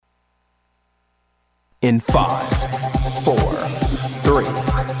In 5, 4, 3,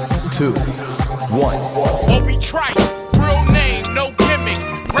 2, 1. Obi Trice, real name, no gimmicks.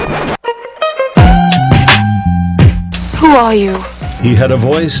 Who are you? He had a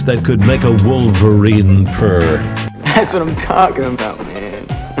voice that could make a wolverine purr. That's what I'm talking about, man.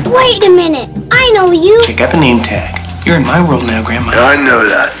 Wait a minute, I know you. Check out the name tag. You're in my world now, Grandma. I know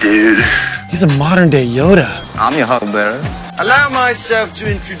that, dude. He's a modern-day Yoda. I'm your huckleberry. Allow myself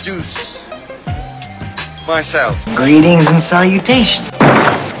to introduce myself. Greetings and salutations.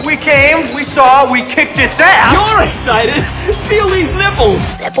 We came, we saw, we kicked its ass. You're excited. Feel these nipples.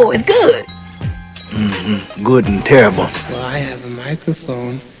 That boy is good. Mm-hmm. Good and terrible. Well, I have a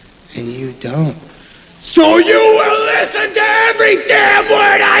microphone, and you don't. So you will listen to every damn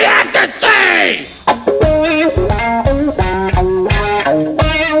word I have to say!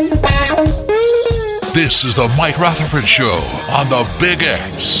 This is the Mike Rutherford Show on the Big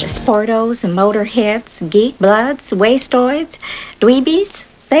X. Sportos, motorheads, geek bloods, wastoids, dweebies,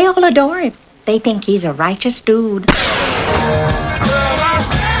 they all adore him. They think he's a righteous dude.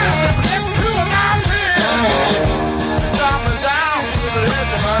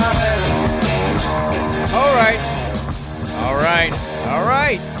 All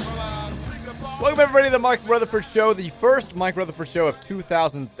right. Welcome, everybody, to the Mike Rutherford Show, the first Mike Rutherford Show of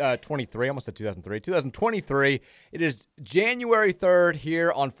 2023. I almost said 2003. 2023. It is January 3rd here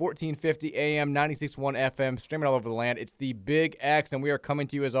on 1450 AM, 96.1 FM, streaming all over the land. It's the Big X, and we are coming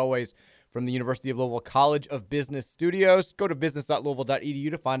to you, as always, from the University of Louisville College of Business Studios. Go to business.louisville.edu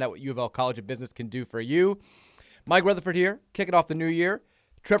to find out what U of L College of Business can do for you. Mike Rutherford here, kicking off the new year.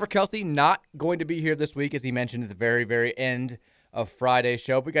 Trevor Kelsey not going to be here this week, as he mentioned at the very, very end of Friday's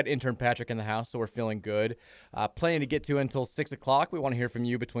show. We got intern Patrick in the house, so we're feeling good. Plenty to get to until 6 o'clock. We want to hear from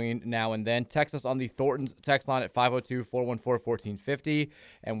you between now and then. Text us on the Thornton's text line at 502-414-1450.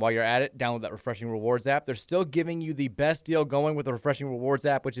 And while you're at it, download that Refreshing Rewards app. They're still giving you the best deal going with the Refreshing Rewards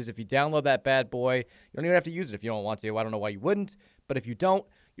app, which is if you download that bad boy, you don't even have to use it if you don't want to. I don't know why you wouldn't. But if you don't,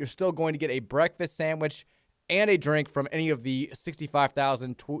 you're still going to get a breakfast sandwich and a drink from any of the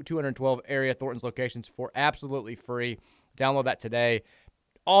 65,212 area Thornton's locations for absolutely free. Download that today.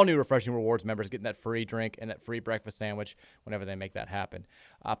 All new Refreshing Rewards members getting that free drink and that free breakfast sandwich whenever they make that happen.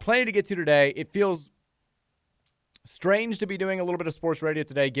 Plenty to get to today. It feels strange to be doing a little bit of sports radio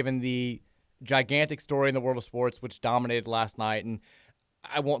today, given the gigantic story in the world of sports, which dominated last night. And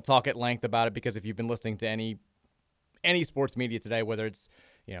I won't talk at length about it because if you've been listening to any sports media today, whether it's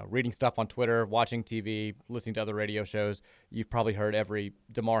reading stuff on Twitter, watching TV, listening to other radio shows, you've probably heard every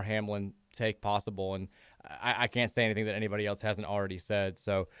Damar Hamlin take possible. And I can't say anything that anybody else hasn't already said.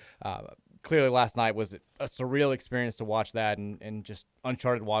 So clearly last night was a surreal experience to watch that and just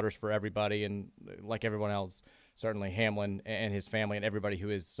uncharted waters for everybody. And like everyone else, certainly Hamlin and his family and everybody who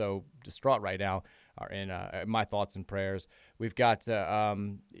is so distraught right now are in my thoughts and prayers. We've got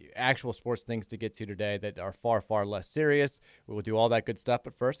actual sports things to get to today that are far, far less serious. We will do all that good stuff.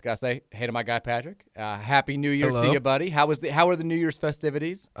 But first, gotta say hey to my guy Patrick. Happy New Year to you, buddy. How are the New Year's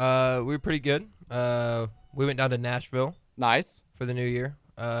festivities? We were pretty good. We went down to Nashville. Nice. For the New Year.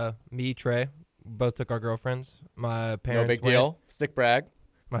 Me, Trey, both took our girlfriends. My parents no big deal. Stick brag.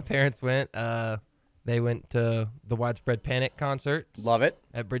 My parents went. They went to the Widespread Panic concert. Love it.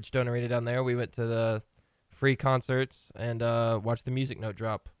 At Bridgestone Arena down there. We went to the free concerts and watched the Music Note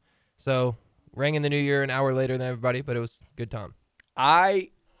drop. So, rang in the New Year an hour later than everybody, but it was a good time.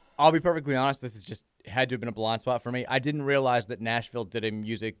 I'll be perfectly honest, this has just had to have been a blind spot for me. I didn't realize that Nashville did a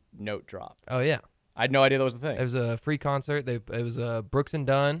Music Note drop. Oh, yeah. I had no idea that was a thing. It was a free concert. It was Brooks and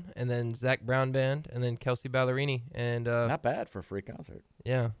Dunn, and then Zach Brown Band, and then Kelsey Ballerini. And not bad for a free concert.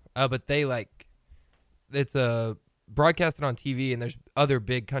 Yeah. But they it's broadcasted on TV, and there's other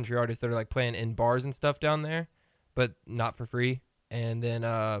big country artists that are playing in bars and stuff down there, but not for free. And then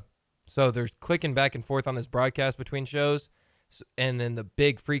so there's clicking back and forth on this broadcast between shows, and then the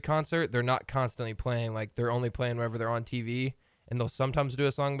big free concert, they're not constantly playing. They're only playing whenever they're on TV, and they'll sometimes do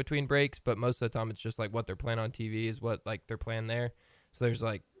a song between breaks, but most of the time it's just what they're playing on TV is what they're playing there. So there's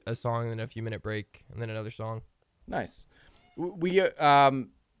a song and then a few minute break and then another song. Nice. We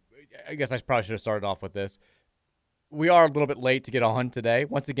I guess I probably should have started off with this. We are a little bit late to get on today.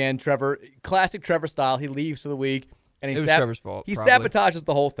 Once again, Trevor, classic Trevor style. He leaves for the week. And it was Trevor's fault. He sabotages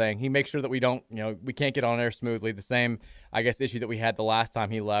the whole thing. He makes sure that we don't, we can't get on air smoothly. The same, I guess, issue that we had the last time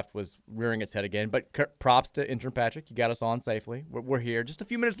he left was rearing its head again. But props to intern Patrick. You got us on safely. We're here. Just a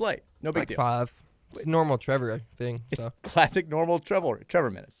few minutes late. No big deal. 5. It's normal Trevor thing. It's so. Classic normal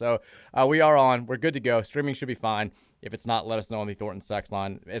Trevor minutes. So we are on. We're good to go. Streaming should be fine. If it's not, let us know on the Thornton text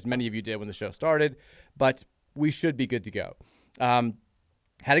line, as many of you did when the show started. But we should be good to go. Had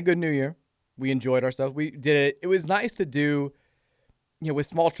a good New Year. We enjoyed ourselves. We did it. It was nice to do, with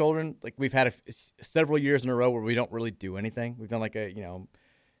small children. Like we've had several years in a row where we don't really do anything. We've done like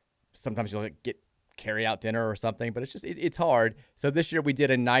sometimes you'll get carry out dinner or something, but it's hard. So this year we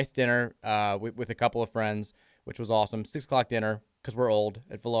did a nice dinner with a couple of friends, which was awesome. 6:00 dinner because we're old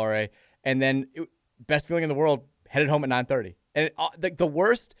at Volare, and then best feeling in the world. Headed home at 9:30, and the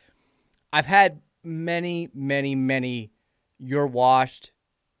worst. I've had many, many, many. You're washed,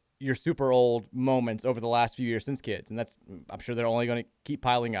 you're super old moments over the last few years since kids, and I'm sure they're only going to keep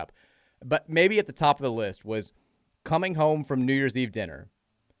piling up. But maybe at the top of the list was coming home from New Year's Eve dinner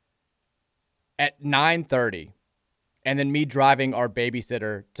at 9:30, and then me driving our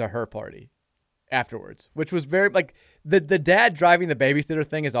babysitter to her party afterwards, which was very the dad driving the babysitter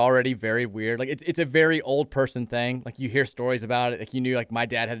thing is already very weird. Like it's a very old person thing. Like you hear stories about it. Like you knew like my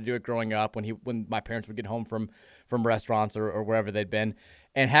dad had to do it growing up when my parents would get home from restaurants or wherever they'd been,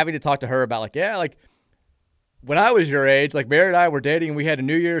 and having to talk to her about when I was your age, like Mary and I were dating and we had a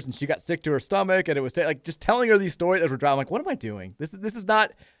New Year's and she got sick to her stomach and it was like just telling her these stories as we're driving. I'm like, what am I doing? This is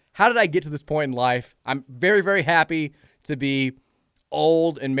not. How did I get to this point in life? I'm very, very happy to be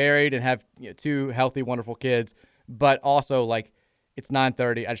old and married and have 2 healthy, wonderful kids, but also it's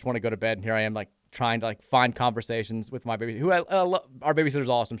 9:30. I just want to go to bed, and here I am trying to find conversations with my baby. Our babysitter's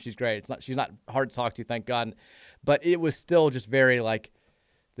awesome. She's great. She's not hard to talk to, thank God. But it was still just very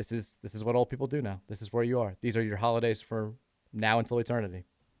this is what old people do now. This is where you are. These are your holidays for now until eternity,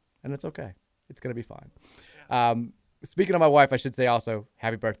 and it's okay. It's gonna be fine. Speaking of my wife, I should say also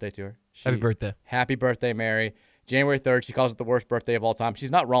happy birthday to her. Happy birthday. Happy birthday, Mary. January 3rd, she calls it the worst birthday of all time.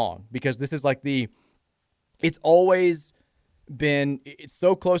 She's not wrong, because this is it's always been, it's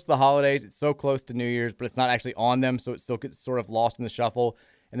so close to the holidays, it's so close to New Year's, but it's not actually on them, so it still gets sort of lost in the shuffle.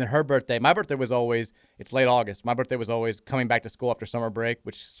 And then her birthday, my birthday was always, it's late August. My birthday was always coming back to school after summer break,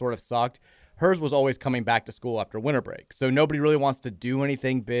 which sort of sucked. Hers was always coming back to school after winter break. So nobody really wants to do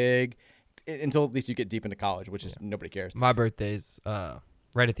anything big until at least you get deep into college, which is nobody cares. My birthday's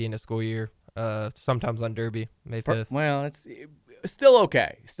right at the end of school year. Sometimes on Derby, May 5th. Well, it's still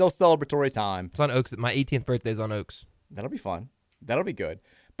okay. Still celebratory time. It's on Oaks. My 18th birthday is on Oaks. That'll be fun. That'll be good.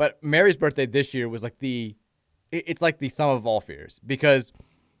 But Mary's birthday this year was it's like the sum of all fears, because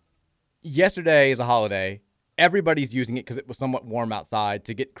yesterday is a holiday. Everybody's using it because it was somewhat warm outside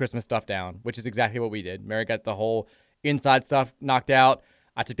to get Christmas stuff down, which is exactly what we did. Mary got the whole inside stuff knocked out.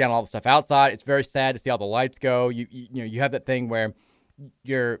 I took down all the stuff outside. It's very sad to see all the lights go. You have that thing where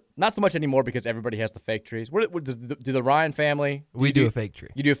you're not so much anymore because everybody has the fake trees. What do the Ryan family? We do a fake tree.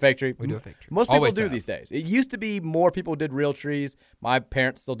 You do a fake tree? We do a fake tree. Most people do these days. It used to be more people did real trees. My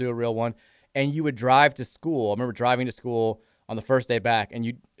parents still do a real one. And you would drive to school. I remember driving to school on the first day back, and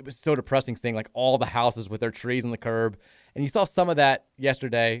it was so depressing seeing all the houses with their trees on the curb. And you saw some of that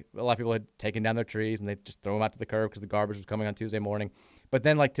yesterday. A lot of people had taken down their trees and they just throw them out to the curb because the garbage was coming on Tuesday morning. But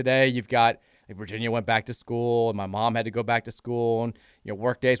then today you've got Virginia went back to school, and my mom had to go back to school, and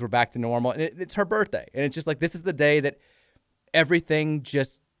work days were back to normal. And it's her birthday, and it's just this is the day that everything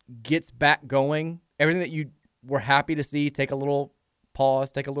just gets back going. Everything that you were happy to see take a little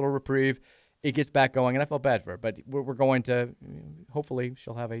pause, take a little reprieve. It gets back going, and I felt bad for her. But we're going to, hopefully,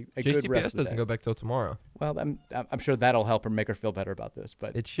 she'll have a good rest of the day. JCPS doesn't go back till tomorrow. Well, I'm sure that'll help her make her feel better about this.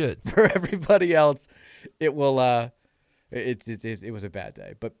 But it should. For everybody else, it will. It was a bad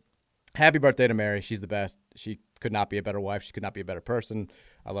day. But happy birthday to Mary. She's the best. She could not be a better wife. She could not be a better person.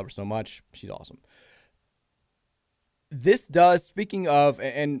 I love her so much. She's awesome. This does, speaking of,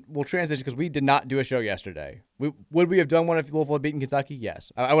 and we'll transition because we did not do a show yesterday. Would we have done one if Louisville had beaten Kentucky? Yes.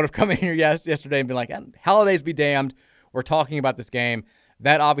 I would have come in here yesterday and been like, holidays be damned. We're talking about this game.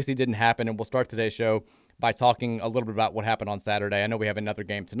 That obviously didn't happen, and we'll start today's show by talking a little bit about what happened on Saturday. I know we have another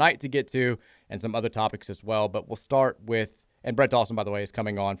game tonight to get to and some other topics as well, but we'll start with, and Brett Dawson, by the way, is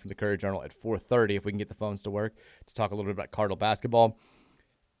coming on from the Courier-Journal at 4:30 if we can get the phones to work to talk a little bit about Cardinal basketball.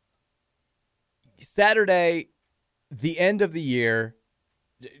 Saturday, the end of the year,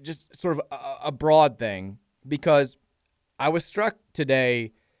 just sort of a broad thing, because I was struck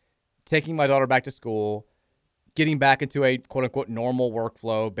today taking my daughter back to school, getting back into a quote-unquote normal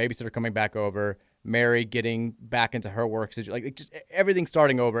workflow, babysitter coming back over, Mary getting back into her work, just everything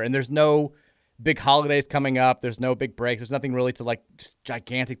starting over, and there's no big holidays coming up, there's no big breaks, there's nothing really to just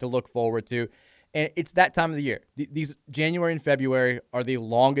gigantic to look forward to, and it's that time of the year. These January and February are the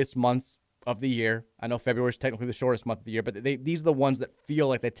longest months of the year. I know February is technically the shortest month of the year, but these are the ones that feel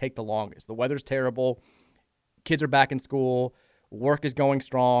like they take the longest. The weather's terrible. Kids are back in school. Work is going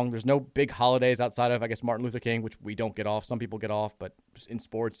strong. There's no big holidays outside of, I guess, Martin Luther King, which we don't get off. Some people get off, but in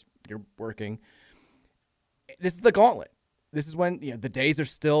sports, you're working. This is the gauntlet. This is when the days are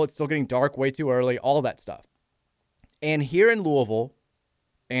it's still getting dark way too early, all that stuff. And here in Louisville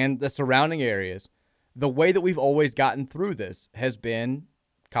and the surrounding areas, the way that we've always gotten through this has been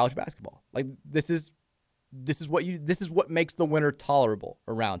college basketball. Like this is what makes the winter tolerable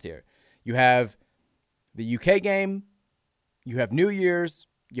around here. You have the UK game, you have New Year's,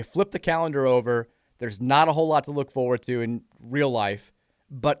 you flip the calendar over. There's not a whole lot to look forward to in real life.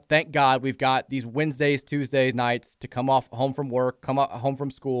 But thank God we've got these Wednesdays, Tuesdays nights to come home from work, come home from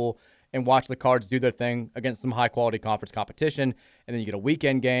school, and watch the Cards do their thing against some high-quality conference competition. And then you get a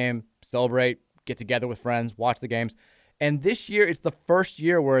weekend game, celebrate, get together with friends, watch the games. And this year, it's the first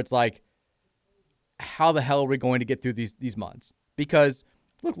year where it's like, how the hell are we going to get through these months? Because,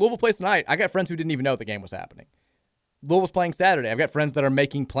 look, Louisville plays tonight. I got friends who didn't even know the game was happening. Louisville's playing Saturday. I've got friends that are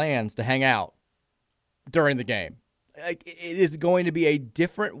making plans to hang out during the game. Like, it is going to be a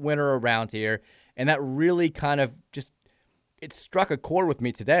different winter around here, and that really kind of it struck a chord with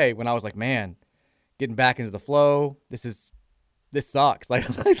me today when I was like, man, getting back into the flow, this sucks.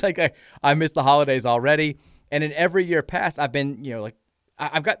 I missed the holidays already, and in every year past, I've been,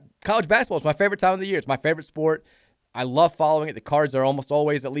 I've got college basketball. It's my favorite time of the year. It's my favorite sport. I love following it. The Cards are almost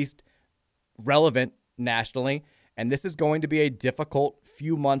always at least relevant nationally, and this is going to be a difficult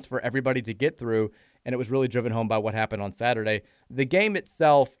few months for everybody to get through. And it was really driven home by what happened on Saturday. The game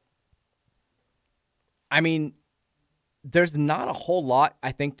itself, I mean, there's not a whole lot,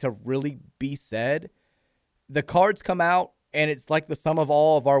 I think, to really be said. The Cards come out, and it's like the sum of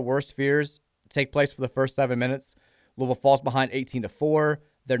all of our worst fears take place for the first 7 minutes. Louisville falls behind 18-4.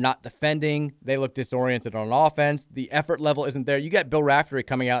 They're not defending. They look disoriented on offense. The effort level isn't there. You get Bill Raftery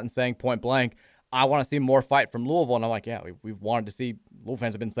coming out and saying point blank, I want to see more fight from Louisville. And I'm like, yeah, we've wanted to see. Louisville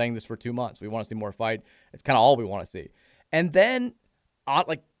fans have been saying this for 2 months. We want to see more fight. It's kind of all we want to see. And then,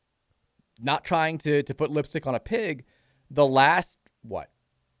 not trying to put lipstick on a pig, the last,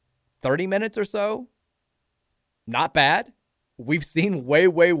 30 minutes or so, not bad. We've seen way,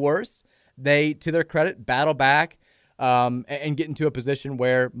 way worse. They, to their credit, battle back and get into a position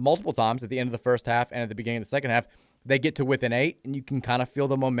where multiple times at the end of the first half and at the beginning of the second half, they get to within 8, and you can kind of feel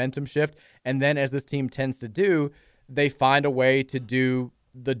the momentum shift. And then, as this team tends to do, they find a way to do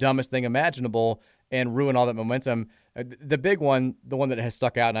the dumbest thing imaginable and ruin all that momentum. The big one, the one that has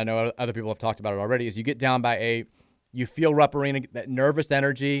stuck out, and I know other people have talked about it already, is you get down by 8, you feel Rupp Arena, that nervous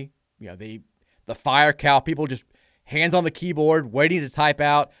energy, the fire cow, people just hands on the keyboard, waiting to type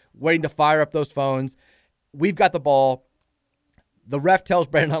out, waiting to fire up those phones. We've got the ball. The ref tells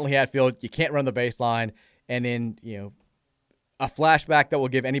Brandon Huntley Hatfield, you can't run the baseline. And in, a flashback that will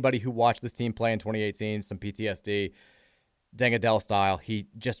give anybody who watched this team play in 2018 some PTSD, Deng Adele style, he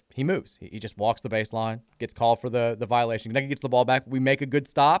moves. He just walks the baseline, gets called for the violation. Then he gets the ball back. We make a good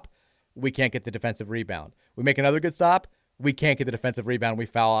stop. We can't get the defensive rebound. We make another good stop. We can't get the defensive rebound. We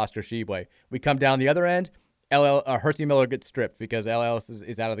foul Oscar Tshiebwe. We come down the other end. Hercy Miller gets stripped because LLS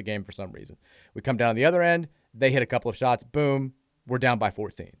is out of the game for some reason. We come down the other end. They hit a couple of shots. Boom. We're down by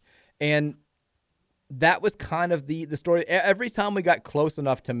 14. And that was kind of the story. Every time we got close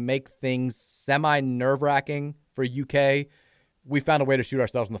enough to make things semi-nerve-wracking for UK, we found a way to shoot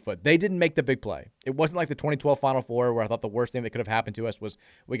ourselves in the foot. They didn't make the big play. It wasn't like the 2012 Final Four where I thought the worst thing that could have happened to us was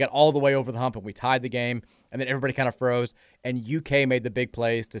we got all the way over the hump and we tied the game, and then everybody kind of froze, and UK made the big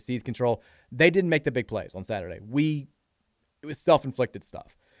plays to seize control. They didn't make the big plays on Saturday. It was self-inflicted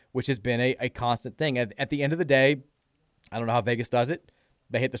stuff, which has been a constant thing. At the end of the day, I don't know how Vegas does it.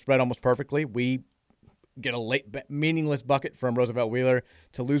 They hit the spread almost perfectly. We get a late meaningless bucket from Roosevelt Wheeler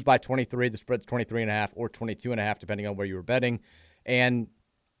to lose by 23. The spread's 23.5 or 22.5, depending on where you were betting. And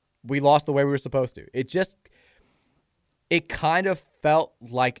we lost the way we were supposed to. It kind of felt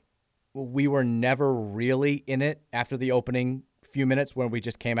like we were never really in it after the opening few minutes when we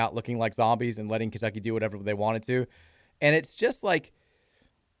just came out looking like zombies and letting Kentucky do whatever they wanted to. And it's just like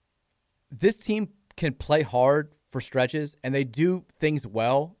this team can play hard for stretches, and they do things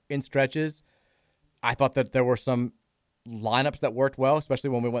well in stretches. I thought that there were some lineups that worked well,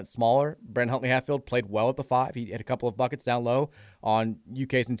 especially when we went smaller. Brandon Huntley Hatfield played well at the 5. He had a couple of buckets down low on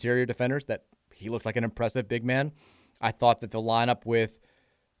UK's interior defenders that he looked like an impressive big man. I thought that the lineup with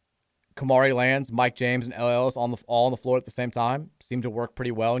Kamari Lands, Mike James, and Ellis all on the floor at the same time seemed to work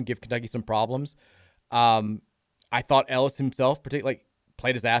pretty well and give Kentucky some problems. I thought Ellis himself particularly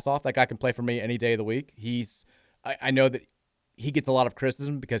played his ass off. That guy can play for me any day of the week. I know that he gets a lot of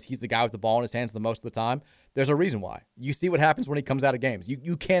criticism because he's the guy with the ball in his hands the most of the time. There's a reason why. You see what happens when he comes out of games.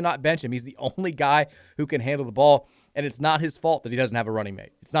 You cannot bench him. He's the only guy who can handle the ball, and it's not his fault that he doesn't have a running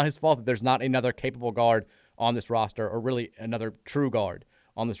mate. It's not his fault that there's not another capable guard on this roster, or really another true guard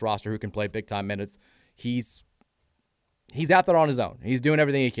on this roster who can play big-time minutes. He's he's out there on his own. He's doing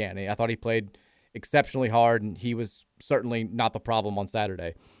everything he can. I thought he played exceptionally hard, and he was certainly not the problem on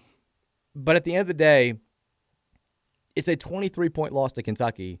Saturday. But at the end of the day, it's a 23-point loss to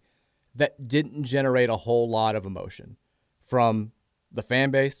Kentucky that didn't generate a whole lot of emotion from the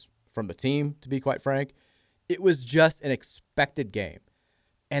fan base, from the team, to be quite frank. It was just an expected game.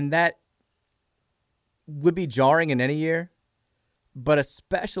 And that would be jarring in any year, but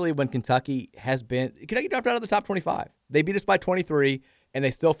especially when Kentucky dropped out of the top 25. They beat us by 23, and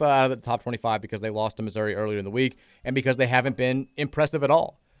they still fell out of the top 25 because they lost to Missouri earlier in the week and because they haven't been impressive at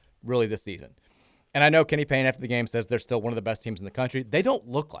all, really, this season. And I know Kenny Payne after the game says they're still one of the best teams in the country. They don't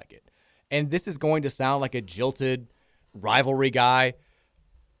look like it. And this is going to sound like a jilted rivalry guy.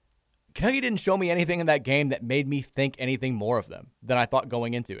 Kentucky didn't show me anything in that game that made me think anything more of them than I thought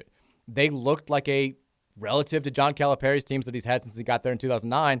going into it. They looked like a, relative to John Calipari's teams that he's had since he got there in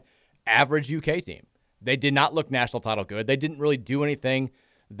 2009, average UK team. They did not look national title good. They didn't really do anything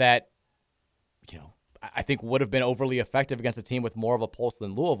that, I think would have been overly effective against a team with more of a pulse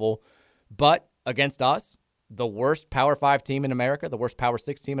than Louisville. But against us, the worst Power 5 team in America, the worst Power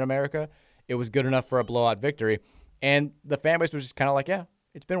 6 team in America, it was good enough for a blowout victory. And the fan base was just kind of like, yeah,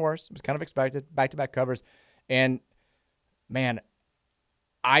 it's been worse. It was kind of expected. Back-to-back covers. And, man,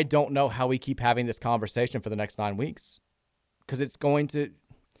 I don't know how we keep having this conversation for the next 9 weeks, because it's going to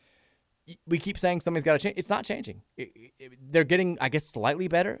 – we keep saying something's got to change. It's not changing. They're getting, I guess, slightly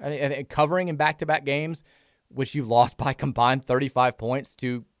better. I think covering in back-to-back games, which you've lost by combined 35 points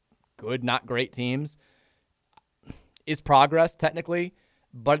to good, not great teams, is progress technically,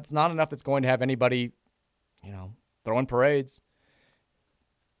 but it's not enough that's going to have anybody, throwing parades.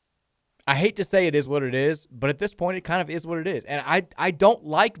 I hate to say it is what it is, but at this point, it kind of is what it is. And I don't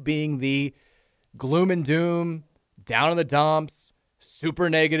like being the gloom and doom, down in the dumps, super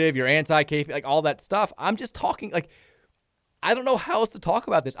negative, you're anti-KP, like all that stuff. I'm just talking, I don't know how else to talk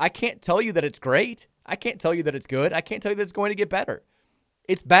about this. I can't tell you that it's great. I can't tell you that it's good. I can't tell you that it's going to get better.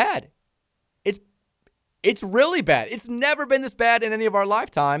 It's bad. It's really bad. It's never been this bad in any of our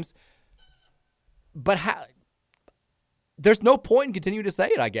lifetimes. But there's no point in continuing to say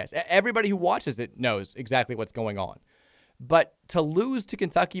it, I guess. Everybody who watches it knows exactly what's going on. But to lose to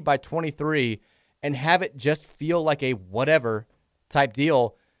Kentucky by 23 and have it just feel like a whatever type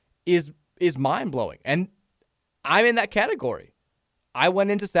deal is mind-blowing. And I'm in that category. I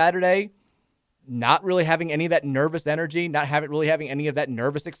went into Saturday not really having any of that nervous energy, not really having any of that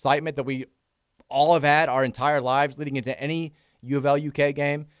nervous excitement that we all have had our entire lives leading into any U of L UK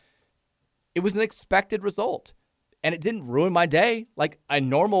game. It was an expected result. And it didn't ruin my day like a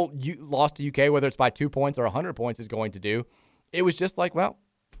normal loss to UK, whether it's by 2 points or 100 points, is going to do. It was just like, well,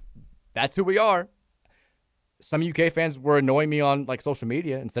 that's who we are. Some UK fans were annoying me on social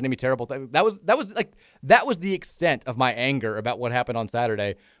media and sending me terrible things. That was the extent of my anger about what happened on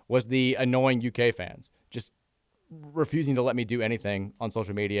Saturday, was the annoying UK fans just refusing to let me do anything on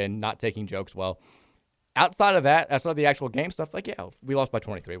social media and not taking jokes well. Outside of that, outside of the actual game stuff, we lost by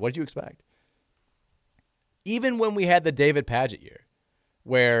 23. What did you expect? Even when we had the David Padgett year,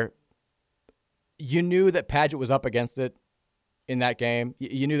 where you knew that Padgett was up against it in that game,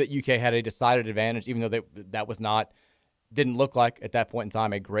 you knew that UK had a decided advantage, even though that didn't look like at that point in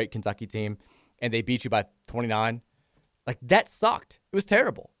time a great Kentucky team, and they beat you by 29. That sucked. It was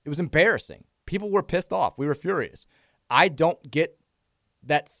terrible. It was embarrassing. People were pissed off. We were furious. I don't get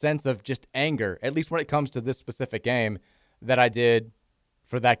that sense of just anger, at least when it comes to this specific game, that I did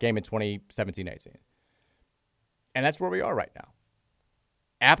for that game in 2017-18. And that's where we are right now.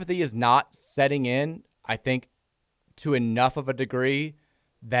 Apathy is not setting in, I think, to enough of a degree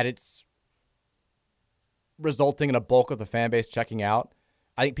that it's resulting in a bulk of the fan base checking out.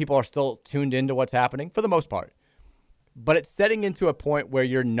 I think people are still tuned into what's happening for the most part. But it's setting into a point where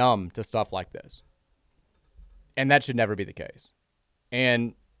you're numb to stuff like this. And that should never be the case.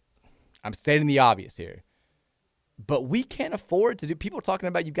 And I'm stating the obvious here. But we can't afford to do. People are talking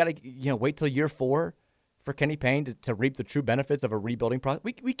about you've got to wait till year 4 for Kenny Payne to reap the true benefits of a rebuilding process.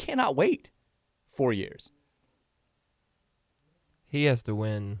 We cannot wait 4 years. He has to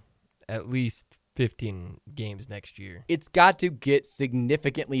win at least 15 games next year. It's got to get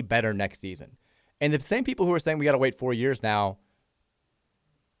significantly better next season. And the same people who are saying we got to wait 4 years now,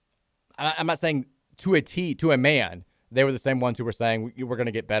 I'm not saying to a man, they were the same ones who were saying we're going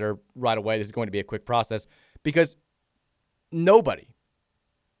to get better right away. This is going to be a quick process. Because nobody,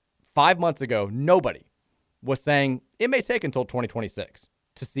 5 months ago, nobody was saying it may take until 2026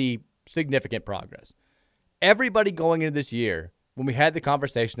 to see significant progress. Everybody going into this year, when we had the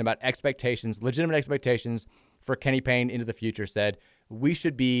conversation about expectations, legitimate expectations for Kenny Payne into the future, said we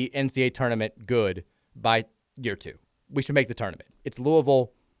should be NCAA tournament good by year 2. we should make the tournament. It's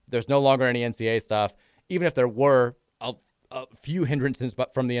Louisville. There's no longer any NCAA stuff. Even if there were a few hindrances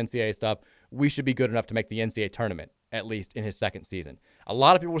from the NCAA stuff, we should be good enough to make the NCAA tournament, at least in his second season. A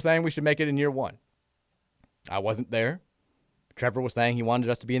lot of people were saying we should make it in year 1. I wasn't there. Trevor was saying he wanted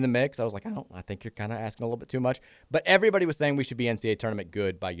us to be in the mix. I was like, I think you're kind of asking a little bit too much. But everybody was saying we should be NCAA tournament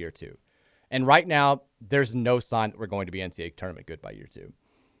good by year 2. And right now, there's no sign that we're going to be NCAA tournament good by year 2.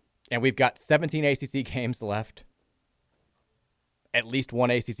 And we've got 17 ACC games left, at least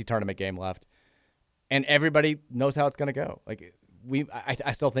one ACC tournament game left. And everybody knows how it's going to go. Like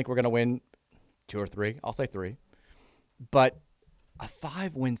I still think we're going to win 2 or 3. I'll say 3. But a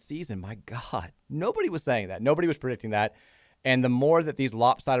 5-win season, my God. Nobody was saying that. Nobody was predicting that. And the more that these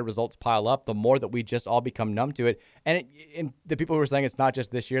lopsided results pile up, the more that we just all become numb to it. And the people who are saying it's not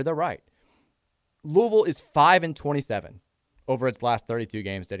just this year, they're right. Louisville is 5-27 over its last 32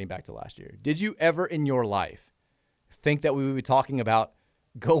 games dating back to last year. Did you ever in your life think that we would be talking about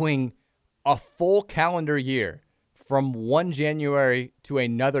going a full calendar year from one January to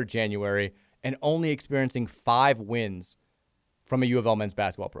another January and only experiencing 5 wins from a U of L men's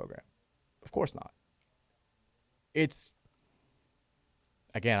basketball program? Of course not.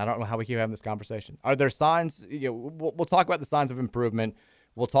 Again, I don't know how we keep having this conversation. Are there signs? We'll talk about the signs of improvement.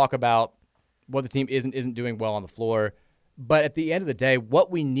 We'll talk about what the team isn't doing well on the floor. But at the end of the day,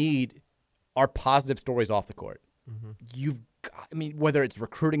 what we need are positive stories off the court. Mm-hmm. Whether it's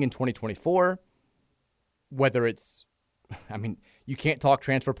recruiting in 2024, whether it's, you can't talk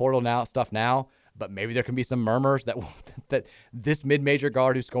transfer portal stuff now, but maybe there can be some murmurs that this mid-major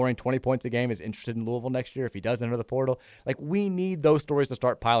guard who's scoring 20 points a game is interested in Louisville next year if he does enter the portal. Like, we need those stories to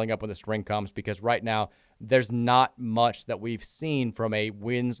start piling up when the spring comes, because right now there's not much that we've seen from a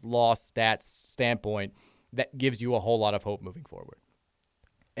wins-loss stats standpoint that gives you a whole lot of hope moving forward.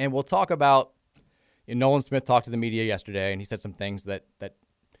 And we'll talk about, Nolan Smith talked to the media yesterday, and he said some things that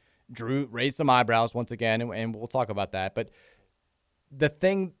raised some eyebrows once again, and we'll talk about that. But the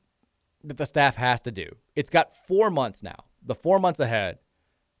thing that the staff has to do, it's got 4 months now, the 4 months ahead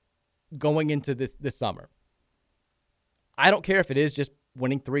going into this summer. I don't care if it is just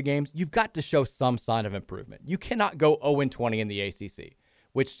winning 3 games. You've got to show some sign of improvement. You cannot go 0-20 in the ACC,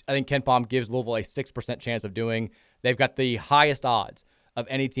 which I think KenPom gives Louisville a 6% chance of doing. They've got the highest odds of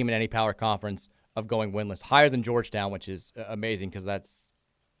any team in any power conference of going winless, higher than Georgetown, which is amazing because that's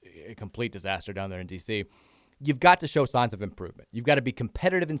a complete disaster down there in D.C. You've got to show signs of improvement. You've got to be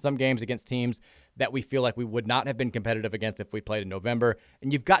competitive in some games against teams that we feel like we would not have been competitive against if we played in November,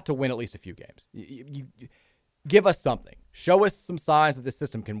 and you've got to win at least a few games. You give us something. Show us some signs that the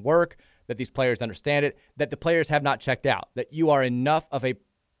system can work, that these players understand it, that the players have not checked out, that you are enough of a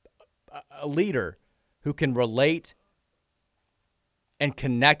leader who can relate and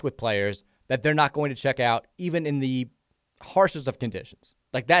connect with players that they're not going to check out even in the harshest of conditions.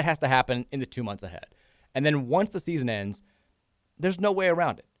 Like, that has to happen in the 2 months ahead. And then once the season ends, there's no way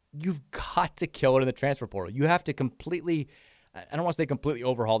around it. You've got to kill it in the transfer portal. You have to completely, I don't want to say completely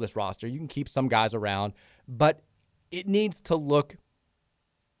overhaul this roster. You can keep some guys around, but it needs to look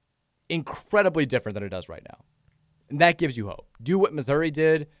incredibly different than it does right now. And that gives you hope. Do what Missouri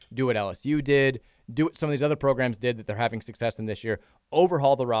did. Do what LSU did. Do what some of these other programs did that they're having success in this year.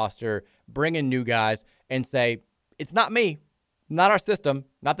 Overhaul the roster, bring in new guys, and say, it's not me, not our system,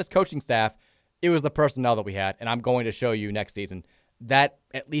 not this coaching staff. It was the personnel that we had, and I'm going to show you next season. That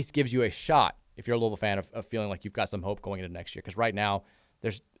at least gives you a shot, if you're a Louisville fan, of feeling like you've got some hope going into next year. Because right now,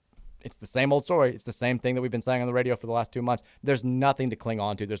 it's the same old story. It's the same thing that we've been saying on the radio for the last 2 months. There's nothing to cling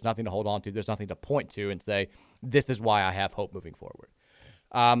on to. There's nothing to hold on to. There's nothing to point to and say, this is why I have hope moving forward.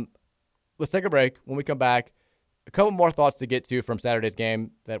 Let's take a break. When we come back, a couple more thoughts to get to from Saturday's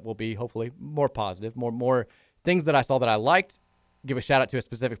game that will be hopefully more positive, more things that I saw that I liked. Give a shout out to a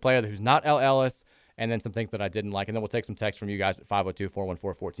specific player who's not El Ellis, and then some things that I didn't like. And then we'll take some text from you guys at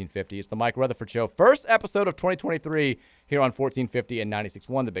 502-414-1450. It's the Mike Rutherford Show. First episode of 2023 here on 1450 and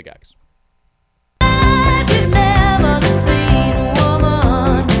 96.1 The Big X. I've never seen a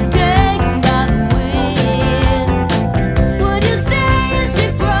woman taken by the wind. Would you stay if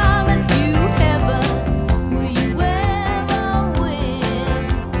she promised you heaven? Will you ever win?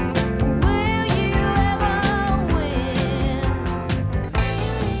 Will you ever win?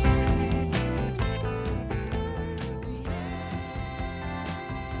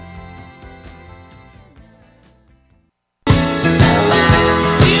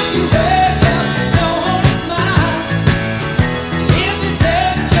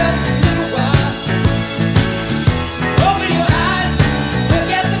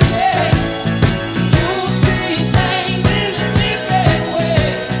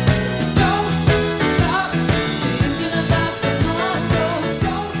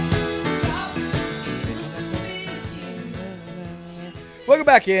 Welcome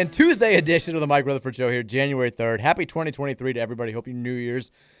back in. Tuesday edition of the Mike Rutherford Show here, January 3rd. Happy 2023 to everybody. Hope your New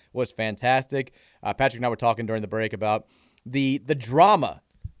Year's was fantastic. Patrick and I were talking during the break about the drama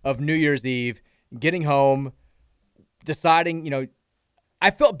of New Year's Eve, getting home, deciding,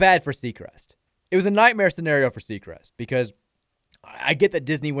 I felt bad for Seacrest. It was a nightmare scenario for Seacrest because I get that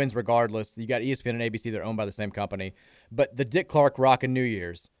Disney wins regardless. You got ESPN and ABC, they're owned by the same company. But the Dick Clark Rockin' New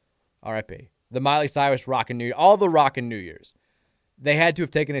Year's, RIP, the Miley Cyrus Rockin' New Year's, all the Rockin' New Year's, they had to have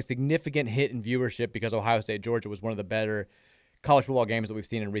taken a significant hit in viewership because Ohio State, Georgia was one of the better college football games that we've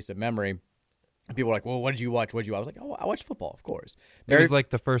seen in recent memory. And people were like, well, what did you watch? I was like, oh, I watched football, of course. It was like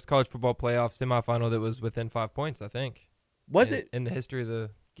the first college football playoff semifinal that was within 5 points, I think. Was it? In the history of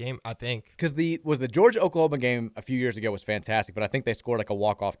the game, I think. Because the Georgia-Oklahoma game a few years ago was fantastic, but I think they scored like a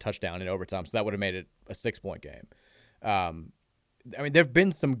walk-off touchdown in overtime, so that would have made it a 6-point game. I mean, there have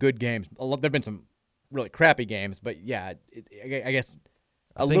been some good games. There have been some really crappy games, but yeah, I guess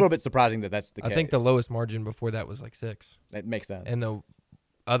little bit surprising that that's the case. I think the lowest margin before that was like 6. That makes sense. And the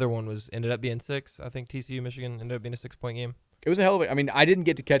other one ended up being 6. I think TCU Michigan ended up being a 6-point game. It was a hell of a. I mean, I didn't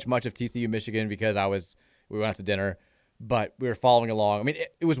get to catch much of TCU Michigan because we went out to dinner, but we were following along. I mean,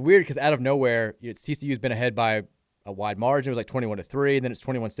 it was weird because out of nowhere, TCU's been ahead by a wide margin. It was like 21-3, and then it's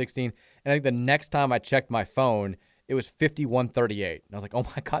 21-16. And I think the next time I checked my phone, it was 51-38. And I was like, oh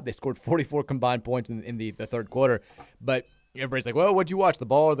my God, they scored 44 combined points in the third quarter. But everybody's like, well, what'd you watch, the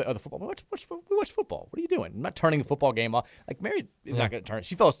ball or the football? We watched football. What are you doing? I'm not turning the football game off. Like, Mary is not going to turn it.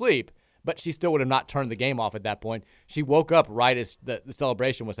 She fell asleep, but she still would have not turned the game off at that point. She woke up right as the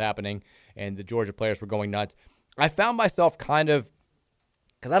celebration was happening, and the Georgia players were going nuts. I found myself kind of,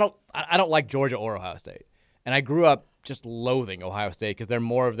 because I don't like Georgia or Ohio State. And I grew up just loathing Ohio State because they're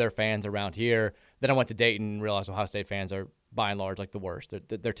more of their fans around here. Then I went to Dayton and realized Ohio State fans are, by and large, like the worst.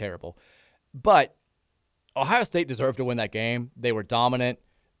 They're terrible. But Ohio State deserved to win that game. They were dominant.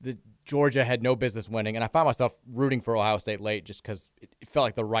 Georgia had no business winning. And I found myself rooting for Ohio State late just because it felt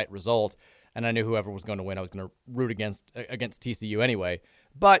like the right result. And I knew whoever was going to win, I was going to root against TCU anyway.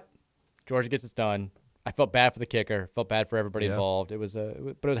 But Georgia gets it done. I felt bad for the kicker. Felt bad for everybody involved. But it was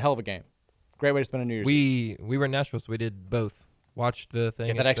a hell of a game. Great way to spend a New Year's Eve. We were in Nashville, so we did both. Watched the thing.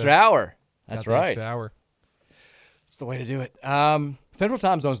 Get that extra hour. That's right. Extra hour. It's the way to do it. Central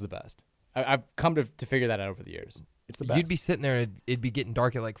Time Zone's the best. I've come to figure that out over the years. It's the best. You'd be sitting there, and it'd be getting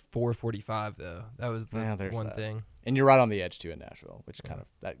dark at like 4:45, though. That was the one thing. And you're right on the edge, too, in Nashville, which kind of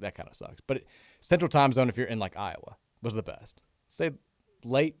that kind of sucks. But Central Time Zone, if you're in like Iowa, was the best. Stayed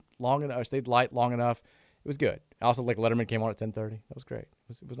light long enough. It was good. Also, like Letterman came on at 10:30. That was great.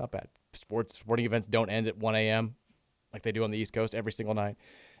 It was not bad. Sporting events don't end at 1 a.m. like they do on the East Coast every single night.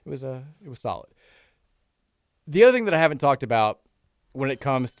 It was solid. The other thing that I haven't talked about when it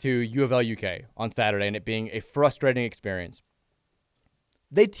comes to U of L UK on Saturday and it being a frustrating experience,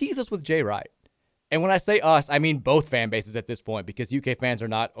 they tease us with Jay Wright. And when I say us, I mean both fan bases at this point because UK fans are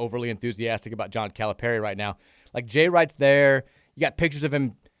not overly enthusiastic about John Calipari right now. Like, Jay Wright's there. You got pictures of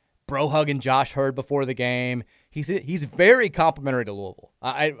him bro hugging Josh Hurd before the game. He's very complimentary to Louisville.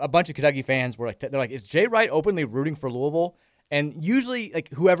 A bunch of Kentucky fans were like, they're like, is Jay Wright openly rooting for Louisville? And usually,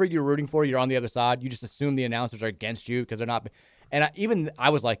 like, whoever you're rooting for, you're on the other side. You just assume the announcers are against you because they're not. And I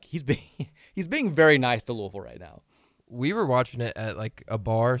was like, he's being very nice to Louisville right now. We were watching it at like a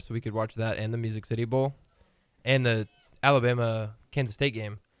bar, so we could watch that and the Music City Bowl and the Alabama-Kansas State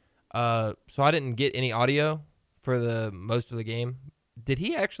game. So I didn't get any audio for the most of the game. Did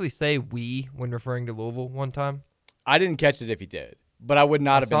he actually say "we" when referring to Louisville one time? I didn't catch it if he did, but I would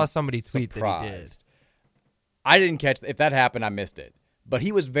not have been surprised. I saw somebody tweet that he did. I didn't catch it. If that happened, I missed it. But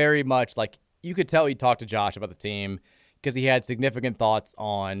he was very much like, you could tell he talked to Josh about the team because he had significant thoughts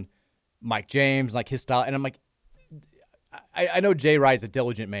on Mike James, like his style. And I'm like, I know Jay Wright's a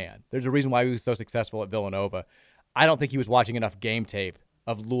diligent man. There's a reason why he was so successful at Villanova. I don't think he was watching enough game tape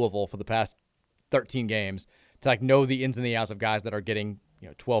of Louisville for the past 13 games to like know the ins and the outs of guys that are getting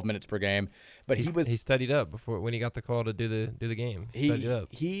 12 minutes per game. But he studied up before when he got the call to do the game. He studied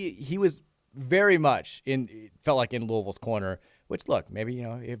up. He was very much felt like in Louisville's corner. Which, look, maybe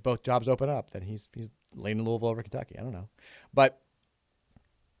if both jobs open up, then he's leaning Louisville over Kentucky. I don't know, but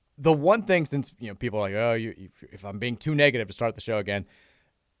the one thing, since people are like, oh, if I'm being too negative to start the show again,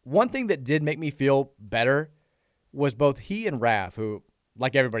 one thing that did make me feel better was both he and Raff, who,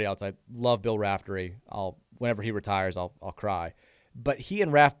 like everybody else, I love Bill Raftery. Whenever he retires, I'll cry. But he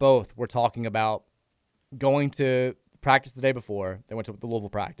and Raff both were talking about going to practice the day before. They went to the Louisville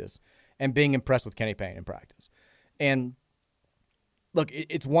practice and being impressed with Kenny Payne in practice. And look,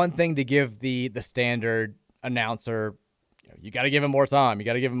 it's one thing to give the standard announcer, you got to give him more time. You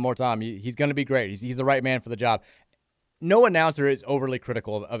got to give him more time. He's going to be great. He's the right man for the job. no announcer is overly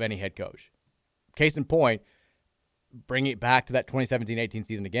critical of any head coach. Case in point, bringing it back to that 2017-18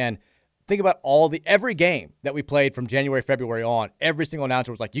 season again, think about every game that we played from January, February on, every single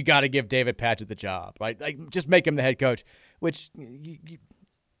announcer was like, you got to give David Patchett the job, right? Like, just make him the head coach, which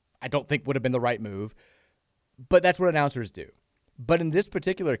I don't think would have been the right move, but that's what announcers do. But in this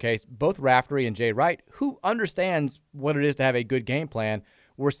particular case, both Raftery and Jay Wright, who understands what it is to have a good game plan,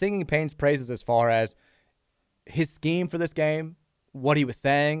 were singing Payne's praises as far as his scheme for this game, what he was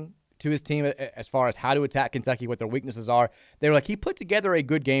saying to his team as far as how to attack Kentucky, what their weaknesses are. They were like, he put together a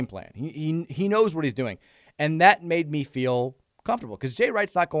good game plan. He knows what he's doing. And that made me feel comfortable because Jay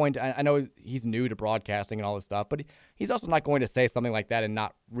Wright's not going to, I know he's new to broadcasting and all this stuff, but he's also not going to say something like that and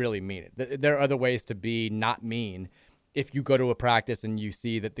not really mean it. There are other ways to be not mean. If you go to a practice and you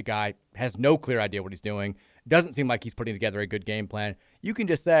see that the guy has no clear idea what he's doing, doesn't seem like he's putting together a good game plan, you can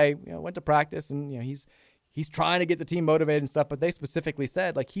just say, went to practice and he's trying to get the team motivated and stuff, but they specifically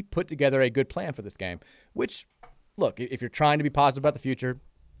said, like, he put together a good plan for this game, which, look, if you're trying to be positive about the future,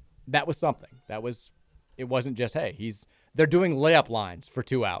 that was something. It wasn't just, hey, they're doing layup lines for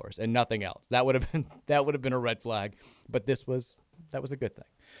 2 hours and nothing else. That would have been a red flag, but that was a good thing.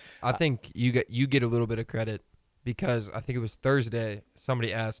 I think you get a little bit of credit because I think it was Thursday,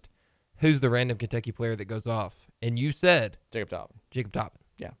 somebody asked, who's the random Kentucky player that goes off? And you said Jacob Toppin.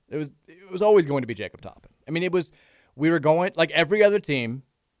 Yeah, it was always going to be Jacob Toppin. I mean, we were going, like every other team,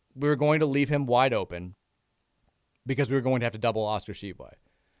 we were going to leave him wide open because we were going to have to double Oscar Tshiebwe.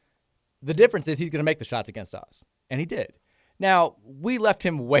 The difference is he's going to make the shots against us, and he did. Now, we left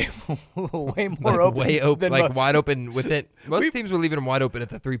him way more open. Way open, like wide open within. Most teams were leaving him wide open at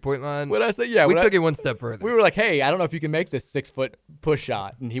the three-point line. When I said, yeah. We took it one step further. We were like, hey, I don't know if you can make this 6-foot push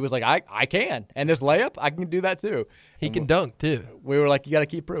shot. And he was like, I can. And this layup, I can do that too. He can dunk too. We were like, you got to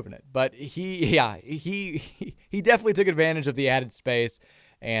keep proving it. But he definitely took advantage of the added space.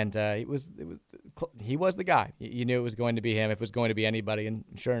 And he was the guy. You knew it was going to be him if it was going to be anybody. And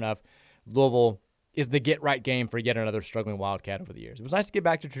sure enough, Louisville is the get-right game for yet another struggling Wildcat over the years. It was nice to get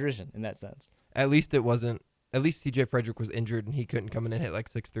back to tradition in that sense. At least it wasn't. At least C.J. Frederick was injured and he couldn't come in and hit like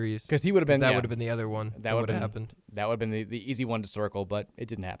 6 threes. Because he would have been. That would have been the other one. That would have happened. That would have been the easy one to circle, but it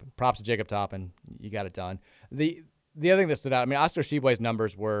didn't happen. Props to Jacob Toppin. You got it done. The other thing that stood out, I mean, Oscar Tshiebwe's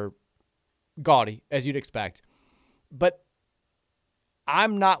numbers were gaudy, as you'd expect. But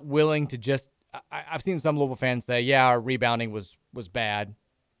I'm not willing to just. I've seen some Louisville fans say, yeah, our rebounding was bad.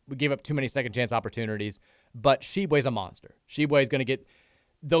 We gave up too many second chance opportunities, but Tshiebwe's a monster. Tshiebwe's going to get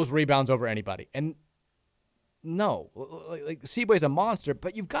those rebounds over anybody. And no, like Tshiebwe's a monster,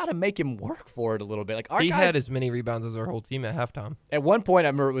 but you've got to make him work for it a little bit. Like he had as many rebounds as our whole team at halftime. At one point, I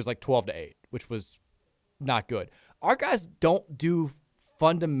remember it was like 12-8, which was not good. Our guys don't do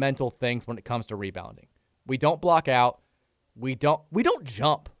fundamental things when it comes to rebounding. We don't block out. We don't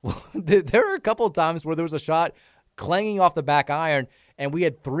jump. There are a couple of times where there was a shot clanging off the back iron, and we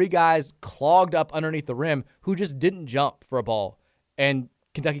had 3 guys clogged up underneath the rim who just didn't jump for a ball, and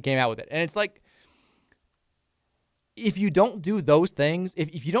Kentucky came out with it. And it's like, if you don't do those things,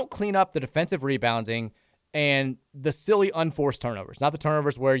 if you don't clean up the defensive rebounding and the silly unforced turnovers, not the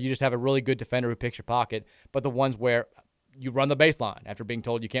turnovers where you just have a really good defender who picks your pocket, but the ones where you run the baseline after being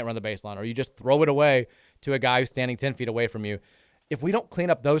told you can't run the baseline, or you just throw it away to a guy who's standing 10 feet away from you. If we don't clean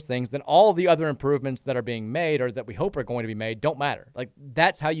up those things, then all the other improvements that are being made or that we hope are going to be made don't matter. Like,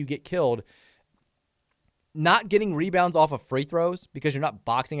 that's how you get killed. Not getting rebounds off of free throws because you're not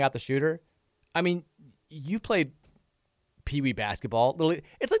boxing out the shooter. I mean, you played Pee-wee basketball.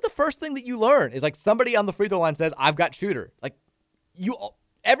 It's like the first thing that you learn is like somebody on the free throw line says, I've got shooter. Like,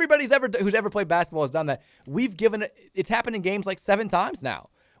 everybody's who's ever played basketball has done that. It's happened in games like 7 times now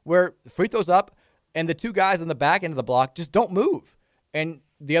where free throws up and the 2 guys in the back end of the block just don't move. And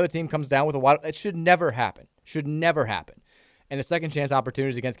the other team comes down with a wide. It should never happen. Should never happen. And the second chance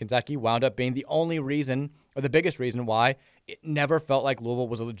opportunities against Kentucky wound up being the only reason, or the biggest reason, why it never felt like Louisville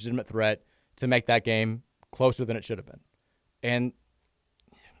was a legitimate threat to make that game closer than it should have been. And,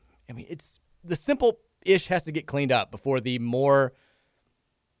 I mean, it's the simple-ish has to get cleaned up before the more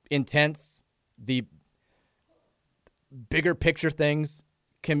intense, the bigger picture things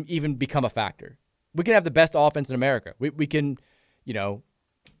can even become a factor. We can have the best offense in America. We can,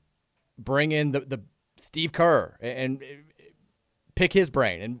 bring in the Steve Kerr and pick his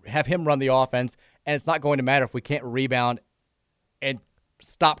brain and have him run the offense, and it's not going to matter if we can't rebound and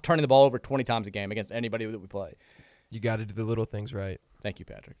stop turning the ball over 20 times a game against anybody that we play. You got to do the little things right. Thank you,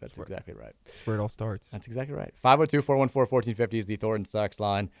 Patrick. That's exactly right. That's where it all starts. That's exactly right. 502-414-1450 is the Thornton Sucks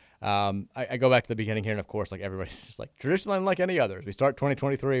line. I go back to the beginning here, and of course, like everybody's just like, traditionally unlike any others, we start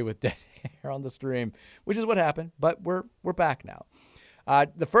 2023 with dead air on the stream, which is what happened, but we're back now.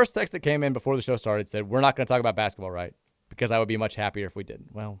 The first text that came in before the show started said, we're not going to talk about basketball, right? Because I would be much happier if we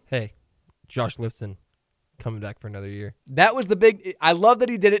didn't. Well, hey, Josh Lifson coming back for another year. That was the big – I love that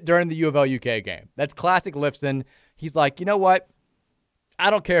he did it during the U of L UK game. That's classic Lifson. He's like, you know what? I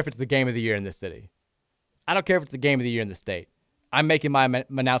don't care if it's the game of the year in this city. I don't care if it's the game of the year in the state. I'm making my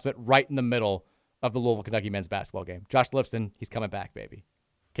announcement right in the middle of the Louisville, Kentucky men's basketball game. Josh Lifson, he's coming back, baby.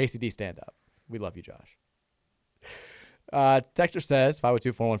 KCD, stand up. We love you, Josh. Texter says,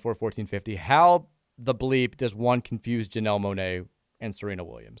 502-414-1450, how the bleep does one confuse Janelle Monáe and Serena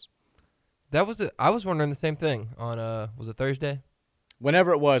Williams? I was wondering the same thing on, was it Thursday?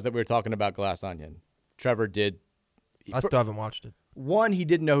 Whenever it was that we were talking about Glass Onion, Trevor did. I still haven't watched it. One, he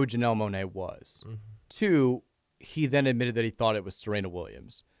didn't know who Janelle Monáe was. Mm-hmm. Two, he then admitted that he thought it was Serena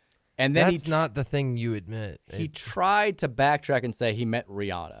Williams. And then That's not the thing you admit. He tried to backtrack and say he meant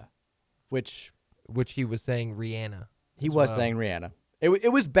Rihanna, which he was saying Rihanna. He was saying Rihanna.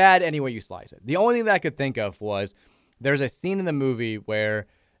 It was bad any way you slice it. The only thing that I could think of was there's a scene in the movie where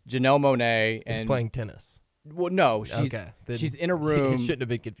Janelle Monáe is playing tennis. Well, no, she's in a room. Shouldn't have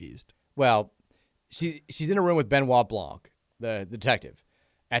been confused. Well, she's in a room with Benoit Blanc, the detective,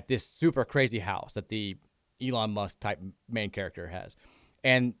 at this super crazy house that the Elon Musk type main character has.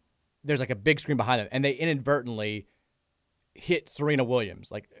 And there's like a big screen behind them, and they inadvertently hit Serena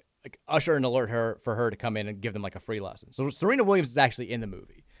Williams, like usher and alert her for her to come in and give them like a free lesson. So Serena Williams is actually in the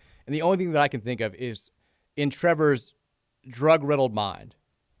movie. And the only thing that I can think of is in Trevor's drug-riddled mind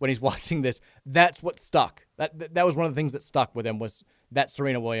when he's watching this, that's what stuck. That was one of the things that stuck with him was that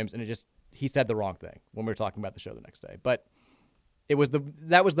Serena Williams, and he said the wrong thing when we were talking about the show the next day. But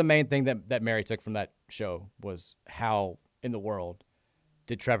that was the main thing that Mary took from that show was how in the world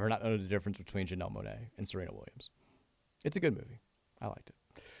did Trevor not know the difference between Janelle Monáe and Serena Williams. It's a good movie. I liked it.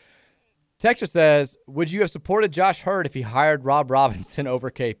 Texture says, would you have supported Josh Hurd if he hired Rob Robinson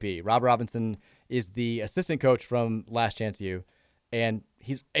over KP? Rob Robinson is the assistant coach from Last Chance U, and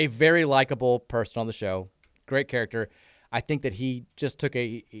he's a very likable person on the show. Great character. I think that he just took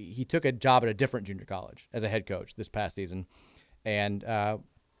a job at a different junior college as a head coach this past season. And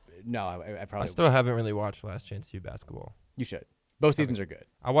no, I probably still haven't really watched Last Chance U basketball. You should. Both seasons are good.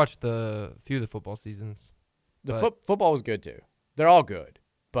 I watched a few of the football seasons. The football was good too. They're all good,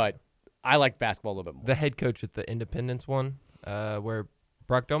 but I like basketball a little bit more. The head coach at the Independence one, where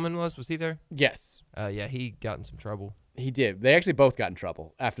Brock Doman was he there? Yes. Yeah, he got in some trouble. He did. They actually both got in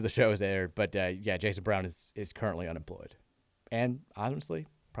trouble after the show was aired, but yeah, Jason Brown is currently unemployed. And honestly,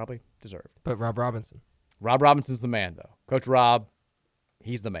 probably deserved. But Rob Robinson's the man, though. Coach Rob,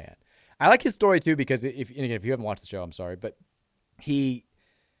 he's the man. I like his story, too, because if you haven't watched the show, I'm sorry, but he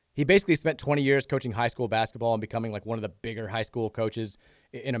basically spent 20 years coaching high school basketball and becoming like one of the bigger high school coaches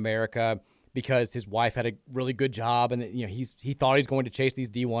in America because his wife had a really good job, and he thought he was going to chase these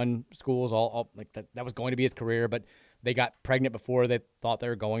D1 schools all like that was going to be his career, but they got pregnant before they thought they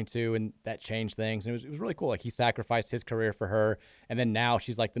were going to, and that changed things. And it was really cool. Like, he sacrificed his career for her, and then now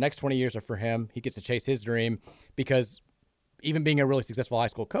she's like, the next 20 years are for him. He gets to chase his dream because even being a really successful high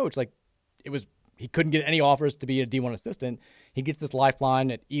school coach, like he couldn't get any offers to be a D1 assistant. He gets this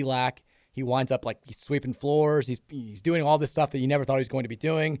lifeline at ELAC. He winds up like he's sweeping floors. He's doing all this stuff that you never thought he was going to be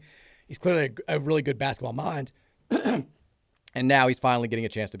doing. He's clearly a really good basketball mind. And now he's finally getting a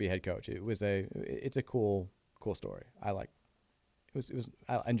chance to be a head coach. It's a cool story. I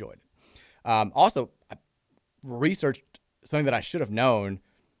enjoyed it. Also, I researched something that I should have known.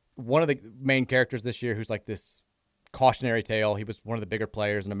 One of the main characters this year, who's like this cautionary tale. He was one of the bigger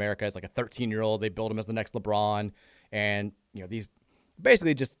players in America. As like a 13-year-old, they built him as the next LeBron, and these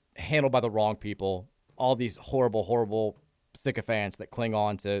basically just handled by the wrong people. All these horrible sycophants that cling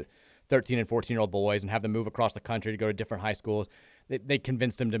on to 13 and 14-year-old boys and have them move across the country to go to different high schools. They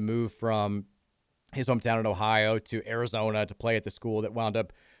convinced him to move from his hometown in Ohio to Arizona to play at the school that wound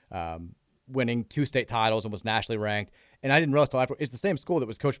up winning 2 state titles and was nationally ranked. And I didn't realize until after, it's the same school that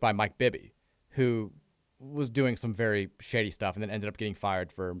was coached by Mike Bibby, who was doing some very shady stuff and then ended up getting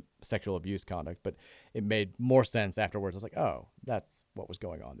fired for sexual abuse conduct. But it made more sense afterwards. I was like, oh, that's what was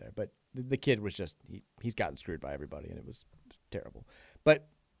going on there. But the kid was just, he's gotten screwed by everybody, and it was terrible. But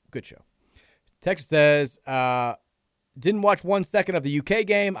good show. Texas says, didn't watch 1 second of the UK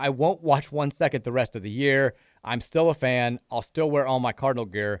game. I won't watch 1 second the rest of the year. I'm still a fan. I'll still wear all my Cardinal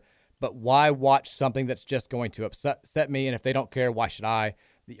gear. But why watch something that's just going to upset me? And if they don't care, why should I?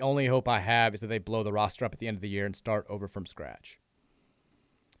 The only hope I have is that they blow the roster up at the end of the year and start over from scratch.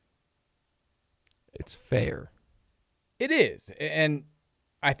 It's fair. It is. And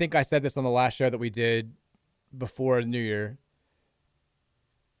I think I said this on the last show that we did before the new year.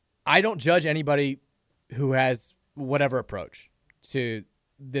 I don't judge anybody who has whatever approach to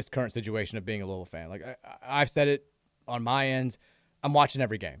this current situation of being a Louisville fan. Like I've said it on my end. I'm watching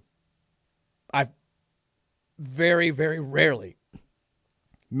every game. I've very, very rarely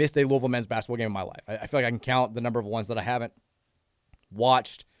missed a Louisville men's basketball game in my life. I feel like I can count the number of ones that I haven't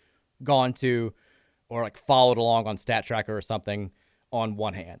watched, gone to, or like followed along on Stat Tracker or something on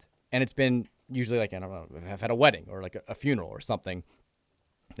one hand. And it's been usually like, I don't know, I've had a wedding or like a funeral or something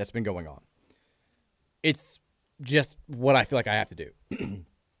that's been going on. It's just what I feel like I have to do.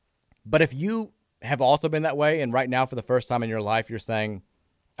 But if you have also been that way, and right now for the first time in your life, you're saying,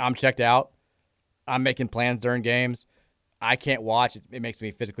 I'm checked out, I'm making plans during games, I can't watch, it makes me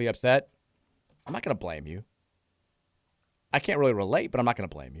physically upset, I'm not going to blame you. I can't really relate, but I'm not going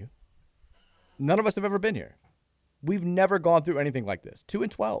to blame you. None of us have ever been here. We've never gone through anything like this.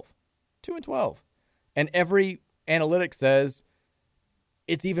 2-12. 2-12. And every analytic says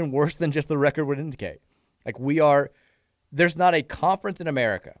it's even worse than just the record would indicate. Like there's not a conference in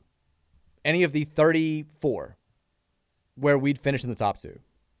America, any of the 34, where we'd finish in the top 2.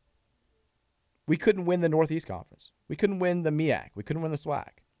 We couldn't win the Northeast Conference. We couldn't win the MEAC. We couldn't win the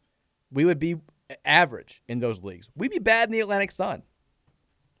SWAC. We would be average in those leagues. We'd be bad in the Atlantic Sun.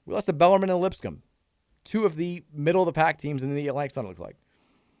 We lost to Bellarmine and Lipscomb, 2 of the middle-of-the-pack teams in the Atlantic Sun, it looks like.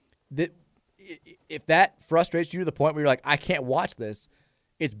 If that frustrates you to the point where you're like, I can't watch this,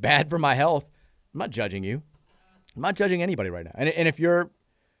 it's bad for my health, I'm not judging you. I'm not judging anybody right now. And if you're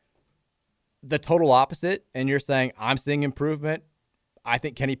the total opposite and you're saying, I'm seeing improvement, I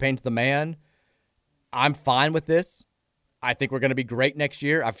think Kenny Payne's the man, I'm fine with this, I think we're going to be great next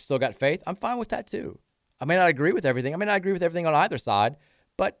year, I've still got faith, I'm fine with that too. I may not agree with everything. I may not agree with everything on either side,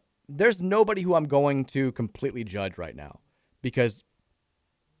 but there's nobody who I'm going to completely judge right now because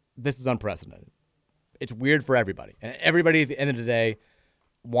this is unprecedented. It's weird for everybody. And everybody at the end of the day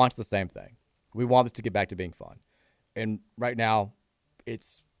wants the same thing. We want this to get back to being fun. And right now,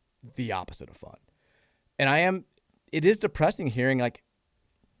 it's the opposite of fun. And it is depressing hearing, like,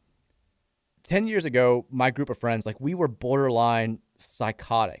 10 years ago, my group of friends, like, we were borderline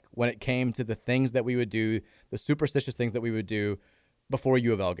psychotic when it came to the things that we would do, the superstitious things that we would do before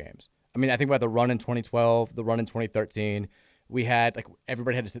U of L games. I mean, I think about the run in 2012, the run in 2013. We had, like,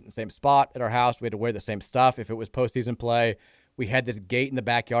 everybody had to sit in the same spot at our house. We had to wear the same stuff if it was postseason play. We had this gate in the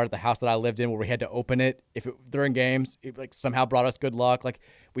backyard of the house that I lived in where we had to open it during games. It, like, somehow brought us good luck. Like,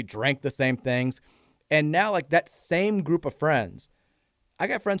 we drank the same things. And now, like, that same group of friends, I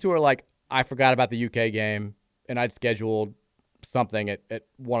got friends who are like, I forgot about the UK game and I'd scheduled something at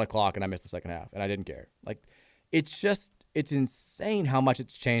 1 o'clock and I missed the second half and I didn't care. Like, it's insane how much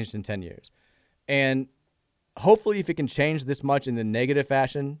it's changed in 10 years. And hopefully if it can change this much in the negative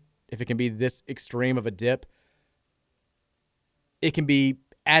fashion, if it can be this extreme of a dip, it can be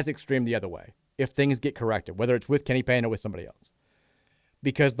as extreme the other way if things get corrected, whether it's with Kenny Payne or with somebody else.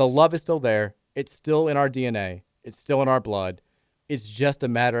 Because the love is still there. It's still in our DNA. It's still in our blood. It's just a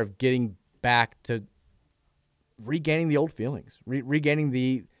matter of getting back to regaining the old feelings, regaining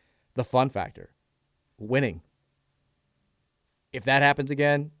the fun factor, winning. If that happens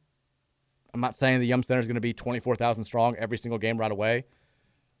again, I'm not saying the Yum Center is going to be 24,000 strong every single game right away,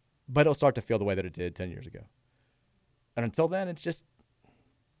 but it'll start to feel the way that it did 10 years ago. And until then, it's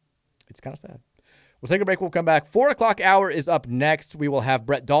kind of sad. We'll take a break. We'll come back. 4 o'clock hour is up next. We will have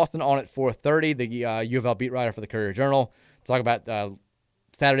Brett Dawson on at 4:30, the U of L beat writer for the Courier-Journal, to talk about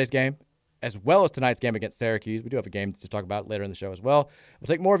Saturday's game as well as tonight's game against Syracuse. We do have a game to talk about later in the show as well. We'll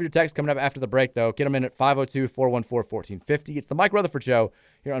take more of your texts coming up after the break, though. Get them in at 502-414-1450. It's the Mike Rutherford Show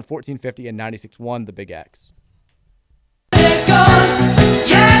here on 1450 and 96.1 The Big X. Yesterday's gone.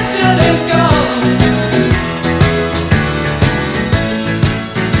 Yesterday's gone.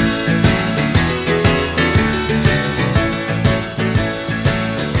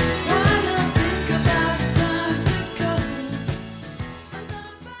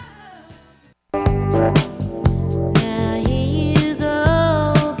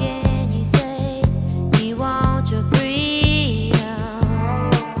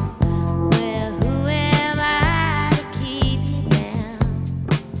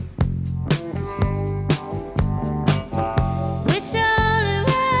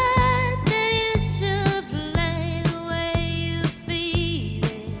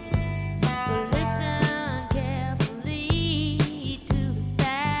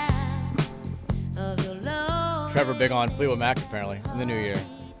 Trevor big on Fleetwood Mac apparently in the new year.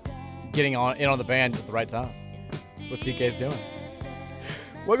 getting in on the band at the right time. That's what TK's doing.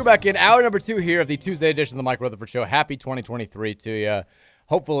 Welcome back in. Hour number 2 here of the Tuesday edition of the Mike Rutherford Show. Happy 2023 to you.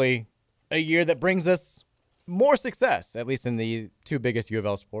 Hopefully a year that brings us more success, at least in the 2 biggest U of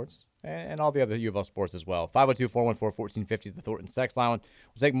L sports and all the other U of L sports as well. 502-414-1450 is the Thornton Sex Line.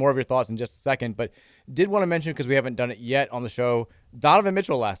 We'll take more of your thoughts in just a second, but did want to mention, because we haven't done it yet on the show, Donovan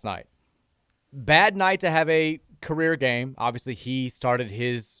Mitchell last night. Bad night to have a career game. Obviously, he started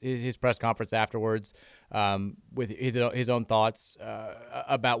his press conference afterwards with his own thoughts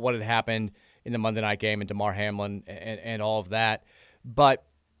about what had happened in the Monday night game and DeMar Hamlin and all of that. But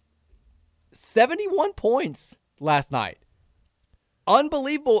 71 points last night.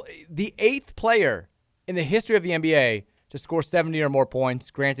 Unbelievable. The 8th player in the history of the NBA to score 70 or more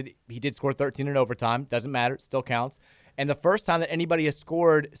points. Granted, he did score 13 in overtime. Doesn't matter. It still counts. And the first time that anybody has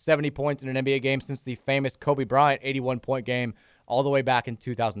scored 70 points in an NBA game since the famous Kobe Bryant 81-point game all the way back in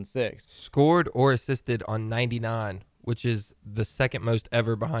 2006. Scored or assisted on 99, which is the second most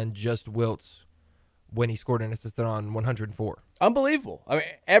ever behind just Wilt's when he scored and assisted on 104. Unbelievable. I mean,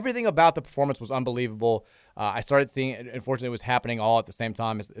 everything about the performance was unbelievable. I started seeing it. Unfortunately, it was happening all at the same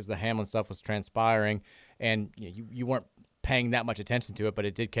time as the Hamlin stuff was transpiring. And you weren't paying that much attention to it, but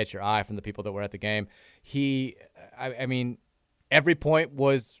it did catch your eye from the people that were at the game. I mean, every point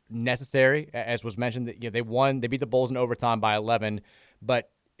was necessary, as was mentioned. That they won. They beat the Bulls in overtime by 11, but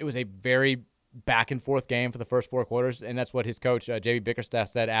it was a very back-and-forth game for the first 4 quarters, and that's what his coach, J.B. Bickerstaff,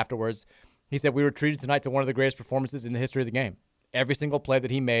 said afterwards. He said, "We were treated tonight to one of the greatest performances in the history of the game. Every single play that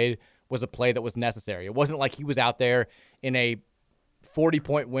he made was a play that was necessary. It wasn't like he was out there in a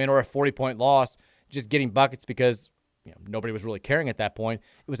 40-point win or a 40-point loss just getting buckets because nobody was really caring at that point.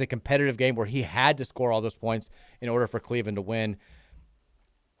 It was a competitive game where he had to score all those points in order for Cleveland to win."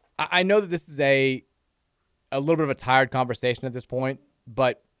 I know that this is a little bit of a tired conversation at this point,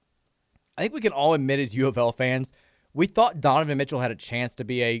 but I think we can all admit as U of L fans, we thought Donovan Mitchell had a chance to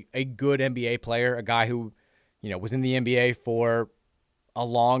be a good NBA player, a guy who, was in the NBA for a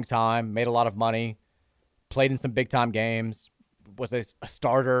long time, made a lot of money, played in some big-time games, was a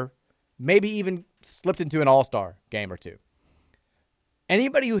starter, maybe even slipped into an all-star game or two.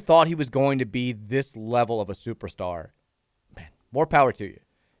 Anybody who thought he was going to be this level of a superstar, man, more power to you.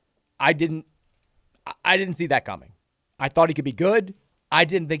 I didn't see that coming. I thought he could be good. I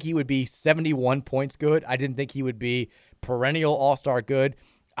didn't think he would be 71 points good. I didn't think he would be perennial all-star good.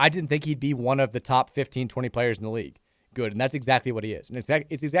 I didn't think he'd be one of the top 15, 20 players in the league good, and that's exactly what he is. And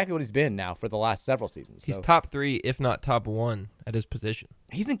it's exactly what he's been now for the last several seasons. He's top 3, if not top 1, at his position.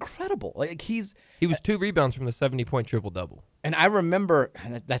 He's incredible. He was 2 rebounds from the 70-point triple-double. And I remember,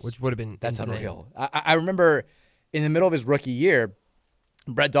 which would have been that's insane. Unreal. I remember in the middle of his rookie year,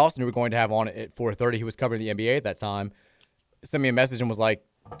 Brett Dawson, who we're going to have on at 4:30, he was covering the NBA at that time, sent me a message and was like,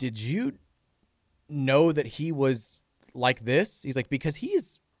 "Did you know that he was like this?" He's like, "Because he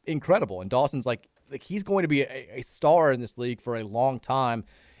is incredible." And Dawson's like he's going to be a star in this league for a long time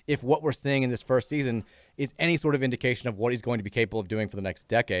if what we're seeing in this first season is any sort of indication of what he's going to be capable of doing for the next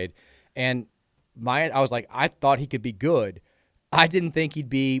decade. And I was like, I thought he could be good. I didn't think he'd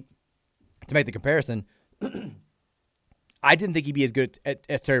be, to make the comparison, I didn't think he'd be as good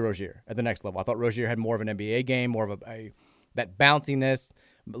as Terry Rozier at the next level. I thought Rozier had more of an NBA game, more of that bounciness,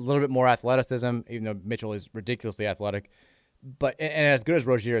 a little bit more athleticism, even though Mitchell is ridiculously athletic. But and as good as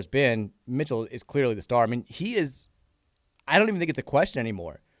Rozier has been, Mitchell is clearly the star. I mean, he is – I don't even think it's a question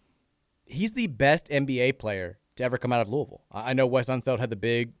anymore. He's the best NBA player to ever come out of Louisville. I know Wes Unseld had the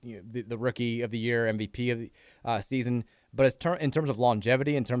big the Rookie of the Year, MVP of the season. But in terms of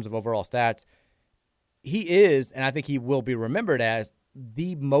longevity, in terms of overall stats, he is, and I think he will be remembered as,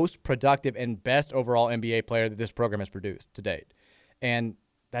 the most productive and best overall NBA player that this program has produced to date. And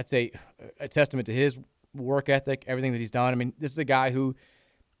that's a testament to his work ethic, everything that he's done. I mean, this is a guy who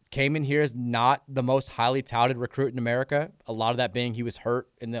came in here as not the most highly touted recruit in America. A lot of that being he was hurt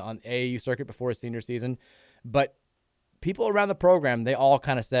on the AAU circuit before his senior season. But people around the program, they all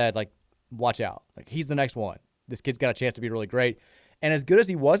kind of said, like, watch out. Like, he's the next one. This kid's got a chance to be really great. And as good as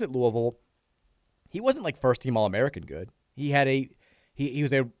he was at Louisville, he wasn't like first-team All-American good. He had he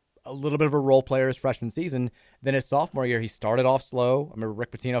was a little bit of a role player his freshman season. Then his sophomore year, he started off slow. I remember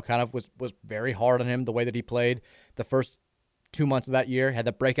Rick Pitino kind of was very hard on him the way that he played the first 2 months of that year. Had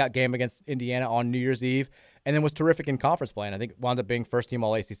the breakout game against Indiana on New Year's Eve, and then was terrific in conference play. And I think wound up being first-team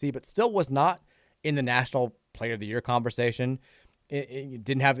All-ACC, but still was not in the National Player of the Year conversation. It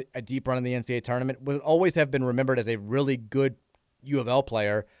didn't have a deep run in the NCAA tournament. Would always have been remembered as a really good U of L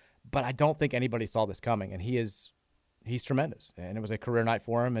player, but I don't think anybody saw this coming, and he's tremendous. And it was a career night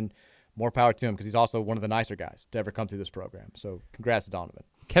for him, and more power to him because he's also one of the nicer guys to ever come through this program. So congrats to Donovan.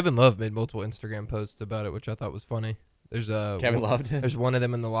 Kevin Love made multiple Instagram posts about it, which I thought was funny. There's Kevin Love did? There's one of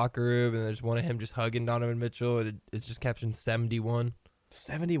them in the locker room, and there's one of him just hugging Donovan Mitchell. And it's just captioned 71.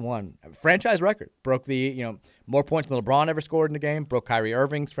 71. Franchise record. Broke the, more points than LeBron ever scored in a game. Broke Kyrie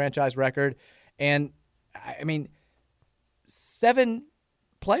Irving's franchise record. And, 7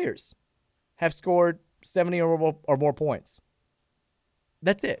 players have scored 70 or more points.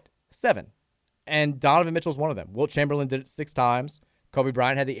 That's it. 7. And Donovan Mitchell's one of them. Wilt Chamberlain did it 6 times. Kobe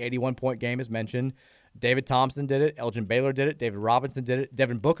Bryant had the 81-point game, as mentioned. David Thompson did it. Elgin Baylor did it. David Robinson did it.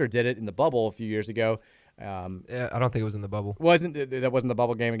 Devin Booker did it in the bubble a few years ago. Yeah, I don't think it was in the bubble. That wasn't the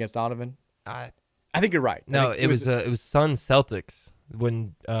bubble game against Donovan? I think you're right. No, it was Suns Celtics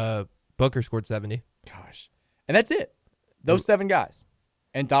when Booker scored 70. Gosh. And that's it. Those 7 guys.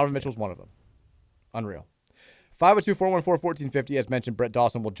 And Donovan Mitchell's one of them. Unreal. 502-414-1450. As mentioned, Brett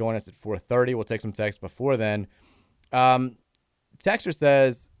Dawson will join us at 4:30. We'll take some texts before then. Texter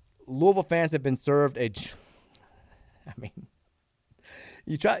says, Louisville fans have been served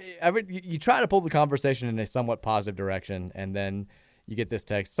you try to pull the conversation in a somewhat positive direction, and then you get this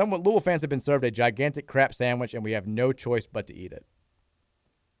text. Louisville fans have been served a gigantic crap sandwich, and we have no choice but to eat it.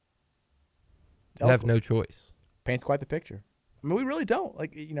 You have no choice. Paints quite the picture. We really don't.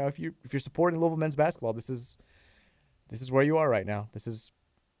 If you're supporting Louisville men's basketball, this is where you are right now. This is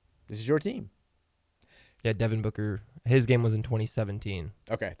your team. Yeah, Devin Booker, his game was in 2017.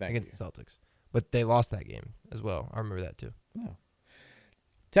 Okay, against the Celtics. But they lost that game as well. I remember that too. Oh.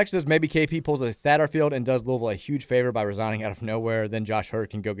 Text says maybe KP pulls a Satterfield and does Louisville a huge favor by resigning out of nowhere. Then Josh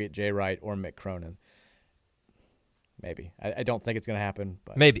Hurt can go get Jay Wright or Mick Cronin. Maybe. I don't think it's going to happen.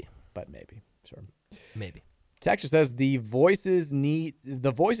 But maybe. But maybe. Sure. Maybe. Texture says the voices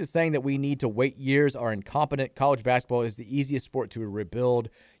saying that we need to wait years are incompetent. College basketball is the easiest sport to rebuild.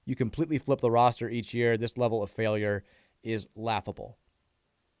 You completely flip the roster each year. This level of failure is laughable.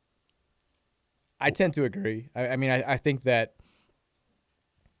 I tend to agree. I think that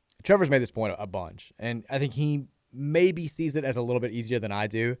Trevor's made this point a bunch, and I think he maybe sees it as a little bit easier than I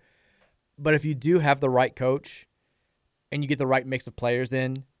do. But if you do have the right coach and you get the right mix of players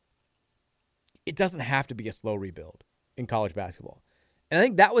in, it doesn't have to be a slow rebuild in college basketball. And I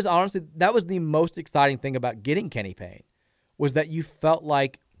think that was the most exciting thing about getting Kenny Payne, was that you felt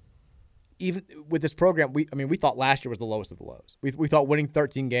like even with this program, we thought last year was the lowest of the lows. We thought winning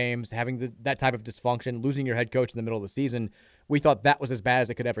 13 games, having that type of dysfunction, losing your head coach in the middle of the season, we thought that was as bad as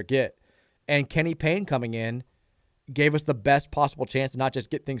it could ever get. And Kenny Payne coming in gave us the best possible chance to not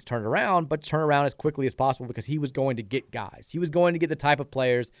just get things turned around, but turn around as quickly as possible, because he was going to get guys. He was going to get the type of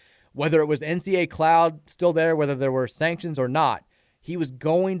players, whether it was NCAA cloud still there, whether there were sanctions or not, he was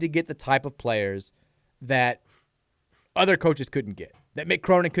going to get the type of players that other coaches couldn't get, that Mick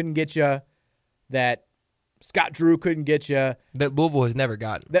Cronin couldn't get you, that Scott Drew couldn't get you. That Louisville has never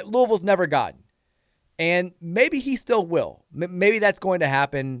gotten. That Louisville's never gotten. And maybe he still will. Maybe that's going to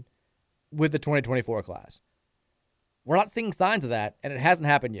happen with the 2024 class. We're not seeing signs of that, and it hasn't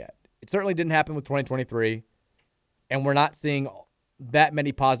happened yet. It certainly didn't happen with 2023, and we're not seeing that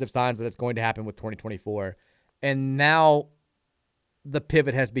many positive signs that it's going to happen with 2024. And now the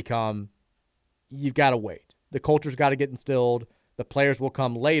pivot has become, you've got to wait. The culture's got to get instilled. The players will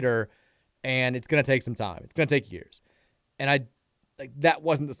come later, and it's going to take some time. It's going to take years. And that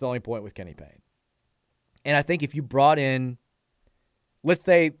wasn't the selling point with Kenny Payne. And I think if you brought in, let's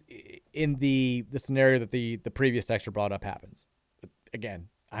say in the scenario that the previous texture brought up happens. Again,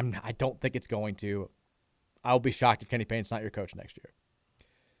 I don't think it's going to. I'll be shocked if Kenny Payne's not your coach next year.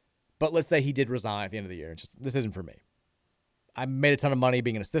 But let's say he did resign at the end of the year. This isn't for me. I made a ton of money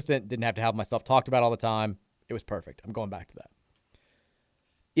being an assistant, didn't have to have myself talked about all the time. It was perfect. I'm going back to that.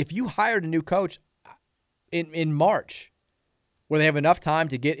 If you hired a new coach in March, where they have enough time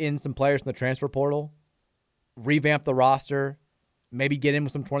to get in some players from the transfer portal, revamp the roster, maybe get in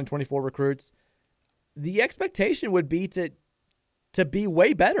with some 2024 recruits, the expectation would be to be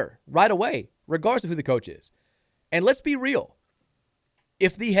way better right away, regardless of who the coach is. And let's be real.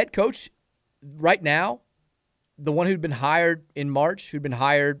 If the head coach right now, the one who'd been hired in March, who'd been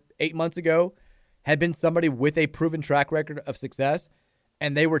hired 8 months ago, had been somebody with a proven track record of success,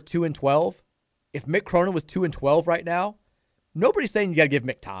 and they were 2-12, if Mick Cronin was 2-12 right now, nobody's saying you got to give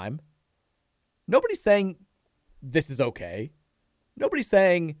Mick time. Nobody's saying this is okay. Nobody's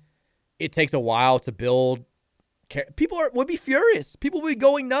saying it takes a while to build. People would be furious. People would be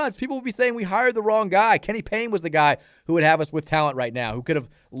going nuts. People would be saying we hired the wrong guy. Kenny Payne was the guy who would have us with talent right now, who could have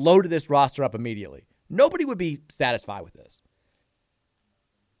loaded this roster up immediately. Nobody would be satisfied with this.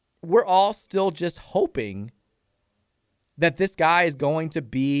 We're all still just hoping that this guy is going to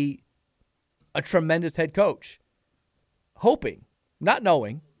be a tremendous head coach. Hoping. not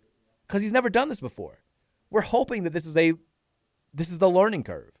knowing, because he's never done this before. We're hoping that this is the learning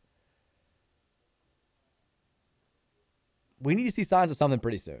curve. We need to see signs of something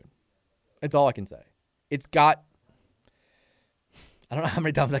pretty soon. That's all I can say. I don't know how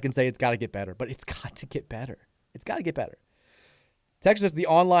many times I can say it's got to get better, but it's got to get better. It's got to get better. Texas, the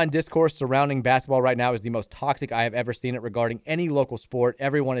online discourse surrounding basketball right now is the most toxic I have ever seen it regarding any local sport.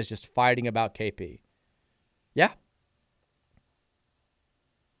 Everyone is just fighting about KP. Yeah.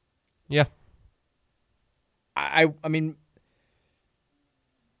 Yeah. I mean,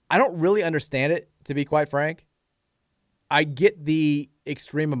 I don't really understand it, to be quite frank. I get the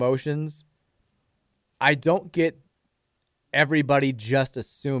extreme emotions. I don't get everybody just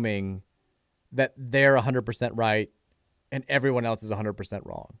assuming that they're 100% right and everyone else is 100%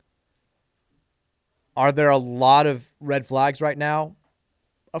 wrong. Are there a lot of red flags right now?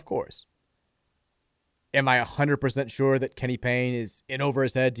 Of course. Am I 100% sure that Kenny Payne is in over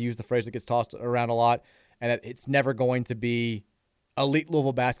his head, to use the phrase that gets tossed around a lot, and that it's never going to be elite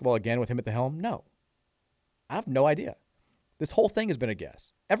Louisville basketball again with him at the helm? No. I have no idea. This whole thing has been a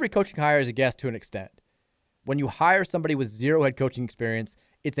guess. Every coaching hire is a guess to an extent. When you hire somebody with zero head coaching experience,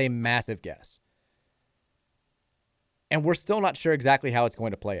 it's a massive guess. And we're still not sure exactly how it's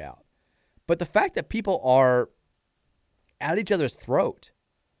going to play out. But the fact that people are at each other's throat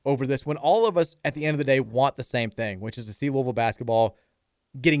over this, when all of us at the end of the day want the same thing, which is to see Louisville basketball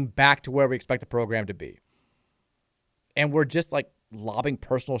getting back to where we expect the program to be. And we're just like lobbing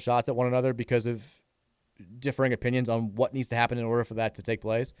personal shots at one another because of differing opinions on what needs to happen in order for that to take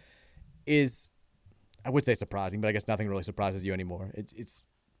place is, I would say, surprising, but I guess nothing really surprises you anymore. It's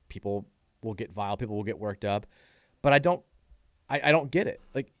people will get vile, people will get worked up, but I don't get it.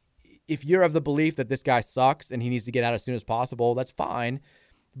 Like, if you're of the belief that this guy sucks and he needs to get out as soon as possible, that's fine,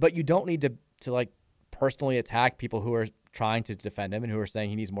 but you don't need to like personally attack people who are trying to defend him and who are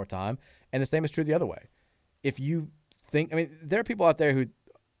saying he needs more time. And the same is true the other way. If you think, I mean, there are people out there who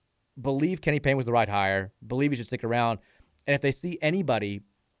believe Kenny Payne was the right hire, believe he should stick around, and if they see anybody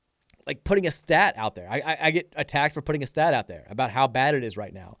like putting a stat out there, I get attacked for putting a stat out there about how bad it is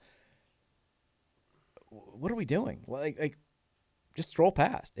right now. What are we doing? Like just scroll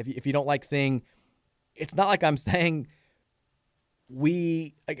past. If you don't like seeing, it's not like I'm saying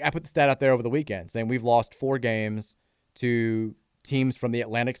I put the stat out there over the weekend saying we've lost 4 games to teams from the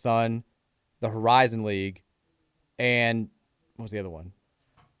Atlantic Sun, the Horizon League, and what was the other one?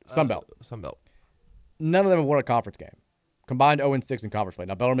 Sunbelt. Sunbelt. None of them have won a conference game. Combined 0-6 in conference play.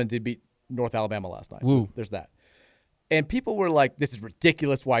 Now, Bellarmine did beat North Alabama last night. So there's that. And people were like, this is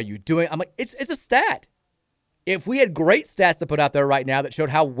ridiculous. Why are you doing it? I'm like, it's a stat. If we had great stats to put out there right now that showed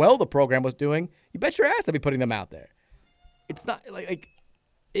how well the program was doing, you bet your ass I'd be putting them out there. It's not like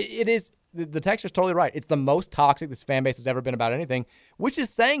it is. The texture's totally right. It's the most toxic this fan base has ever been about anything, which is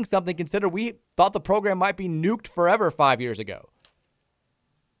saying something considering we thought the program might be nuked forever 5 years ago.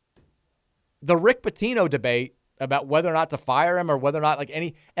 The Rick Pitino debate about whether or not to fire him or whether or not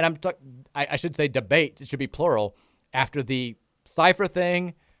I should say debates, it should be plural, after the Cypher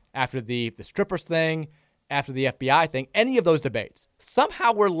thing, after the strippers thing, after the FBI thing, any of those debates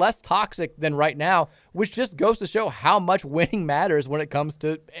somehow were less toxic than right now, which just goes to show how much winning matters when it comes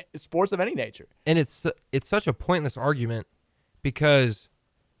to sports of any nature. And it's such a pointless argument because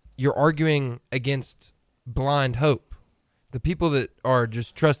you're arguing against blind hope. The people that are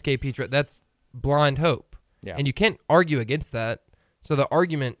just trust KP, that's blind hope. Yeah. And you can't argue against that. So the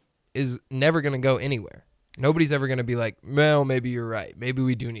argument is never going to go anywhere. Nobody's ever going to be like, well, maybe you're right. Maybe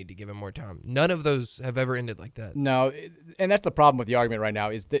we do need to give him more time. None of those have ever ended like that. No, and that's the problem with the argument right now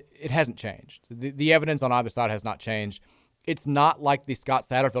is that it hasn't changed. The evidence on either side has not changed. It's not like the Scott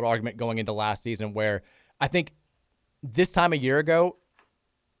Satterfield argument going into last season where I think this time a year ago,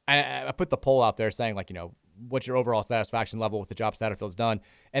 I put the poll out there saying, like, you know, what's your overall satisfaction level with the job Satterfield's done?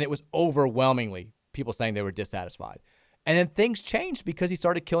 And it was overwhelmingly people saying they were dissatisfied. And then things changed because he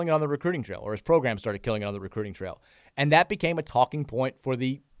started killing it on the recruiting trail, or his program started killing it on the recruiting trail. And that became a talking point for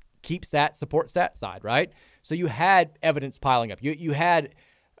the keep Sat, support Sat side, right? So you had evidence piling up. You had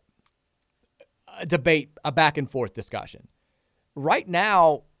a debate, a back and forth discussion. Right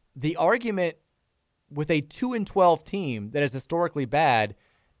now, the argument with a 2-12 team that is historically bad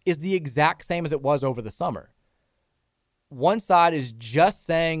is the exact same as it was over the summer. One side is just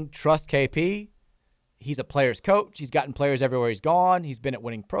saying trust KP. He's a player's coach. He's gotten players everywhere he's gone. He's been at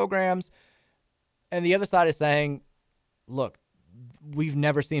winning programs. And the other side is saying, look, we've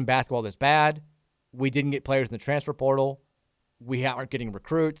never seen basketball this bad. We didn't get players in the transfer portal. We aren't getting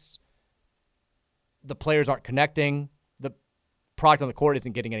recruits. The players aren't connecting. The product on the court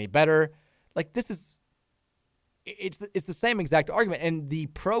isn't getting any better. Like, this is it's the same exact argument. And the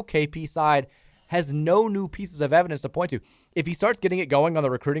pro KP side has no new pieces of evidence to point to. If he starts getting it going on the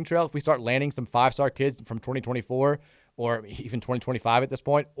recruiting trail, if we start landing some 5-star kids from 2024 or even 2025 at this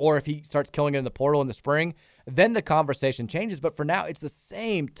point, or if he starts killing it in the portal in the spring, then the conversation changes. But for now, it's the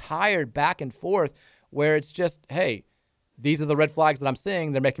same tired back and forth where it's just, hey, these are the red flags that I'm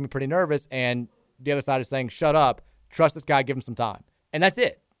seeing. They're making me pretty nervous. And the other side is saying, shut up, trust this guy, give him some time. And that's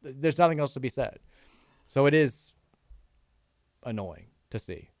it. There's nothing else to be said. So it is annoying to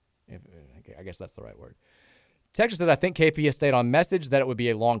see. I guess that's the right word. Texas says, I think KP has stayed on message that it would be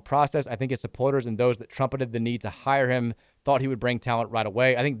a long process. I think his supporters and those that trumpeted the need to hire him thought he would bring talent right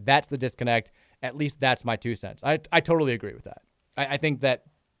away. I think that's the disconnect. At least that's my 2 cents. I totally agree with that. I think that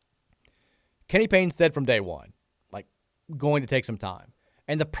Kenny Payne said from day one, like, going to take some time.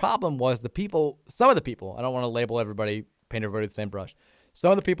 And the problem was some of the people, I don't want to label everybody, paint everybody with the same brush.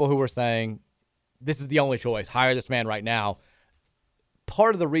 Some of the people who were saying, this is the only choice, hire this man right now.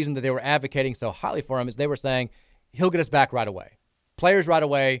 Part of the reason that they were advocating so highly for him is they were saying he'll get us back right away. Players right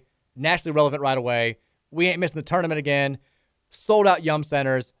away, nationally relevant right away. We ain't missing the tournament again. Sold out Yum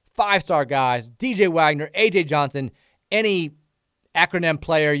Centers, 5-star guys, DJ Wagner, AJ Johnson, any acronym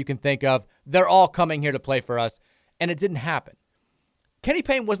player you can think of. They're all coming here to play for us. And it didn't happen. Kenny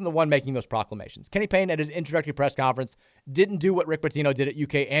Payne wasn't the one making those proclamations. Kenny Payne at his introductory press conference didn't do what Rick Pitino did at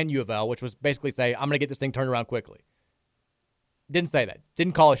UK and U of L, which was basically say, I'm going to get this thing turned around quickly. Didn't say that.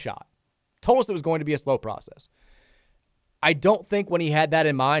 Didn't call a shot. Told us it was going to be a slow process. I don't think when he had that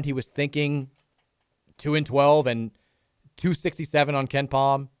in mind, he was thinking 2-12 and 267 on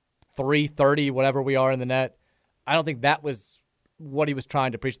KenPom, 330, whatever we are in the net. I don't think that was what he was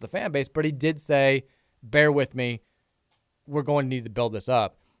trying to preach to the fan base, but he did say, bear with me, we're going to need to build this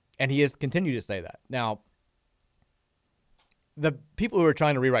up. And he has continued to say that. Now, the people who are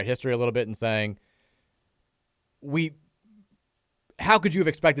trying to rewrite history a little bit and saying, how could you have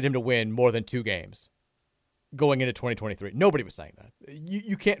expected him to win more than 2 games going into 2023? Nobody was saying that.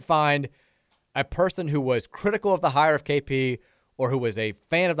 You can't find a person who was critical of the hire of KP or who was a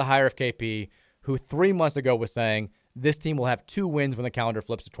fan of the hire of KP who 3 months ago was saying this team will have 2 wins when the calendar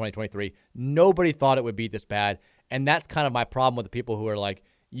flips to 2023. Nobody thought it would be this bad. And that's kind of my problem with the people who are like,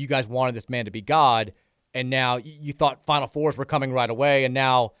 you guys wanted this man to be God, and now you thought Final Fours were coming right away, and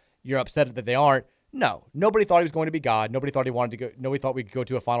now you're upset that they aren't. No, nobody thought he was going to be God. Nobody thought nobody thought we could go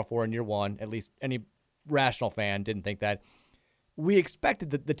to a Final Four in year 1. At least any rational fan didn't think that. We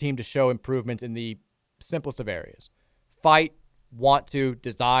expected the team to show improvements in the simplest of areas. Fight, want to,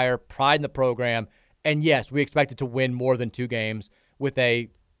 desire, pride in the program. And yes, we expected to win more than 2 games with a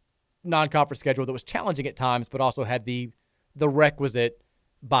non-conference schedule that was challenging at times, but also had the requisite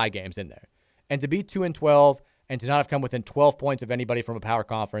bye games in there. And to be 2-12 and to not have come within 12 points of anybody from a power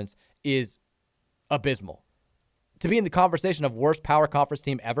conference is abysmal. To be in the conversation of worst power conference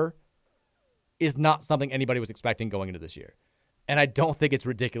team ever is not something anybody was expecting going into this year. And I don't think it's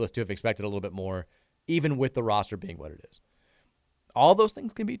ridiculous to have expected a little bit more, even with the roster being what it is. All those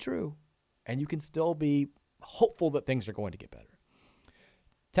things can be true, and you can still be hopeful that things are going to get better.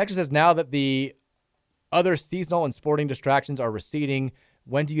 Texas says, now that the other seasonal and sporting distractions are receding,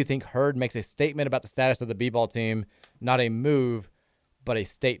 when do you think Hurd makes a statement about the status of the B-ball team? Not a move, but a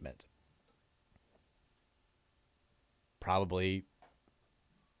statement. Probably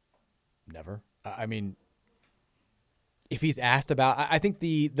never. I mean, if he's asked about, I think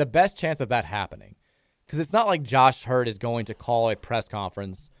the best chance of that happening, because it's not like Josh Hurd is going to call a press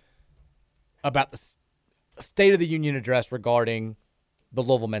conference about the State of the Union address regarding the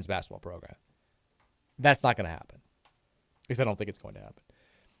Louisville men's basketball program. That's not going to happen, because I don't think it's going to happen.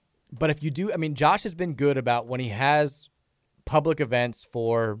 But if you do, I mean, Josh has been good about when he has public events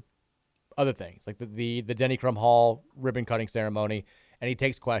for other things, like the Denny Crum Hall ribbon cutting ceremony, and he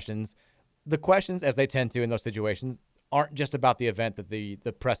takes questions. The questions, as they tend to in those situations, aren't just about the event that the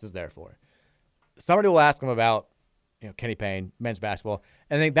press is there for. Somebody will ask him about, Kenny Payne, men's basketball,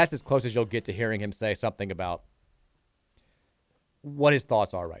 and I think that's as close as you'll get to hearing him say something about what his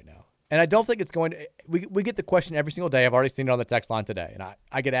thoughts are right now. And I don't think it's going to – we get the question every single day. I've already seen it on the text line today, and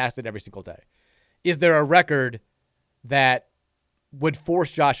I get asked it every single day. Is there a record that would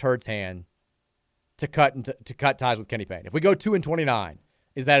force Josh Hurd's hand to cut ties with Kenny Payne? If we go 2-29,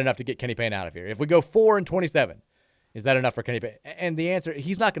 is that enough to get Kenny Payne out of here? If we go 4-27, is that enough for Kenny Payne? And the answer,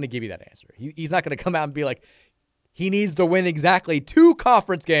 he's not going to give you that answer. He's not going to come out and be like, he needs to win exactly 2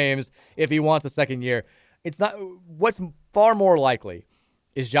 conference games if he wants a second year. It's not. What's far more likely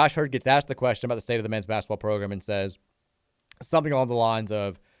is Josh Hurd gets asked the question about the state of the men's basketball program and says something along the lines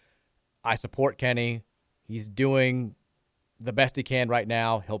of, I support Kenny. He's doing the best he can right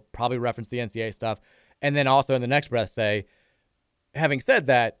now. He'll probably reference the NCAA stuff. And then also in the next breath say, having said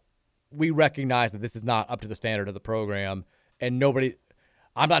that, we recognize that this is not up to the standard of the program, and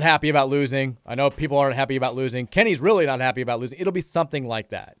I'm not happy about losing. I know people aren't happy about losing. Kenny's really not happy about losing. It'll be something like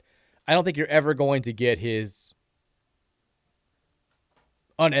that. I don't think you're ever going to get his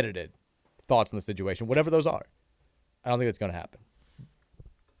unedited thoughts on the situation, whatever those are. I don't think it's going to happen.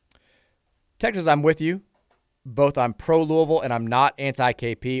 Texas, I'm with you. Both I'm pro Louisville and I'm not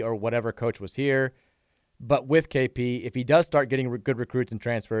anti-KP or whatever coach was here. But with KP, if he does start getting good recruits and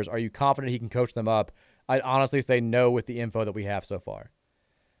transfers, are you confident he can coach them up? I'd honestly say no with the info that we have so far.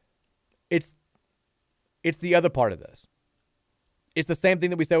 It's the other part of this. It's the same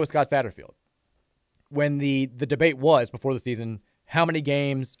thing that we said with Scott Satterfield. When the debate was before the season, how many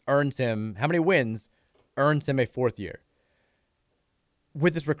wins earns him a fourth year?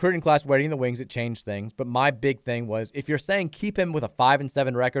 With this recruiting class waiting in the wings, it changed things. But my big thing was, if you're saying keep him with a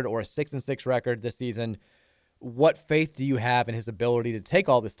 5-7 record or a 6-6 record this season, what faith do you have in his ability to take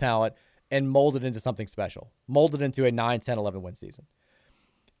all this talent and mold it into something special? Mold it into a 9, 10, 11 win season.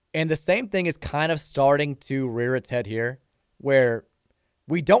 And the same thing is kind of starting to rear its head here, where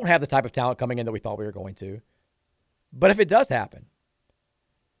we don't have the type of talent coming in that we thought we were going to. But if it does happen,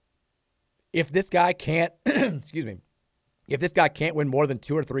 if this guy can't, if this guy can't win more than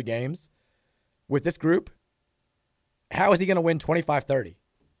 2 or 3 games with this group, how is he going to win 25-30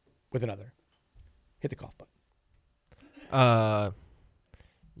 with another? Hit the cough button.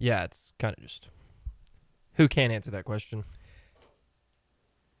 Yeah, it's kind of just, who can answer that question?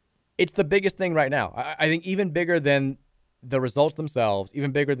 It's the biggest thing right now. I think even bigger than the results themselves,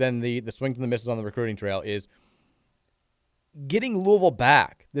 even bigger than the swings and the misses on the recruiting trail, is getting Louisville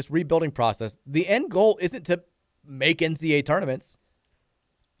back, this rebuilding process. The end goal isn't to make NCAA tournaments.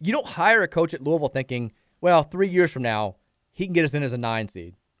 You don't hire a coach at Louisville thinking, well, 3 years from now, he can get us in as a 9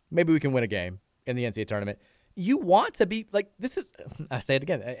 seed. Maybe we can win a game in the NCAA tournament. You want to be like, this is, I say it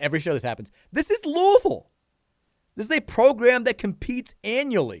again, every show this happens. This is Louisville. This is a program that competes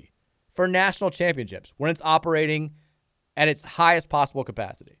annually for national championships when it's operating at its highest possible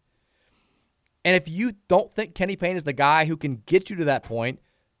capacity. And if you don't think Kenny Payne is the guy who can get you to that point,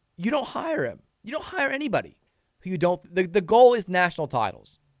 you don't hire him. You don't hire anybody who you don't. The goal is national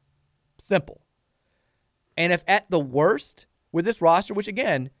titles. Simple. And if at the worst with this roster, which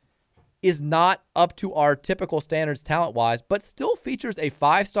again is not up to our typical standards talent-wise, but still features a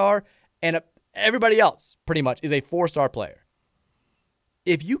 5-star and everybody else pretty much is a 4-star player.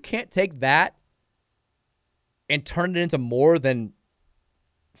 If you can't take that and turn it into more than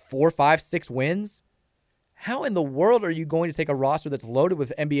 4, 5, 6 wins, how in the world are you going to take a roster that's loaded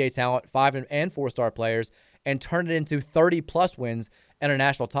with NBA talent, 5 and 4-star players, and turn it into 30-plus wins and a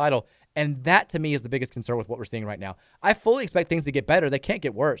national title? And that, to me, is the biggest concern with what we're seeing right now. I fully expect things to get better. They can't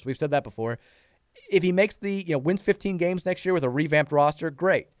get worse. We've said that before. If he makes wins 15 games next year with a revamped roster,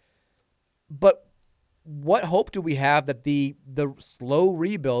 great. But what hope do we have that the slow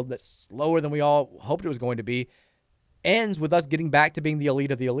rebuild that's slower than we all hoped it was going to be ends with us getting back to being the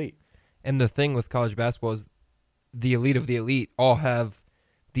elite of the elite? And the thing with college basketball is the elite of the elite all have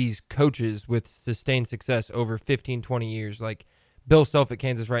these coaches with sustained success over 15, 20 years. Like Bill Self at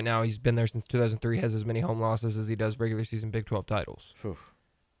Kansas right now, he's been there since 2003, has as many home losses as he does regular season Big 12 titles. Oof.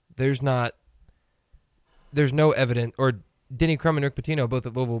 There's no evidence, or Denny Crum and Rick Pitino both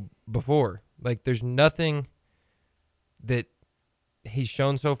at Louisville before. Like, there's nothing that he's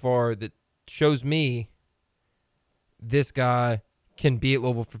shown so far that shows me this guy can be at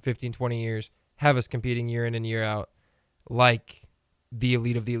Louisville for 15, 20 years, have us competing year in and year out like the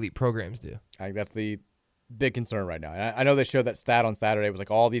elite of the elite programs do. I think that's the big concern right now. And I know they showed that stat on Saturday. It was like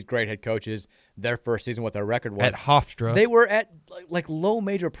all these great head coaches, their first season, what their record was. At Hofstra. They were at like low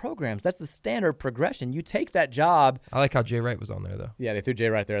major programs. That's the standard progression. You take that job. I like how Jay Wright was on there, though. Yeah, they threw Jay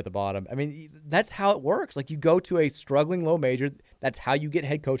Wright there at the bottom. I mean, that's how it works. Like, you go to a struggling low major. That's how you get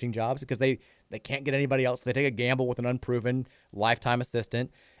head coaching jobs, because they can't get anybody else. They take a gamble with an unproven lifetime assistant.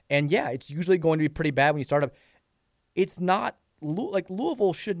 And, yeah, it's usually going to be pretty bad when you start up. It's not like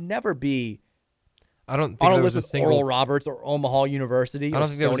Louisville should never be I don't think on a there list was with a single Oral Roberts or Omaha University. I don't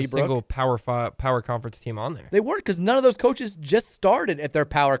think there was a Stony Brook. single power conference team on there. They weren't, because none of those coaches just started at their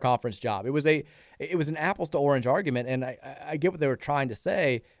power conference job. It was an apples to orange argument, and I get what they were trying to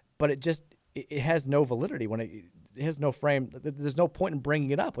say, but it has no validity when it has no frame. There's no point in bringing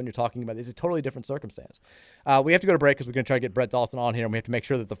it up when you're talking about it. It's a totally different circumstance. We have to go to break because we're going to try to get Brett Dawson on here, and we have to make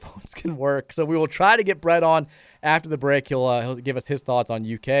sure that the phones can work. So we will try to get Brett on after the break. He'll give us his thoughts on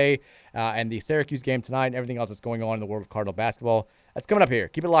UK and the Syracuse game tonight and everything else that's going on in the world of Cardinal basketball. That's coming up here.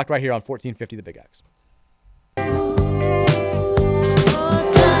 Keep it locked right here on 1450 The Big X. Thunder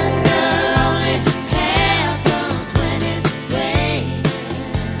only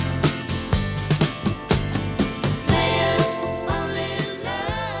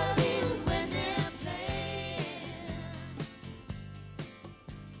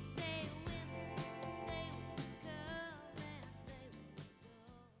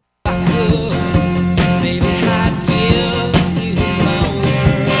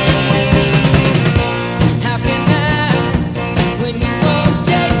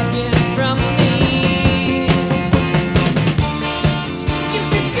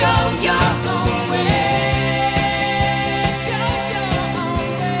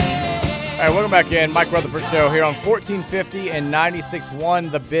Welcome back in. Mike Rutherford Show here on 1450 and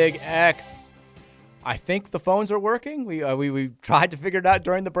 96.1 The Big X. I think the phones are working. We tried to figure it out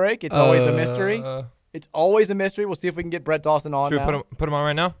during the break. It's always a mystery. It's always a mystery. We'll see if we can get Brett Dawson on. Should we put him on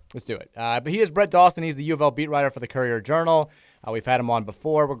right now? Let's do it. But he is Brett Dawson. He's the U of L beat writer for the Courier-Journal. We've had him on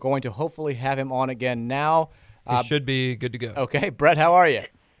before. We're going to hopefully have him on again now. He should be good to go. Okay, Brett, how are you?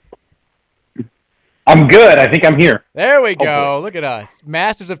 I'm good. I think I'm here. There we go. Look at us.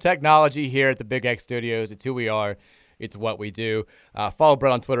 Masters of technology here at the Big X Studios. It's who we are. It's what we do. Follow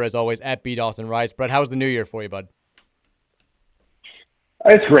Brett on Twitter, as always, at @BDawsonWrites. Brett, how was the new year for you, bud?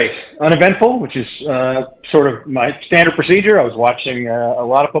 It's great. Uneventful, which is sort of my standard procedure. I was watching a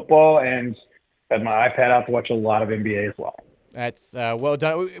lot of football and had my iPad out to watch a lot of NBA as well. That's well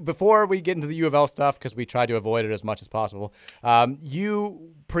done. Before we get into the U of L stuff, because we try to avoid it as much as possible,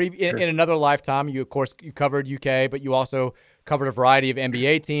 in another lifetime, you covered UK, but you also covered a variety of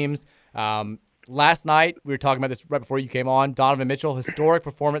NBA teams. Last night, we were talking about this right before you came on. Donovan Mitchell, historic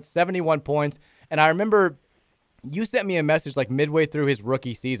performance, 71 points. And I remember you sent me a message like midway through his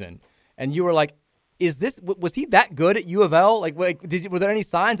rookie season, and you were like, was he that good at U of L? Were there any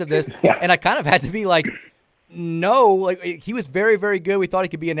signs of this? Yeah. And I kind of had to be like, no, he was very, very good. We thought he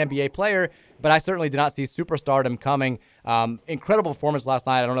could be an NBA player, but I certainly did not see superstardom coming. Incredible performance last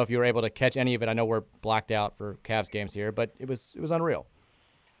night. I don't know if you were able to catch any of it. I know we're blacked out for Cavs games here, but it was unreal.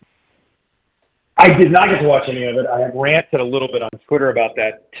 I did not get to watch any of it. I have ranted a little bit on Twitter about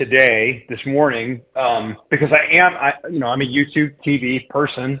that this morning, because I'm a YouTube TV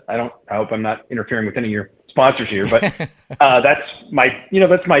person. I hope I'm not interfering with any of your sponsors here, but that's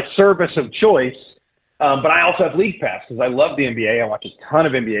my service of choice. But I also have League Pass because I love the NBA. I watch a ton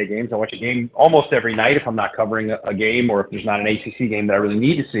of NBA games. I watch a game almost every night if I'm not covering a game or if there's not an ACC game that I really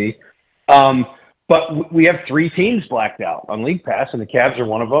need to see. But we have 3 teams blacked out on League Pass, and the Cavs are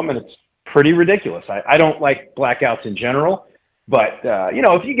one of them, and it's pretty ridiculous. I don't like blackouts in general, but,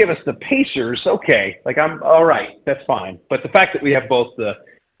 if you give us the Pacers, okay, I'm all right, that's fine. But the fact that we have both the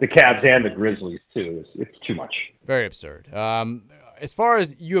Cavs and the Grizzlies, too, it's too much. Very absurd. As far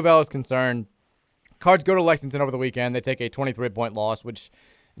as U of L is concerned, Cards go to Lexington over the weekend. They take a 23-point loss, which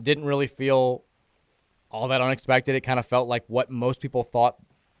didn't really feel all that unexpected. It kind of felt like what most people thought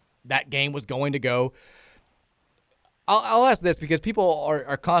that game was going to go. I'll ask this because people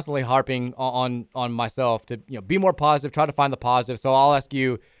are constantly harping on myself to be more positive, try to find the positive. So I'll ask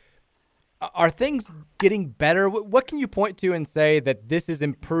you, are things getting better? What can you point to and say that this is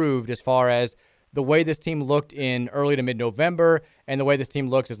improved as far as the way this team looked in early to mid-November and the way this team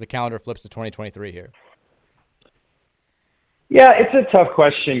looks as the calendar flips to 2023 here? Yeah, it's a tough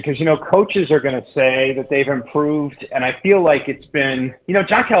question because, coaches are going to say that they've improved, and I feel like it's been,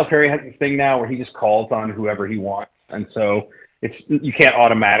 John Calipari has this thing now where he just calls on whoever he wants, and so you can't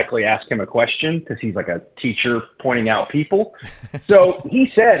automatically ask him a question because he's like a teacher pointing out people. So he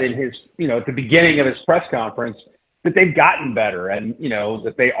said in his, at the beginning of his press conference, that they've gotten better and,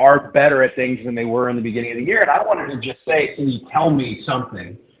 that they are better at things than they were in the beginning of the year. And I wanted to just say, can you tell me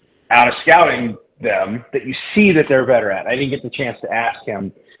something out of scouting them that you see that they're better at? I didn't get the chance to ask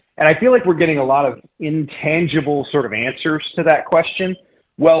him. And I feel like we're getting a lot of intangible sort of answers to that question.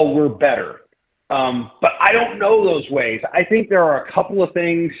 Well, we're better. But I don't know those ways. I think there are a couple of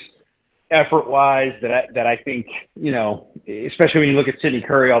things effort-wise that I think, especially when you look at Sidney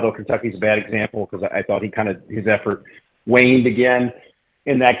Curry, although Kentucky's a bad example because I thought his effort waned again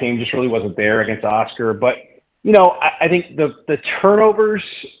in that game, just really wasn't there against Oscar. But, I think the turnovers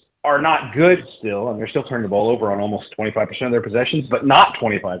are not good still, and they're still turning the ball over on almost 25% of their possessions, but not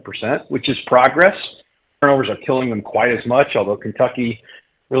 25%, which is progress. Turnovers are killing them quite as much, although Kentucky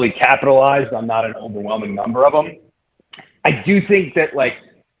really capitalized on not an overwhelming number of them. I do think that,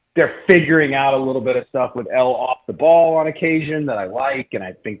 they're figuring out a little bit of stuff with L off the ball on occasion that I like, and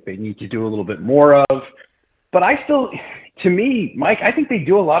I think they need to do a little bit more of. But to me, Mike, I think they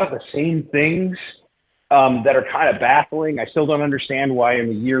do a lot of the same things that are kind of baffling. I still don't understand why in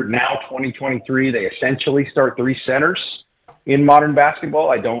the year now, 2023, they essentially start 3 centers in modern basketball.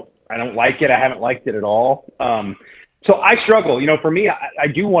 I don't like it. I haven't liked it at all. So I struggle. For me, I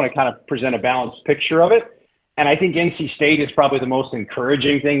do want to kind of present a balanced picture of it. And I think NC State is probably the most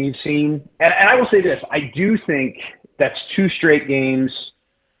encouraging thing you've seen. And I will say this, I do think that's 2 straight games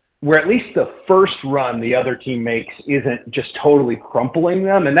where at least the first run the other team makes isn't just totally crumpling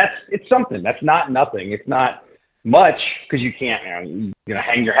them. And it's something. That's not nothing. It's not much because you can't hang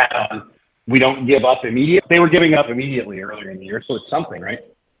your hat on. We don't give up immediately. They were giving up immediately earlier in the year, so it's something, right?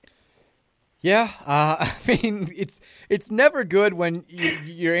 Yeah, it's never good when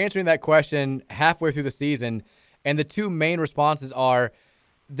you're answering that question halfway through the season, and the 2 main responses are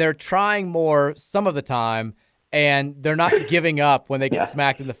they're trying more some of the time, and they're not giving up when they get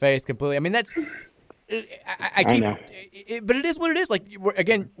smacked in the face completely. I mean, that's I know. But it is what it is. Like,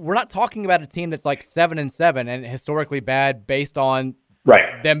 we're not talking about a team that's like 7-7 and historically bad based on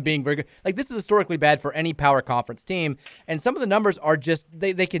them being very good. Like, this is historically bad for any power conference team, and some of the numbers are just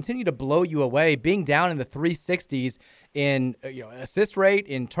they continue to blow you away. Being down in the 360s in assist rate,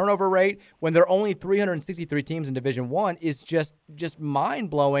 in turnover rate, when there are only 363 teams in Division I is just mind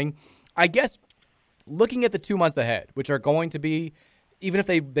blowing. I guess looking at the 2 months ahead, which are going to be, even if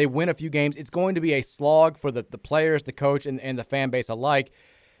they win a few games, it's going to be a slog for the players, the coach, and the fan base alike.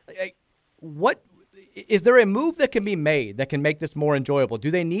 What is there a move that can be made that can make this more enjoyable?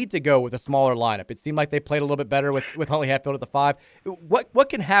 Do they need to go with a smaller lineup? It seemed like they played a little bit better with Huntley Hatfield at the 5. What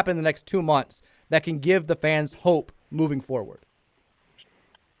can happen in the next 2 months that can give the fans hope moving forward?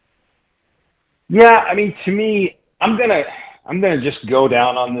 Yeah, I mean, to me, I'm gonna just go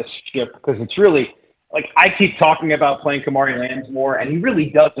down on this ship because it's really, like, I keep talking about playing Kamari Lands more, and he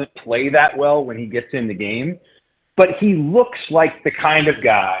really doesn't play that well when he gets in the game. But he looks like the kind of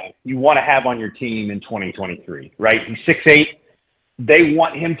guy you want to have on your team in 2023, right? He's 6'8". They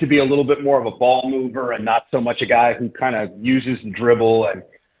want him to be a little bit more of a ball mover and not so much a guy who kind of uses the dribble and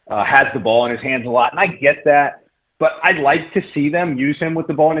has the ball in his hands a lot. And I get that, but I'd like to see them use him with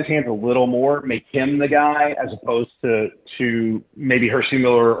the ball in his hands a little more, make him the guy as opposed to maybe Hercy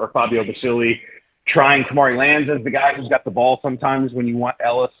Miller or Fabio Basili trying Kamari Lands as the guy who's got the ball sometimes when you want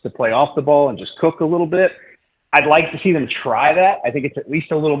Ellis to play off the ball and just cook a little bit. I'd like to see them try that. I think it's at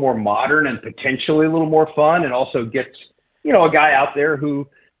least a little more modern and potentially a little more fun, and also gets, a guy out there who,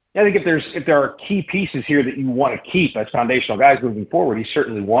 I think if there are key pieces here that you want to keep as foundational guys moving forward, he's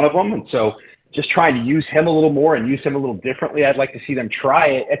certainly one of them. And so just trying to use him a little more and use him a little differently, I'd like to see them try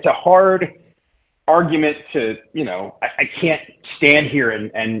it. It's a hard argument to, I can't stand here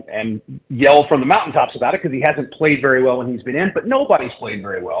and yell from the mountaintops about it because he hasn't played very well when he's been in, but nobody's played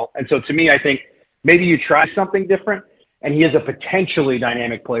very well. And so to me, I think maybe you try something different, and he is a potentially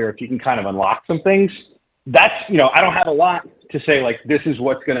dynamic player if you can kind of unlock some things. That's, I don't have a lot to say, like, this is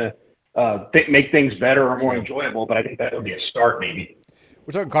what's going to make things better or more enjoyable, but I think that would be a start maybe.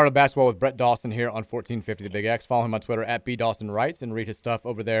 We're talking Cardinal basketball with Brett Dawson here on 1450 The Big X. Follow him on Twitter at @BDawsonWrites and read his stuff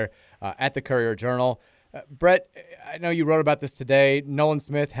over there at the Courier-Journal. Brett, I know you wrote about this today. Nolan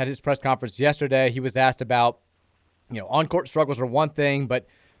Smith had his press conference yesterday. He was asked about, on-court struggles are one thing, but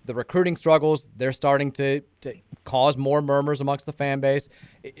the recruiting struggles, they're starting to cause more murmurs amongst the fan base.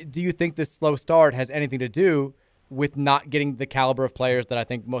 Do you think this slow start has anything to do with not getting the caliber of players that I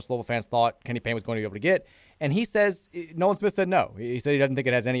think most Louisville fans thought Kenny Payne was going to be able to get? And he says, Nolan Smith said no. He said he doesn't think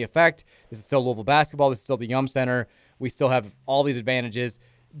it has any effect. This is still Louisville basketball. This is still the Yum Center. We still have all these advantages.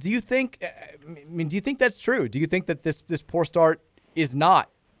 Do you think that's true? Do you think that this poor start is not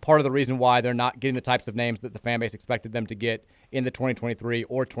part of the reason why they're not getting the types of names that the fan base expected them to get in the 2023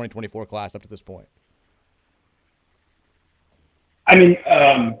 or 2024 class up to this point? I mean,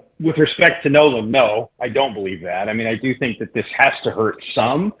 with respect to Nolan, no, I don't believe that. I mean, I do think that this has to hurt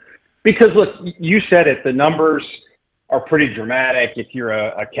some because, look, you said it, the numbers are pretty dramatic. If you're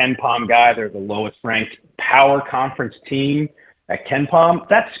a Ken Pom guy, they're the lowest ranked power conference team at Ken Pom.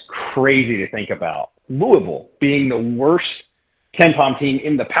 That's crazy to think about. Louisville being the worst Ken Pom team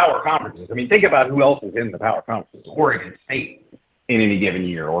in the power conferences. I mean, think about who else is in the power conferences. Oregon State in any given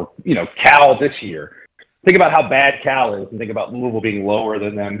year, or, Cal this year. Think about how bad Cal is and think about Louisville being lower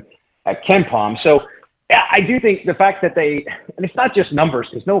than them at Ken Pom. So yeah, I do think the fact that and it's not just numbers,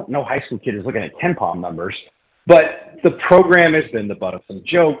 because no high school kid is looking at Ken Pom numbers, but the program has been the butt of some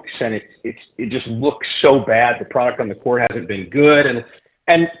jokes, and it just looks so bad. The product on the court hasn't been good.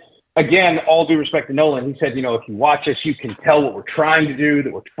 And again, all due respect to Nolan, he said, if you watch us, you can tell what we're trying to do,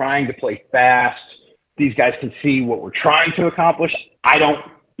 that we're trying to play fast. These guys can see what we're trying to accomplish. I don't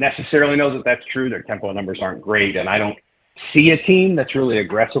necessarily know that that's true. Their tempo numbers aren't great, and I don't see a team that's really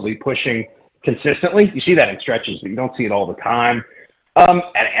aggressively pushing consistently. You see that in stretches, but you don't see it all the time. And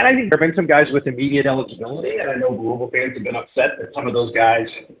I think there have been some guys with immediate eligibility, and I know Louisville fans have been upset that some of those guys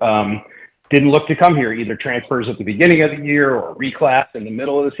didn't look to come here, either transfers at the beginning of the year or reclass in the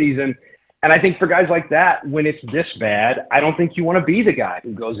middle of the season. And I think for guys like that, when it's this bad, I don't think you want to be the guy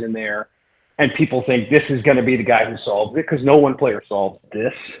who goes in there and people think this is going to be the guy who solves it, because no one player solves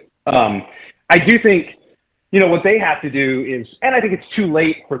this. I do think, what they have to do is, and I think it's too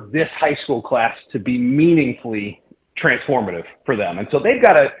late for this high school class to be meaningfully transformative for them. And so they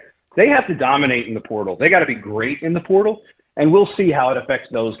have to dominate in the portal. They got to be great in the portal, and we'll see how it affects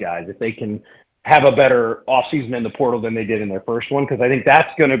those guys if they can have a better offseason in the portal than they did in their first one, because I think that's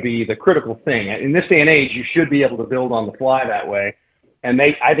going to be the critical thing. In this day and age, you should be able to build on the fly that way. And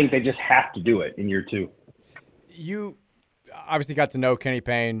I think they just have to do it in year 2. You obviously got to know Kenny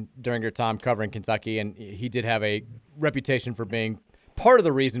Payne during your time covering Kentucky, and he did have a reputation for being part of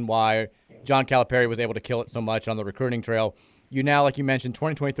the reason why John Calipari was able to kill it so much on the recruiting trail. You now, like you mentioned,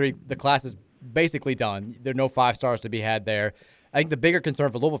 2023, the class is basically done. There are no 5 stars to be had there. I think the bigger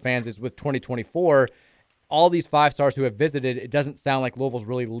concern for Louisville fans is with 2024, all these 5 stars who have visited, it doesn't sound like Louisville's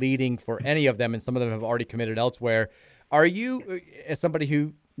really leading for any of them, and some of them have already committed elsewhere. Are you, as somebody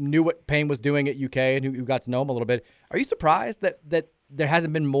who knew what Payne was doing at UK and who got to know him a little bit, are you surprised that there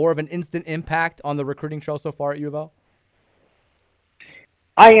hasn't been more of an instant impact on the recruiting trail so far at U of L?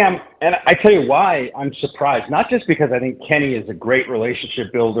 I am, and I tell you why I'm surprised. Not just because I think Kenny is a great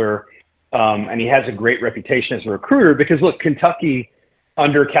relationship builder, and he has a great reputation as a recruiter, because, look, Kentucky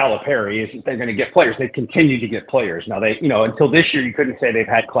under Calipari, they're going to get players. They continue to get players. Now, until this year, you couldn't say they've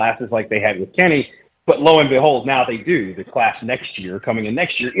had classes like they had with Kenny, but lo and behold, now they do. The class next year, coming in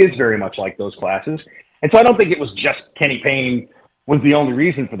next year, is very much like those classes. And so I don't think it was just Kenny Payne was the only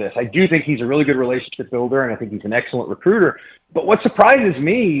reason for this. I do think he's a really good relationship builder, and I think he's an excellent recruiter. But what surprises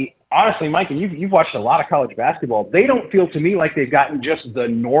me, honestly, Mike, and you've watched a lot of college basketball, they don't feel to me like they've gotten just the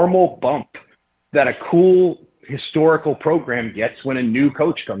normal bump that a cool historical program gets when a new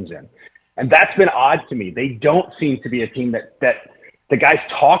coach comes in. And that's been odd to me. They don't seem to be a team that the guys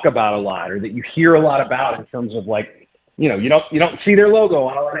talk about a lot, or that you hear a lot about in terms of, like, you don't see their logo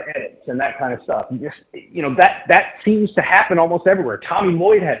on a lot of edits and that kind of stuff. That seems to happen almost everywhere. Tommy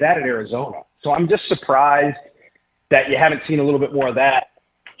Lloyd had that at Arizona. So I'm just surprised that you haven't seen a little bit more of that,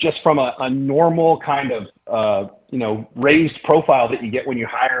 just from a normal kind of, raised profile that you get when you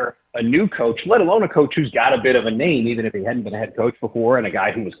hire a new coach, let alone a coach who's got a bit of a name, even if he hadn't been a head coach before, and a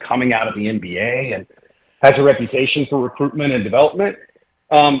guy who was coming out of the NBA and has a reputation for recruitment and development.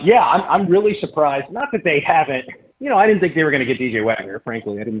 I'm really surprised. Not that they haven't, I didn't think they were going to get DJ Wagner,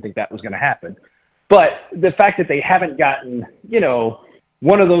 frankly. I didn't think that was going to happen. But the fact that they haven't gotten,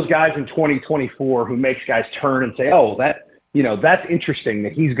 one of those guys in 2024 who makes guys turn and say, oh, that's interesting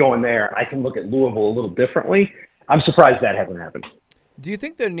that he's going there. I can look at Louisville a little differently. I'm surprised that hasn't happened. Do you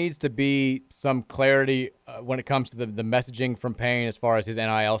think there needs to be some clarity when it comes to the messaging from Payne as far as his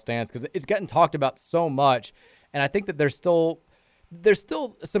NIL stance? Because it's getting talked about so much, and I think that there's still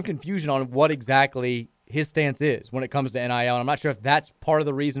some confusion on what exactly his stance is when it comes to NIL. And I'm not sure if that's part of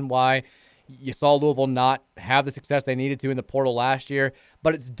the reason why you saw Louisville not have the success they needed to in the portal last year,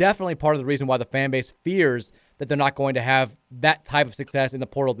 but it's definitely part of the reason why the fan base fears that they're not going to have that type of success in the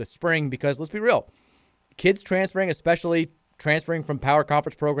portal this spring, because let's be real, kids transferring, especially transferring from power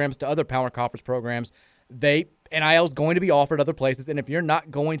conference programs to other power conference programs, NIL is going to be offered other places, and if you're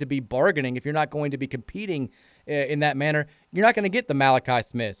not going to be bargaining, if you're not going to be competing in that manner, you're not going to get the Malachi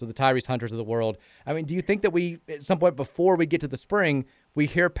Smiths or the Tyrese Hunters of the world. I mean, do you think that we, at some point before we get to the spring, we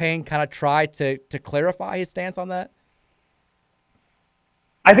hear Payne kind of try to clarify his stance on that?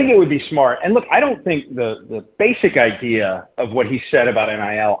 I think it would be smart. And look, I don't think the basic idea of what he said about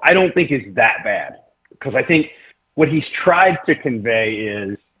NIL, I don't think is that bad, because I think what he's tried to convey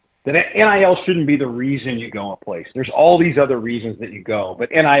is that NIL shouldn't be the reason you go a place. There's all these other reasons that you go, but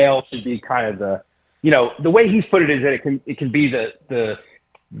NIL should be kind of the way he's put it is that it can be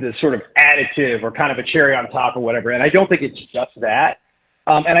the sort of additive or kind of a cherry on top or whatever. And I don't think it's just that.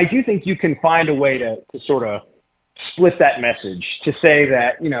 And I do think you can find a way to sort of split that message to say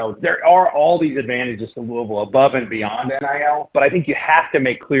that, there are all these advantages to Louisville above and beyond NIL, but I think you have to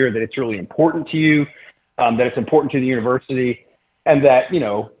make clear that it's really important to you, that it's important to the university, and that,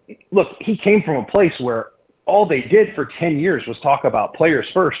 look, he came from a place where all they did for 10 years was talk about players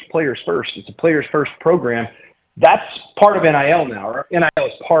first, players first. It's a players first program. That's part of NIL now, or NIL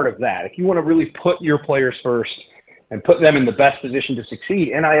is part of that. If you want to really put your players first and put them in the best position to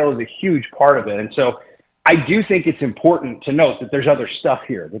succeed, NIL is a huge part of it. And so I do think it's important to note that there's other stuff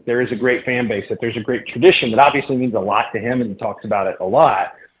here, that there is a great fan base, that there's a great tradition that obviously means a lot to him, and he talks about it a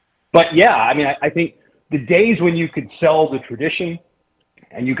lot. But yeah, I mean, I think the days when you could sell the tradition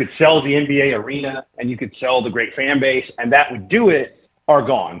and you could sell the NBA arena and you could sell the great fan base and that would do it are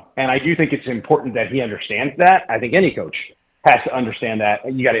gone. And I do think it's important that he understands that. I think any coach has to understand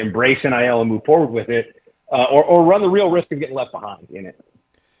that. You got to embrace NIL and move forward with it, or run the real risk of getting left behind in it.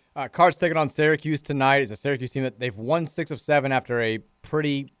 Cards taking on Syracuse tonight. It's a Syracuse team that they've won 6 of 7 after a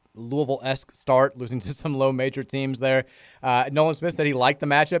pretty Louisville-esque start, losing to some low major teams there. Nolan Smith said he liked the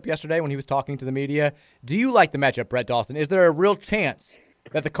matchup yesterday when he was talking to the media. Do you like the matchup, Brett Dawson? Is there a real chance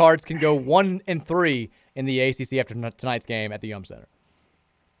that the Cards can go 1-3 in the ACC after tonight's game at the Yum Center?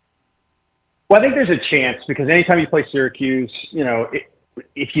 Well, I think there's a chance, because anytime you play Syracuse,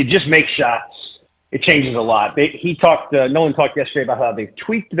 if you just make shots, it changes a lot. Nolan talked yesterday about how they've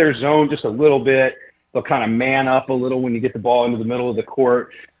tweaked their zone just a little bit. They'll kind of man up a little when you get the ball into the middle of the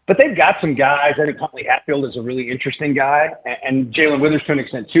court. But they've got some guys. I think Huntley Hatfield is a really interesting guy, and Jalen Withers to an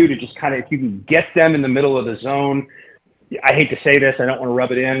extent too, to just kind of, if you can get them in the middle of the zone, I hate to say this, I don't want to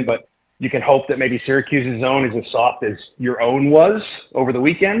rub it in, but you can hope that maybe Syracuse's zone is as soft as your own was over the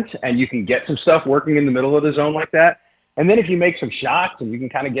weekend, and you can get some stuff working in the middle of the zone like that. And then if you make some shots and you can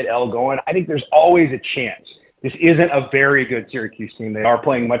kind of get L going, I think there's always a chance. This isn't a very good Syracuse team. They are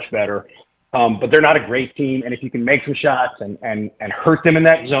playing much better. But they're not a great team, and if you can make some shots and hurt them in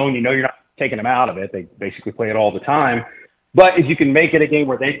that zone, you know you're not taking them out of it. They basically play it all the time. But if you can make it a game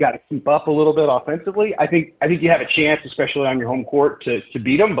where they've got to keep up a little bit offensively, I think you have a chance, especially on your home court, to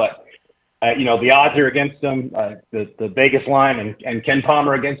beat them. But the odds are against them. The Vegas line and Ken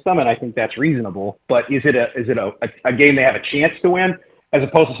Palmer against them, and I think that's reasonable. But is it a game they have a chance to win? As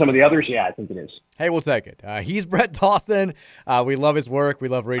opposed to some of the others, yeah, I think it is. Hey, we'll take it. He's Brett Dawson. We love his work. We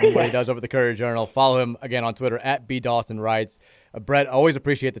love reading what he does over the Courier-Journal. Follow him, again, on Twitter, @BDawsonWrites. Brett, always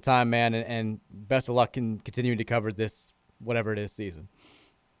appreciate the time, man, and best of luck in continuing to cover this, whatever it is, season.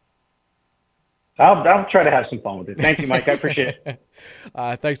 I'll try to have some fun with it. Thank you, Mike. I appreciate it.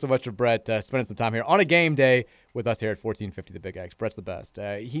 Thanks so much for Brett spending some time here on a game day with us here at 1450 The Big X. Brett's the best.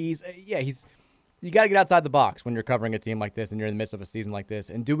 You got to get outside the box when you're covering a team like this and you're in the midst of a season like this.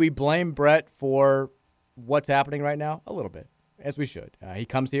 And do we blame Brett for what's happening right now? A little bit, as we should. He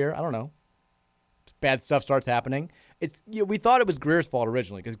comes here, I don't know, bad stuff starts happening. We thought it was Greer's fault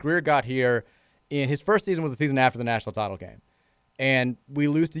originally because Greer got here in his first season was the season after the national title game. And we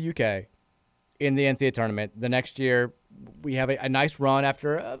lose to UK in the NCAA tournament. The next year, we have a nice run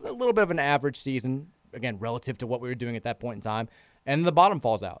after a little bit of an average season, again, relative to what we were doing at that point in time. And the bottom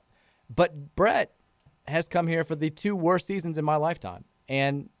falls out. But Brett has come here for the two worst seasons in my lifetime.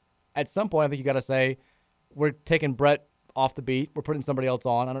 And at some point, I think you got to say, we're taking Brett off the beat. We're putting somebody else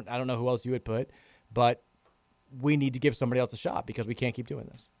on. I don't know who else you would put, but we need to give somebody else a shot because we can't keep doing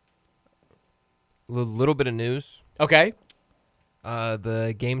this. A little bit of news. Okay.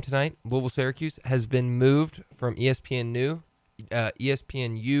 The game tonight, Louisville-Syracuse, has been moved from ESPNU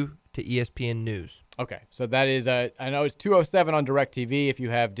to ESPN News. Okay, so that is, I know it's 207 on DirecTV. If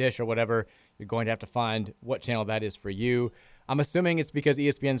you have Dish or whatever, you're going to have to find what channel that is for you. I'm assuming it's because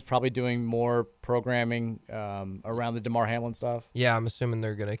ESPN's probably doing more programming around the DeMar Hamlin stuff. Yeah, I'm assuming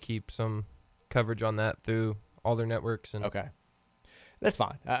they're going to keep some coverage on that through all their networks. Okay. That's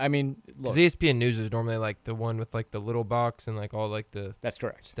fine. I mean, look. Because ESPN News is normally like the one with like the little box and like all like the That's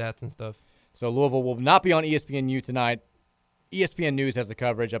correct. Stats and stuff. So Louisville will not be on ESPNU tonight. ESPN News has the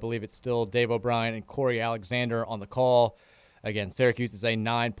coverage. I believe it's still Dave O'Brien and Corey Alexander on the call. Again, Syracuse is a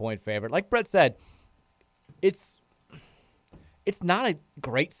 9-point favorite. Like Brett said, it's not a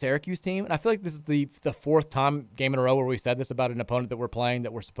great Syracuse team. And I feel like this is the fourth game in a row where we said this about an opponent that we're playing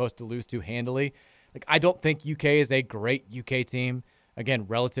that we're supposed to lose to handily. Like, I don't think UK is a great UK team, again,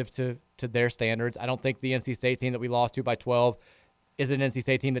 relative to their standards. I don't think the NC State team that we lost to by 12 is an NC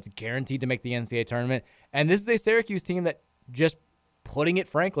State team that's guaranteed to make the NCAA tournament. And this is a Syracuse team that, just putting it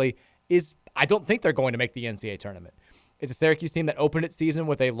frankly, I don't think they're going to make the NCAA tournament. It's a Syracuse team that opened its season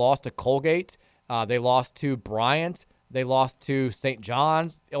with a loss to Colgate. They lost to Bryant. They lost to St.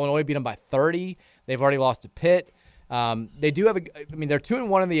 John's. Illinois beat them by 30. They've already lost to Pitt. They do have they're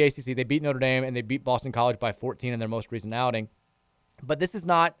 2-1 in the ACC. They beat Notre Dame and they beat Boston College by 14 in their most recent outing. But this is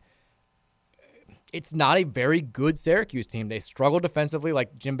it's not a very good Syracuse team. They struggle defensively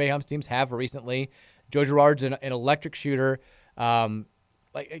like Jim Boeheim's teams have recently. Joe Girard's an electric shooter. Who's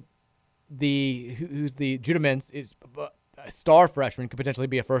the Judah Mintz is a star freshman, could potentially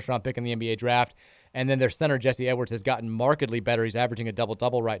be a first-round pick in the NBA draft. And then their center, Jesse Edwards, has gotten markedly better. He's averaging a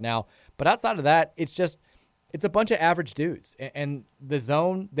double-double right now. But outside of that, it's a bunch of average dudes. And the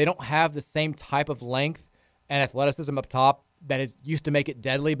zone, they don't have the same type of length and athleticism up top that used to make it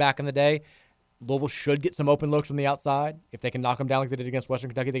deadly back in the day. Louisville should get some open looks from the outside. If they can knock them down like they did against Western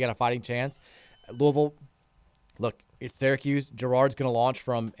Kentucky, they got a fighting chance. Louisville, look, it's Syracuse. Girard's going to launch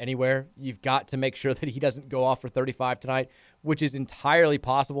from anywhere. You've got to make sure that he doesn't go off for 35 tonight, which is entirely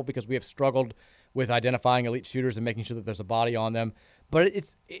possible because we have struggled with identifying elite shooters and making sure that there's a body on them. But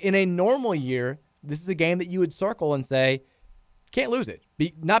it's in a normal year, this is a game that you would circle and say, can't lose it.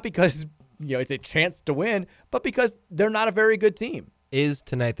 Not because it's a chance to win, but because they're not a very good team. Is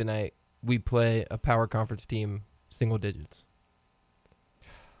tonight the night we play a power conference team single digits?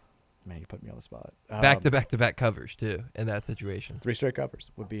 Man, you put me on the spot. Back-to-back covers, too, in that situation. 3 straight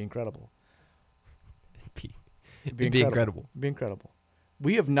covers would be incredible. It'd be incredible. It'd be incredible.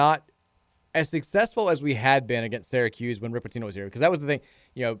 We have not, as successful as we had been against Syracuse when Rick Pitino was here, because that was the thing,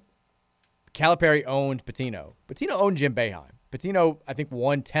 Calipari owned Patino. Patino owned Jim Boeheim. Patino, I think,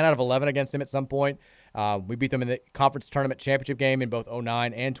 won 10 out of 11 against him at some point. We beat them in the conference tournament championship game in both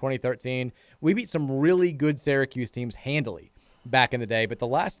 2009 and 2013. We beat some really good Syracuse teams handily back in the day, but the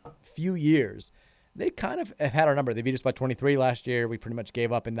last few years, they kind of have had our number. They beat us by 23 last year. We pretty much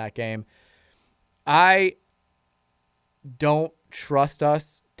gave up in that game. I don't trust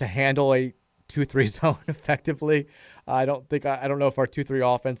us to handle a 2-3 zone effectively. I don't know if our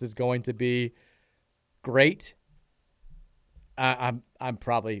 2-3 offense is going to be great. I'm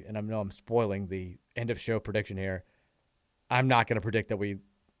probably, and I know I'm spoiling the end of show prediction here. I'm not going to predict that we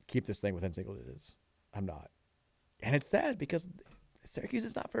keep this thing within single digits. I'm not. And it's sad because Syracuse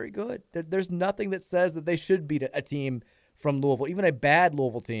is not very good. There's nothing that says that they should beat a team from Louisville, even a bad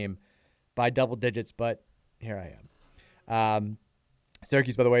Louisville team, by double digits, but here I am.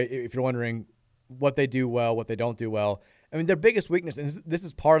 Syracuse, by the way, if you're wondering what they do well, what they don't do well, I mean, their biggest weakness, and this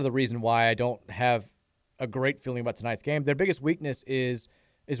is part of the reason why I don't have a great feeling about tonight's game, their biggest weakness is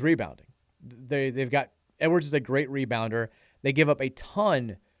rebounding. They've got Edwards is a great rebounder. They give up a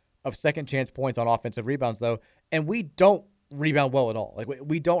ton of second chance points on offensive rebounds, though, and we don't rebound well at all. Like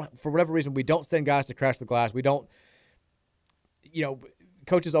we don't, for whatever reason, we don't send guys to crash the glass. We don't,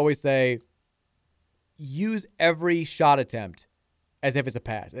 coaches always say, use every shot attempt as if it's a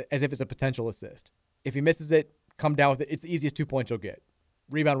pass, as if it's a potential assist. If he misses it, come down with it. It's the easiest 2 points you'll get.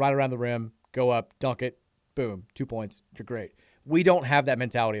 Rebound right around the rim, go up, dunk it, boom, 2 points. You're great. We don't have that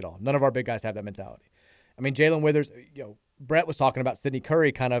mentality at all. None of our big guys have that mentality. I mean, Jalen Withers, Brett was talking about Sidney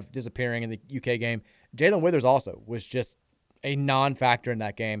Curry kind of disappearing in the UK game. Jalen Withers also was just a non-factor in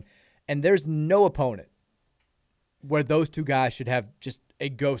that game. And there's no opponent where those two guys should have just a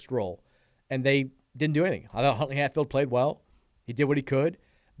ghost role. And they didn't do anything. I thought Huntley Hatfield played well. He did what he could.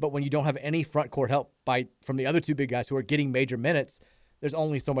 But when you don't have any front court help from the other two big guys who are getting major minutes, there's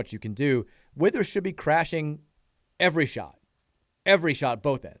only so much you can do. Withers should be crashing every shot,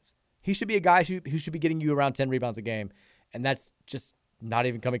 both ends. He should be a guy who should be getting you around 10 rebounds a game, and that's just not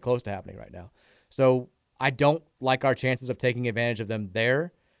even coming close to happening right now. So I don't like our chances of taking advantage of them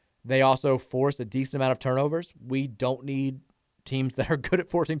there. They also force a decent amount of turnovers. We don't need teams that are good at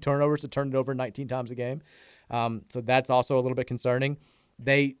forcing turnovers to turn it over 19 times a game. So that's also a little bit concerning.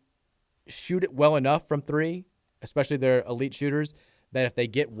 They shoot it well enough from three, especially their elite shooters, that if they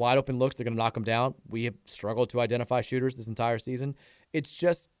get wide open looks, they're going to knock them down. We have struggled to identify shooters this entire season.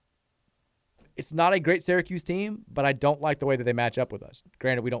 It's not a great Syracuse team, but I don't like the way that they match up with us.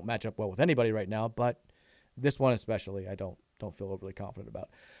 Granted, we don't match up well with anybody right now, but this one especially, I don't feel overly confident about.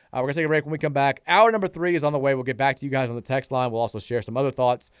 We're going to take a break. When we come back, hour number 3 is on the way. We'll get back to you guys on the text line. We'll also share some other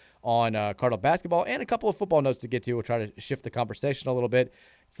thoughts on Cardinal basketball and a couple of football notes to get to. We'll try to shift the conversation a little bit.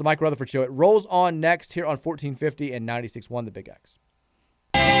 It's the Mike Rutherford Show. It rolls on next here on 1450 and 96.1 The Big X.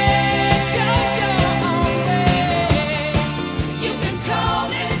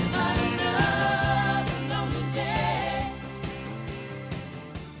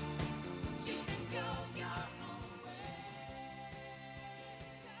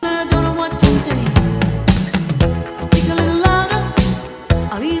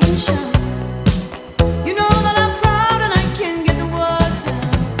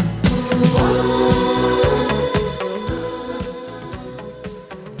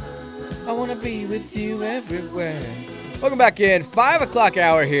 Everywhere. Welcome back in. 5 o'clock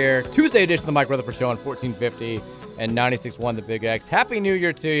hour here. Tuesday edition of the Mike Rutherford Show on 1450 and 96.1 The Big X. Happy New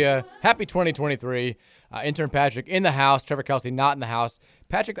Year to you. Happy 2023. Intern Patrick in the house. Trevor Kelsey not in the house.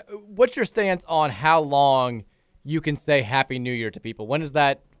 Patrick, what's your stance on how long you can say Happy New Year to people? When does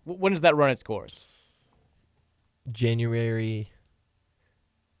that run its course? January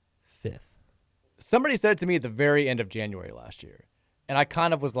 5th. Somebody said it to me at the very end of January last year, and I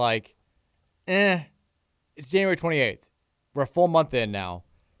kind of was like, it's January 28th. We're a full month in now.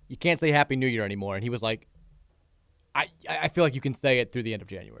 You can't say Happy New Year anymore. And he was like, I feel like you can say it through the end of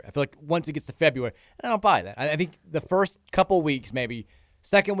January. I feel like once it gets to February, I don't buy that. I think the first couple weeks, maybe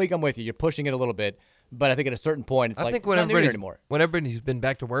second week, I'm with you. You're pushing it a little bit. But I think at a certain point, it's it's not New Year anymore. When everybody's been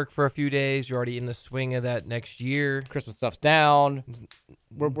back to work for a few days, you're already in the swing of that next year. Christmas stuff's down.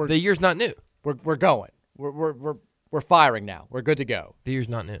 The year's not new. We're going. We're firing now. We're good to go. The year's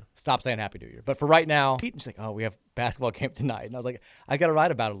not new. Stop saying Happy New Year. But for right now, she's like, oh, we have basketball game tonight. And I was like, I got to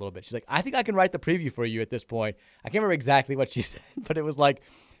write about it a little bit. She's like, I think I can write the preview for you at this point. I can't remember exactly what she said, but it was like,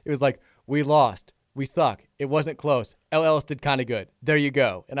 we lost. We suck. It wasn't close. LLS did kind of good. There you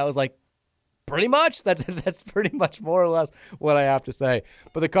go. And I was like, pretty much. That's pretty much more or less what I have to say.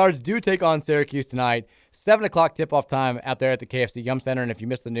 But the Cards do take on Syracuse tonight. 7 o'clock tip-off time out there at the KFC Yum Center. And if you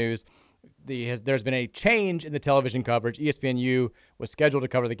missed the news, There's been a change in the television coverage. ESPNU was scheduled to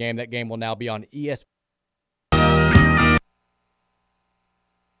cover the game. That game will now be on ESPN.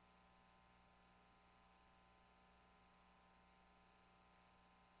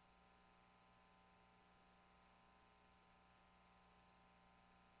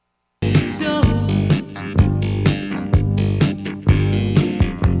 So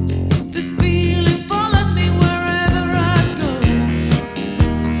this feeling follows me wherever I go.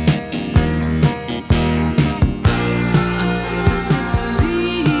 I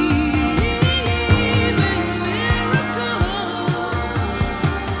believe in miracles.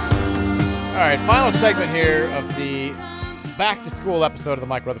 All right, final segment here of the back to school episode of the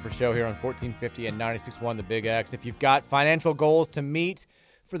Mike Rutherford Show here on 1450 and 96.1 The Big X. If you've got financial goals to meet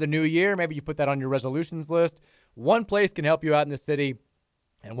for the new year, maybe you put that on your resolutions list. One place can help you out in the city,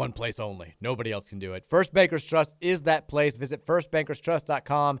 and one place only. Nobody else can do it. First Bankers Trust is that place. Visit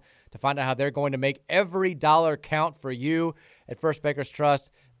firstbankerstrust.com to find out how they're going to make every dollar count for you. At First Bankers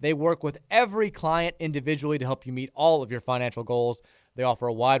Trust, they work with every client individually to help you meet all of your financial goals. They offer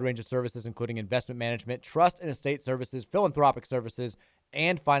a wide range of services, including investment management, trust and estate services, philanthropic services,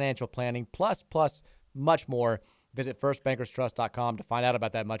 and financial planning, plus much more. Visit firstbankerstrust.com to find out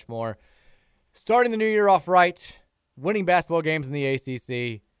about that much more. Starting the new year off right, winning basketball games in the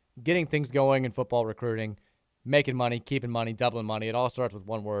ACC, getting things going in football recruiting, making money, keeping money, doubling money. It all starts with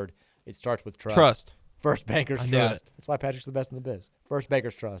one word. It starts with trust. Trust. First Bankers I knew Trust. it. That's why Patrick's the best in the biz.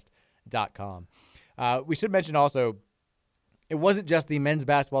 Firstbankerstrust.com. We should mention also, it wasn't just the men's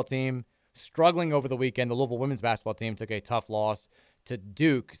basketball team struggling over the weekend. The Louisville women's basketball team took a tough loss to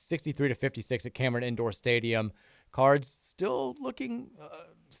Duke, 63-56 at Cameron Indoor Stadium. Cards still looking,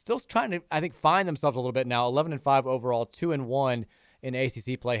 still trying to, I think, find themselves a little bit now. 11-5 overall, 2-1 in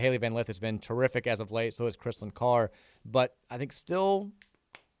ACC play. Haley Van Lith has been terrific as of late. So has Kristlyn Carr. But I think still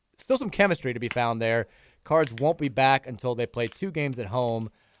some chemistry to be found there. Cards won't be back until they play 2 games at home.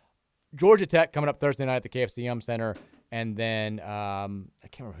 Georgia Tech coming up Thursday night at the KFC Yum Center. And then I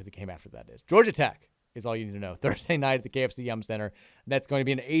can't remember who the game after that is. Georgia Tech is all you need to know. Thursday night at the KFC Yum Center. That's going to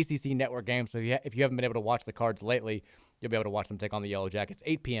be an ACC network game. So if you haven't been able to watch the Cards lately, you'll be able to watch them take on the Yellow Jackets,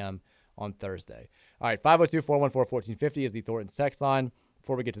 8 p.m. on Thursday. All right, 502-414-1450 is the Thornton's text line.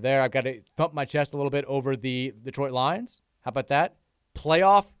 Before we get to there, I've got to thump my chest a little bit over the Detroit Lions. How about that?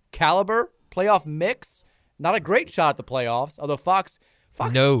 Playoff caliber, playoff mix. Not a great shot at the playoffs, although Fox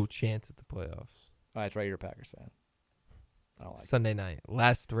no chance at the playoffs. Oh, that's right, you're a Packers fan. I don't like Sunday night,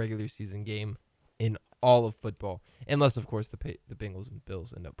 last regular season game in all of football, unless of course the Bengals and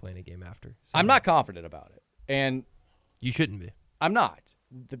Bills end up playing a game after. I'm not confident about it, and you shouldn't be. I'm not.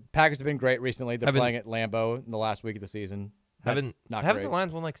 The Packers have been great recently. They're playing at Lambeau in the last week of the season. Haven't the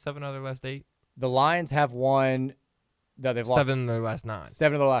Lions won like 7 out of their last 8? The Lions have won. No, they've lost 7 of their last 9.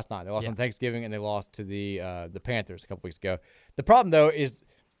 7 of their last 9. They lost on Thanksgiving, and they lost to the Panthers a couple weeks ago. The problem though is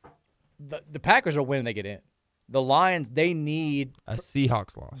the Packers are winning; they get in. The Lions, they need a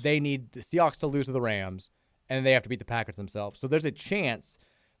Seahawks loss. They need the Seahawks to lose to the Rams, and they have to beat the Packers themselves. So there's a chance,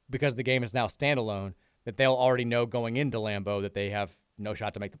 because the game is now standalone, that they'll already know going into Lambeau that they have no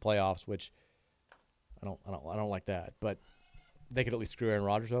shot to make the playoffs. Which I don't like that. But they could at least screw Aaron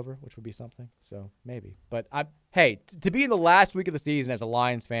Rodgers over, which would be something. So maybe. But to be in the last week of the season as a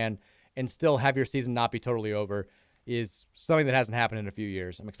Lions fan and still have your season not be totally over is something that hasn't happened in a few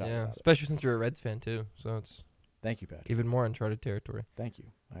years. I'm excited about it. Especially since you're a Reds fan too. So it's thank you, Pat. Even more uncharted territory. Thank you.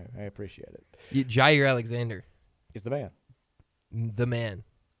 I appreciate it. Jair Alexander is the man. The man.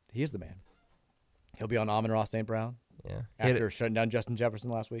 He is the man. He'll be on Amon-Ra St. Brown. Yeah. After shutting down Justin Jefferson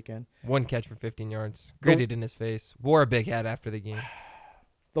last weekend. 1 catch for 15 yards. Gritted in his face. Wore a big hat after the game.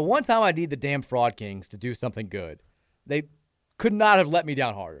 The one time I need the damn Fraud Kings to do something good, they could not have let me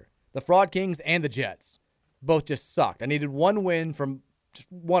down harder. The Fraud Kings and the Jets both just sucked. I needed one win from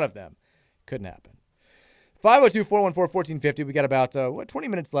just one of them. Couldn't happen. 502-414-1450. We got about 20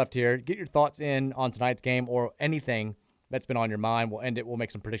 minutes left here. Get your thoughts in on tonight's game or anything that's been on your mind. We'll end it. We'll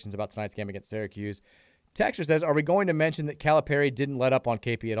make some predictions about tonight's game against Syracuse. Texter says, are we going to mention that Calipari didn't let up on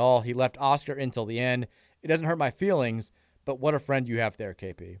KP at all? He left Oscar until the end. It doesn't hurt my feelings, but what a friend you have there,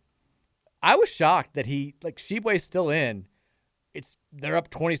 KP. I was shocked that Sheboy's still in. They're up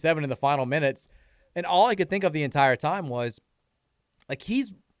 27 in the final minutes. And all I could think of the entire time was,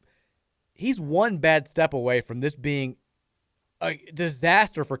 he's one bad step away from this being a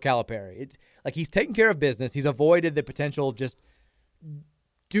disaster for Calipari. It's like he's taken care of business. He's avoided the potential just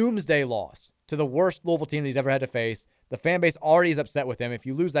doomsday loss to the worst Louisville team that he's ever had to face. The fan base already is upset with him. If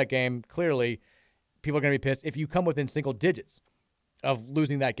you lose that game, clearly people are going to be pissed. If you come within single digits of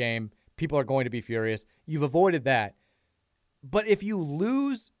losing that game, people are going to be furious. You've avoided that. But if you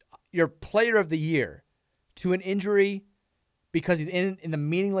lose your player of the year to an injury because he's in the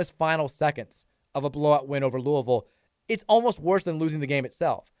meaningless final seconds of a blowout win over Louisville, it's almost worse than losing the game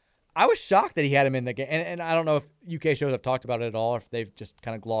itself. I was shocked that he had him in the game, and I don't know if UK shows have talked about it at all, or if they've just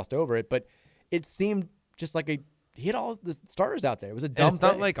kind of glossed over it, but it seemed just like he hit all the starters out there. It was a dumb thing. It's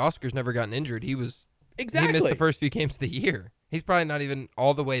not like Oscar's never gotten injured. He missed the first few games of the year. He's probably not even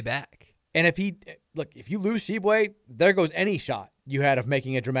all the way back. And if you lose Sheboy, there goes any shot you had of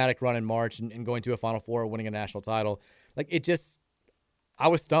making a dramatic run in March and going to a Final Four or winning a national title. Like, it just, I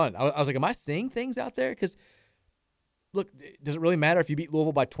was stunned. I was like, am I seeing things out there? Because, look, does it really matter if you beat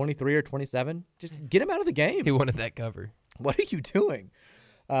Louisville by 23 or 27? Just get him out of the game. He wanted that cover. What are you doing?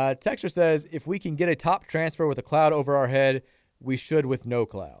 Texter says, if we can get a top transfer with a cloud over our head, we should with no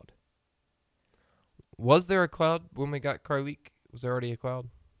cloud. Was there a cloud when we got Carlik? Was there already a cloud?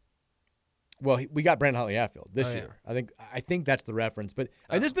 Well, we got Brandon Huntley-Hatfield this year. I think that's the reference. But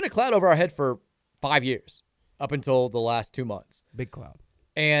there's been a cloud over our head for 5 years, up until the last 2 months. Big cloud.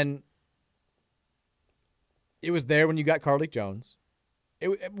 And it was there when you got Carlik Jones.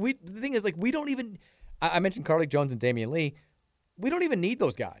 The thing is, like, we don't even – I mentioned Carlik Jones and Damian Lee. We don't even need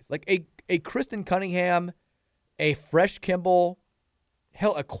those guys. Like, a Kristen Cunningham, a Fresh Kimball,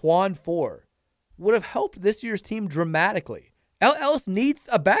 hell, a Quan Four would have helped this year's team dramatically. Ellis needs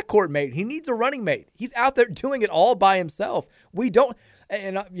a backcourt mate. He needs a running mate. He's out there doing it all by himself. We don't,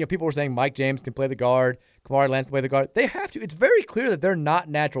 and people were saying Mike James can play the guard, Kamari Lance can play the guard. They have to. It's very clear that they're not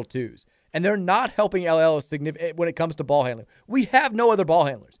natural twos, and they're not helping Ellis significant when it comes to ball handling. We have no other ball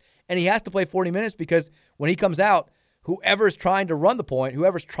handlers, and he has to play 40 minutes because when he comes out, whoever's trying to run the point,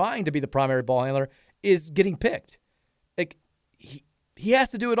 whoever's trying to be the primary ball handler, is getting picked. Like, he has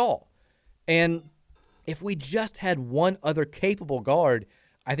to do it all, and if we just had one other capable guard,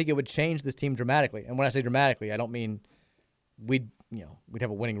 I think it would change this team dramatically. And when I say dramatically, I don't mean we'd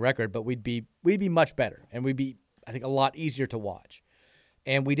have a winning record, but we'd be much better, and we'd be, I think, a lot easier to watch.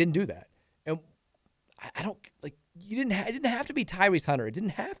 And we didn't do that. And I don't like it didn't have to be Tyrese Hunter. It didn't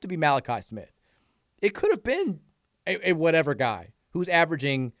have to be Malachi Smith. It could have been a whatever guy who's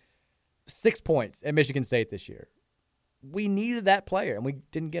averaging 6 points at Michigan State this year. We needed that player, and we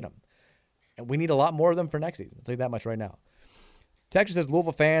didn't get him. And we need a lot more of them for next season. I'll tell you that much right now. Texas says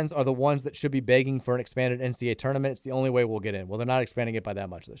Louisville fans are the ones that should be begging for an expanded NCAA tournament. It's the only way we'll get in. Well, they're not expanding it by that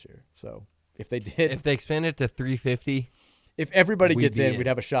much this year. So if they did, if they expand it to 350, if everybody gets in, we'd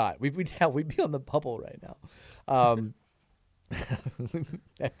have a shot. We'd be on the bubble right now.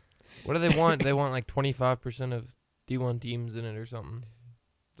 What do they want? They want like 25% of D1 teams in it or something.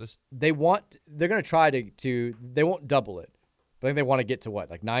 They're going to try to. They won't double it. I think they want to get to what,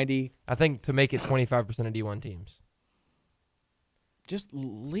 like 90? I think to make it 25% of D1 teams. Just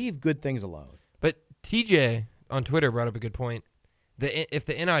leave good things alone. But TJ on Twitter brought up a good point. If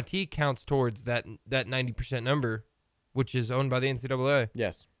the NIT counts towards that 90% number, which is owned by the NCAA,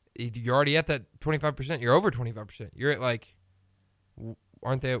 yes, you're already at that 25%. You're over 25%. You're at like,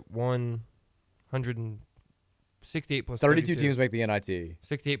 aren't they at 168 plus 32 teams make the NIT.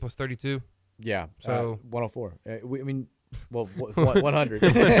 68 plus 32. Yeah, so 104. Well,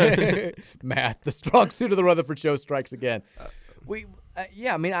 100. Math, the strong suit of the Rutherford Show strikes again.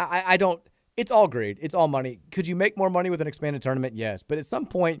 I don't. It's all greed. It's all money. Could you make more money with an expanded tournament? Yes, but at some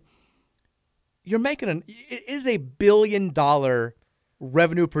point, you're making it is a $1 billion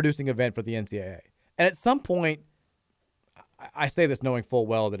revenue producing event for the NCAA, and at some point, I say this knowing full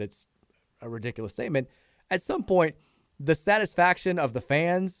well that it's a ridiculous statement. At some point, the satisfaction of the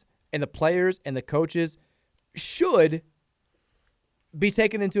fans and the players and the coaches should be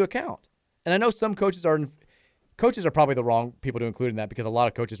taken into account. And I know some coaches are probably the wrong people to include in that, because a lot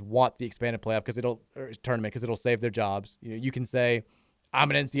of coaches want the expanded playoff tournament because it'll save their jobs. You can say,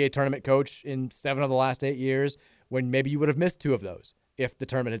 I'm an NCAA tournament coach in 7 of the last 8 years, when maybe you would have missed 2 of those if the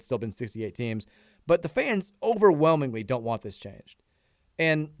tournament had still been 68 teams. But the fans overwhelmingly don't want this changed.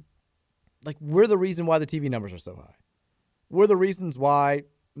 And like, we're the reason why the TV numbers are so high. We're the reasons why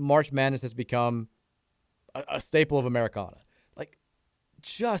March Madness has become a staple of Americana. Like,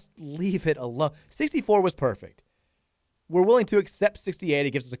 just leave it alone. 64 was perfect. We're willing to accept 68.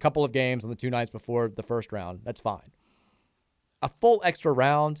 It gives us a couple of games on the 2 nights before the first round. That's fine. A full extra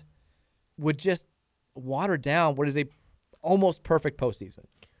round would just water down what is a almost perfect postseason.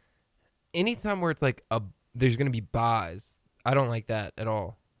 Anytime where it's like there's going to be buys, I don't like that at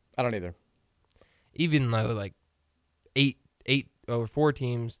all. I don't either. Even though like 4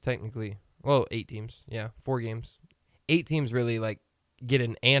 teams technically. Well, 8 teams. Yeah, 4 games. 8 teams really like get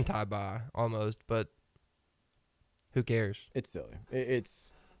an anti-bye almost, but who cares? It's silly.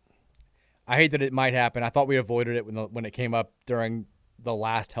 I hate that it might happen. I thought we avoided it when it came up during the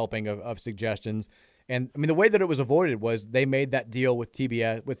last helping of suggestions. And I mean, the way that it was avoided was they made that deal with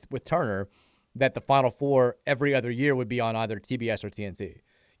TBS with Turner that the Final Four every other year would be on either TBS or TNT,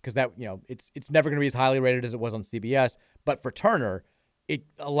 because that, you know, it's never going to be as highly rated as it was on CBS. But for Turner, it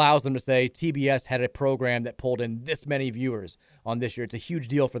allows them to say TBS had a program that pulled in this many viewers on this year. It's a huge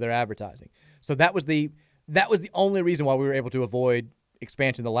deal for their advertising. So that was the only reason why we were able to avoid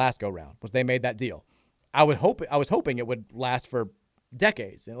expansion the last go round, was they made that deal. I was hoping it would last for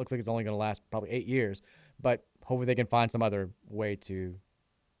decades. And it looks like it's only going to last probably 8 years, but hopefully they can find some other way to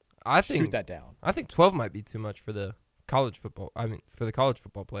shoot that down. I think 12 might be too much for the college football. I mean, for the college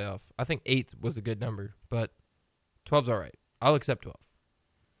football playoff. I think 8 was a good number, but 12's all right. I'll accept 12.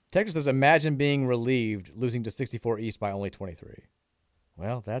 Texas says, imagine being relieved losing to 64 East by only 23.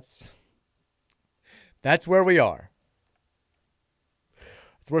 Well, that's where we are.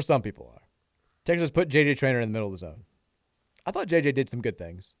 That's where some people are. Texas put J.J. Traynor in the middle of the zone. I thought J.J. did some good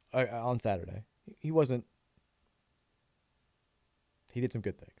things on Saturday. He did some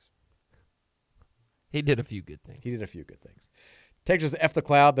good things. He did a few good things. Texas F the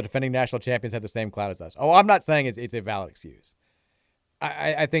cloud. The defending national champions have the same cloud as us. Oh, I'm not saying it's a valid excuse.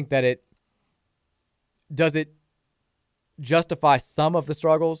 I think that does it justify some of the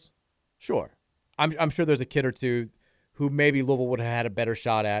struggles? Sure. I'm sure there's a kid or two who maybe Louisville would have had a better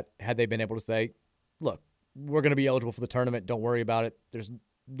shot at had they been able to say, look, we're going to be eligible for the tournament. Don't worry about it.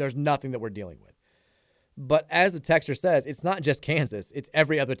 There's nothing that we're dealing with. But as the texter says, it's not just Kansas. It's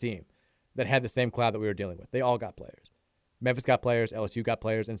every other team that had the same cloud that we were dealing with. They all got players. Memphis got players. LSU got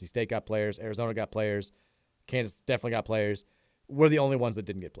players. NC State got players. Arizona got players. Kansas definitely got players. We're the only ones that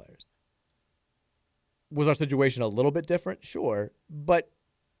didn't get players. Was our situation a little bit different? Sure. But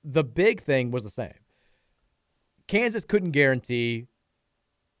the big thing was the same. Kansas couldn't guarantee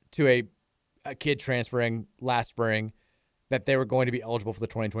to a kid transferring last spring that they were going to be eligible for the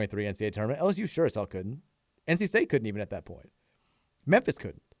 2023 NCAA tournament. LSU sure as hell couldn't. NC State couldn't even at that point. Memphis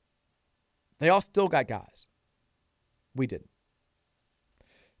couldn't. They all still got guys. We didn't.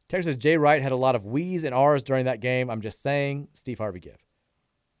 Texas says Jay Wright had a lot of we's and R's during that game. I'm just saying, Steve Harvey give.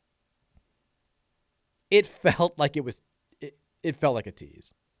 It felt like it felt like a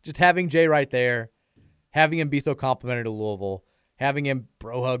tease. Just having Jay Wright there, having him be so complimentary to Louisville, having him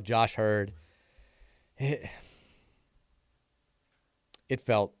bro hug Josh Hurd. It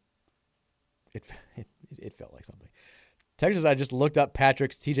felt like something. Texas, I just looked up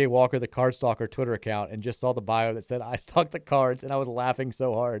Patrick's TJ Walker, the Card Stalker Twitter account, and just saw the bio that said, I stalked the cards, and I was laughing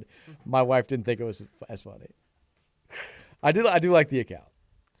so hard. My wife didn't think it was as funny. I do like the account.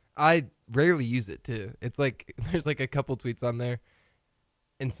 I rarely use it, too. It's like, there's like a couple tweets on there,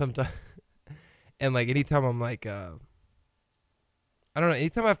 and sometimes, and like anytime I'm like, I don't know,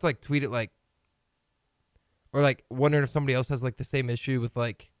 anytime I have to like tweet it like, or like wondering if somebody else has like the same issue with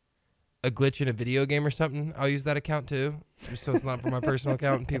like a glitch in a video game or something, I'll use that account too, just so it's not for my personal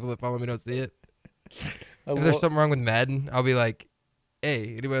account and people that follow me don't see it. If there's something wrong with Madden, I'll be like,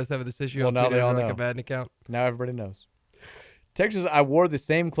 hey, anybody else have this issue? Well, I'll now tweet they it all on know. like a Madden account. Now everybody knows. Texas, I wore the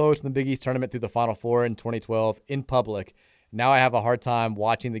same clothes from the Big East tournament through the Final Four in 2012 in public. Now I have a hard time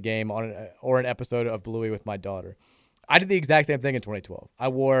watching the game or an episode of Bluey with my daughter. I did the exact same thing in 2012. I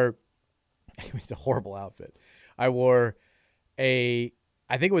wore, it was a horrible outfit. I wore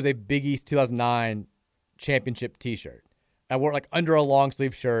I think it was a Big East 2009 championship t-shirt. I wore it like under a long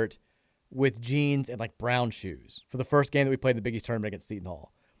sleeve shirt with jeans and like brown shoes for the first game that we played in the Big East tournament against Seton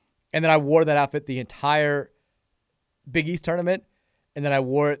Hall. And then I wore that outfit the entire Big East tournament. And then I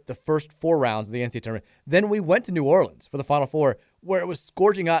wore it the first 4 rounds of the NCAA tournament. Then we went to New Orleans for the Final Four where it was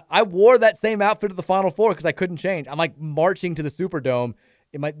scorching hot. I wore that same outfit to the Final Four because I couldn't change. I'm like marching to the Superdome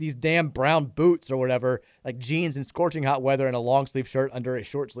in these damn brown boots or whatever, like jeans in scorching hot weather and a long sleeve shirt under a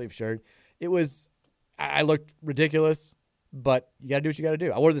short sleeve shirt. I looked ridiculous, but you got to do what you got to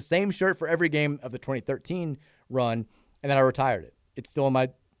do. I wore the same shirt for every game of the 2013 run, and then I retired it. It's still in my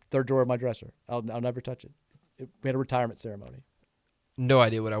third drawer of my dresser. I'll never touch it. We had a retirement ceremony. No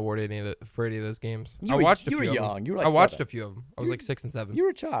idea what I wore to for any of those games. You were young. You were like I watched 7. a few of them. I was like 6 and 7. You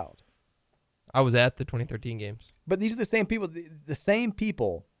were a child. I was at the 2013 games. But these are the same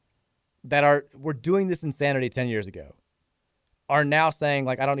people that were doing this insanity 10 years ago are now saying,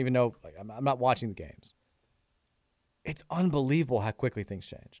 like, I don't even know, like, I'm not watching the games. It's unbelievable how quickly things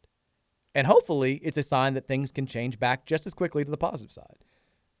changed. And hopefully it's a sign that things can change back just as quickly to the positive side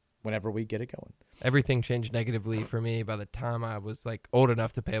whenever we get it going. Everything changed negatively for me by the time I was like old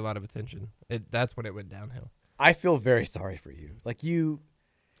enough to pay a lot of attention. That's when it went downhill. I feel very sorry for you. Like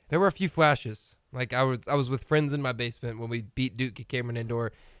there were a few flashes. Like I was with friends in my basement when we beat Duke at Cameron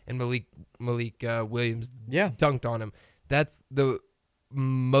Indoor and Malik Williams dunked on him. That's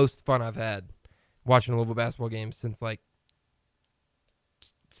most fun I've had watching a Louisville basketball game since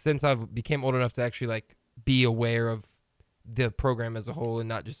I became old enough to actually like be aware of the program as a whole and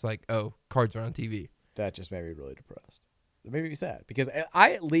not just like, oh, cards are on TV. That just made me really depressed. It made me sad because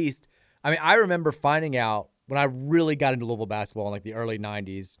I remember finding out when I really got into Louisville basketball in like the early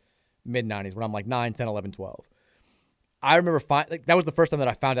 90s, mid 90s, when I'm like 9, 10, 11, 12. I remember that was the first time that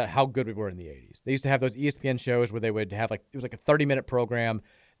I found out how good we were in the 80s. They used to have those ESPN shows where they would have it was like a 30-minute program.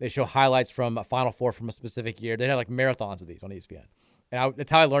 They show highlights from a Final Four from a specific year. They had like marathons of these on ESPN. And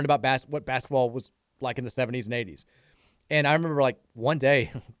that's how I learned about what basketball was like in the 70s and 80s. And I remember like one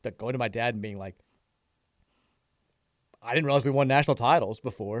day going to my dad and being like, I didn't realize we won national titles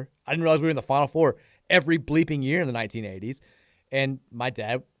before. I didn't realize we were in the Final Four every bleeping year in the 1980s. And my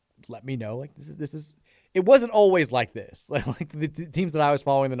dad let me know, like, this is it wasn't always like this. Like the teams that I was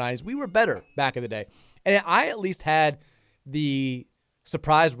following in the 90s, we were better back in the day. And I at least had the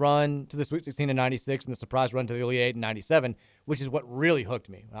surprise run to the Sweet 16 in 96 and the surprise run to the Elite 8 in 97, which is what really hooked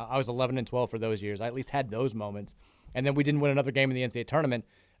me. I was 11 and 12 for those years. I at least had those moments. And then we didn't win another game in the NCAA tournament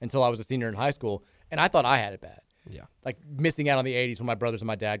until I was a senior in high school. And I thought I had it bad. Yeah. Like missing out on the 80s when my brothers and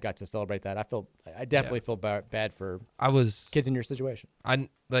my dad got to celebrate that. I definitely feel bad for kids in your situation. I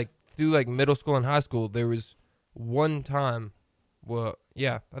like through like middle school and high school, there was one time, I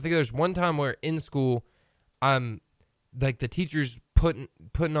think there's one time where in school, I'm like the teachers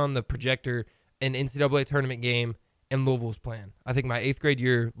putting on the projector an NCAA tournament game and Louisville's playing. I think my 8th grade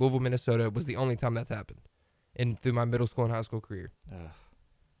year, Louisville, Minnesota was the only time that's happened through my middle school and high school career.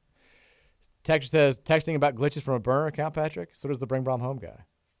 Texture says, texting about glitches from a burner account, Patrick. So does the Bring Brom Home guy.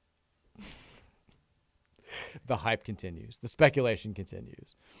 The hype continues. The speculation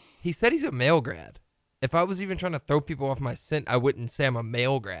continues. He said he's a male grad. If I was even trying to throw people off my scent, I wouldn't say I'm a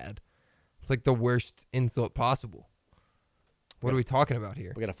male grad. It's like the worst insult possible. What are we talking about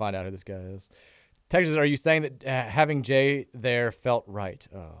here? We got to find out who this guy is. Texas, are you saying that having Jay there felt right?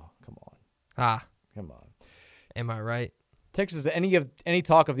 Oh, come on. Come on. Am I right? Texas, any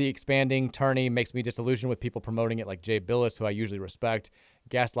talk of the expanding tourney makes me disillusioned with people promoting it like Jay Billis, who I usually respect.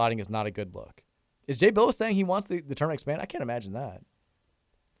 Gaslighting is not a good look. Is Jay Billis saying he wants the tournament expand? I can't imagine that.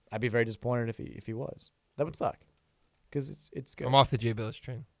 I'd be very disappointed if he was. That would suck because it's good. I'm off the Jay Billis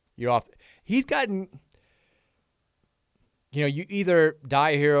train. You're off. He's gotten. You either die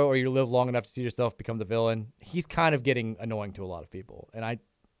a hero or you live long enough to see yourself become the villain. He's kind of getting annoying to a lot of people, and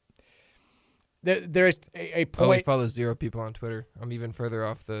there's a point. Oh, he follows 0 people on Twitter. I'm even further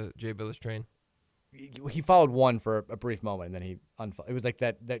off the Jay Billis train. He followed one for a brief moment, and then it was like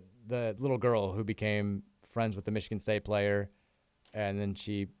the little girl who became friends with the Michigan State player, and then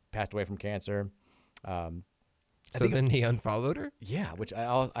she passed away from cancer. Then he unfollowed her? Yeah, which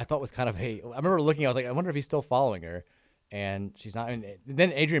I thought was kind of I remember looking, I was like, I wonder if he's still following her, and she's not. And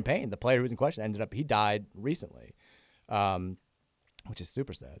then Adrian Payne, the player who was in question, he died recently, which is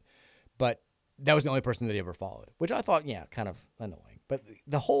super sad. But that was the only person that he ever followed, which I thought, kind of annoying. But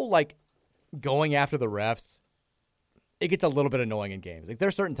the whole, going after the refs, it gets a little bit annoying in games. Like, there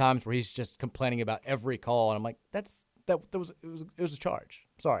are certain times where he's just complaining about every call, and I'm like, it was a charge.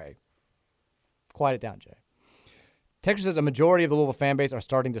 Sorry. Quiet it down, Jay. Texas says a majority of the Louisville fan base are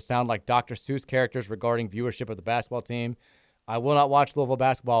starting to sound like Dr. Seuss characters regarding viewership of the basketball team. I will not watch Louisville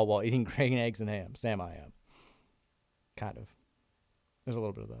basketball while eating green eggs and ham. Sam, I am. Kind of. There's a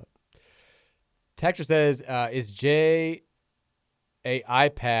little bit of that. Texture says, is Jay a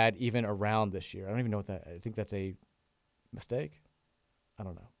iPad even around this year? I don't even know what that. I think that's a mistake. I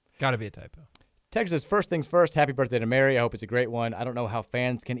don't know. Got to be a typo. Texas, first things first, happy birthday to Mary. I hope it's a great one. I don't know how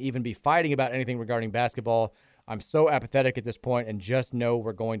fans can even be fighting about anything regarding basketball. I'm so apathetic at this point and just know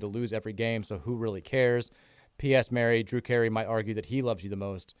we're going to lose every game, so who really cares? P.S. Mary, Drew Carey might argue that he loves you the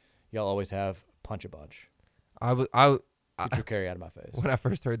most. Y'all always have punch a bunch. Get Drew Carey out of my face. When I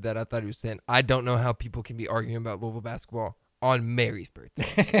first heard that, I thought he was saying, I don't know how people can be arguing about Louisville basketball on Mary's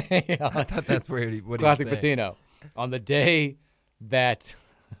birthday. I thought that's what he was saying. Classic Patino. On the day that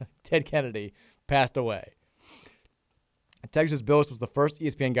Ted Kennedy passed away. Texas Billis was the first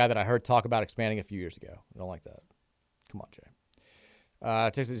ESPN guy that I heard talk about expanding a few years ago. I don't like that. Come on,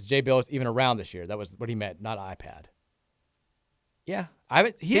 Jay. Texas, Jay Billis even around this year. That was what he meant, not iPad. Yeah,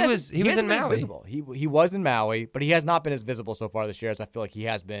 he was in Maui. Visible. He was in Maui, but he has not been as visible so far this year as I feel like he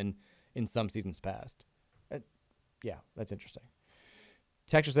has been in some seasons past. Yeah, that's interesting.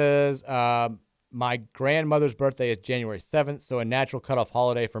 Texture says, my grandmother's birthday is January 7th, so a natural cutoff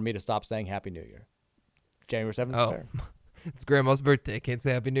holiday for me to stop saying Happy New Year. January 7th is fair. It's Grandma's birthday. Can't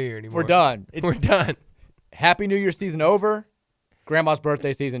say Happy New Year anymore. We're done. We're done. Happy New Year season over. Grandma's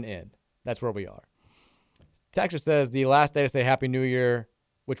birthday season in. That's where we are. Texture says the last day to say Happy New Year,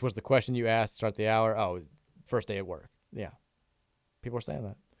 which was the question you asked to start the hour. Oh, first day at work. Yeah. People are saying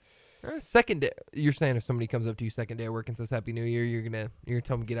that. Second day, you're saying if somebody comes up to you second day at work and says Happy New Year, you're gonna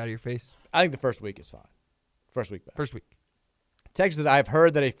tell them to get out of your face? I think the first week is fine. First week back. First week. Texas says, I've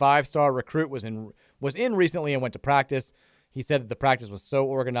heard that a 5-star recruit was in recently and went to practice. He said that the practice was so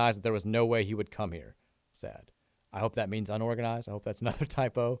organized that there was no way he would come here. Sad. I hope that means unorganized. I hope that's another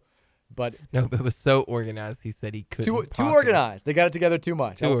typo. But no, but it was so organized. He said he couldn't. Too organized. They got it together too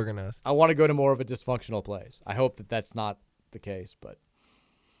much. Too organized. I want to go to more of a dysfunctional place. I hope that that's not the case. But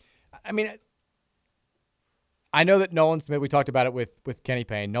I mean, I know that Nolan Smith. We talked about it with Kenny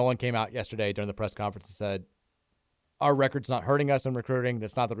Payne. Nolan came out yesterday during the press conference and said, "Our record's not hurting us in recruiting.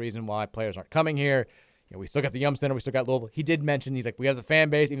 That's not the reason why players aren't coming here. You know, we still got the Yum Center. We still got Louisville." He did mention he's like, we have the fan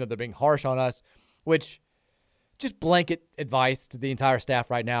base, even though they're being harsh on us, which. Just blanket advice to the entire staff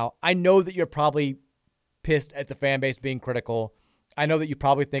right now. I know that you're probably pissed at the fan base being critical. I know that you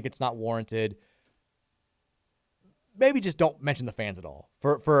probably think it's not warranted. Maybe just don't mention the fans at all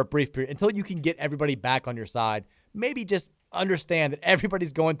for a brief period until you can get everybody back on your side. Maybe just understand that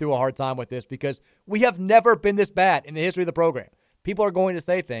everybody's going through a hard time with this because we have never been this bad in the history of the program. People are going to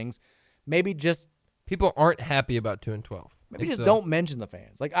say things. Maybe just people aren't happy about 2-12. Maybe just don't mention the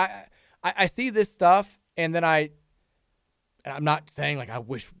fans. Like I see this stuff. And then I'm not saying like I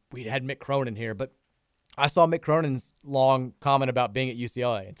wish we'd had Mick Cronin here, but I saw Mick Cronin's long comment about being at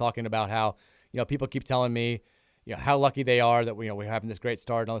UCLA and talking about how, people keep telling me, how lucky they are that we're having this great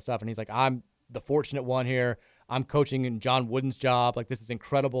start and all this stuff. And he's like, I'm the fortunate one here. I'm coaching in John Wooden's job. Like, this is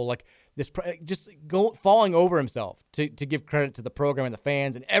incredible. Like, this just falling over himself to give credit to the program and the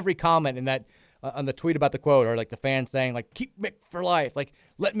fans, and every comment in that on the tweet about the quote, or like the fans saying like, keep Mick for life. Like,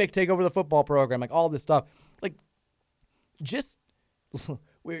 let Mick take over the football program. Like, all this stuff. Like, just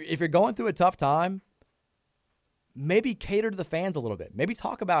if you're going through a tough time, maybe cater to the fans a little bit. Maybe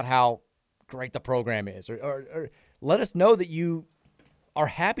talk about how great the program is, or let us know that you are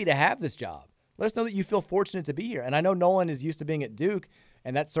happy to have this job. Let us know that you feel fortunate to be here. And I know Nolan is used to being at Duke,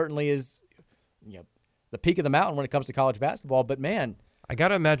 and that certainly is, the peak of the mountain when it comes to college basketball. But man, I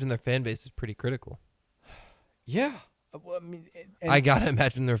gotta imagine their fan base is pretty critical. Yeah, well, I mean, I gotta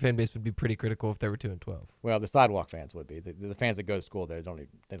imagine their fan base would be pretty critical if they were 2-12. Well, the sidewalk fans would be. The fans that go to school there they don't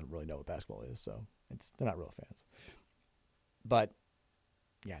really know what basketball is, so they're not real fans. But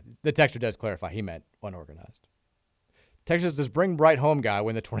yeah, the texter does clarify he meant unorganized. Texas does bring Bright home guy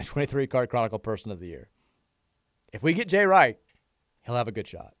win the 2023 Card Chronicle Person of the Year. If we get Jay Wright, he'll have a good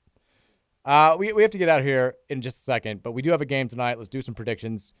shot. We have to get out of here in just a second, but we do have a game tonight. Let's do some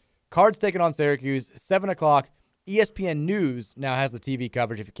predictions. Cards taking on Syracuse, 7 o'clock. ESPN News now has the TV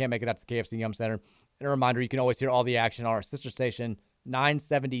coverage if you can't make it out to the KFC Yum Center. And a reminder, you can always hear all the action on our sister station,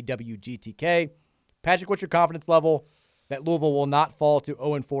 970 WGTK. Patrick, what's your confidence level that Louisville will not fall to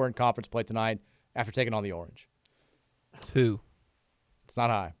 0-4 in conference play tonight after taking on the Orange? 2. It's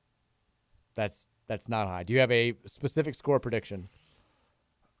not high. That's not high. Do you have a specific score prediction?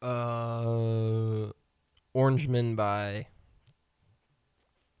 Orangemen by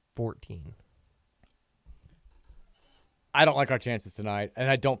 14. I don't like our chances tonight, and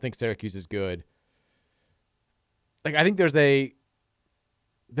I don't think Syracuse is good. Like, I think there's a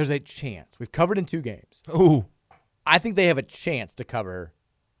chance. We've covered in 2 games. Ooh. I think they have a chance to cover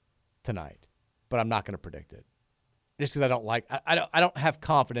tonight, but I'm not going to predict it. Just because I don't have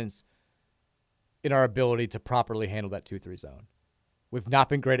confidence in our ability to properly handle that 2-3 zone. We've not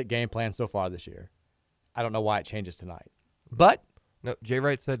been great at game plan so far this year. I don't know why it changes tonight. But no, Jay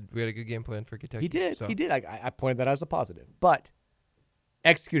Wright said we had a good game plan for Kentucky. He did. So. He did. I pointed that out as a positive. But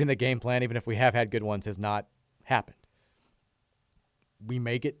executing the game plan, even if we have had good ones, has not happened. We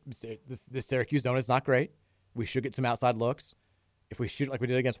may get this Syracuse zone is not great. We should get some outside looks. If we shoot like we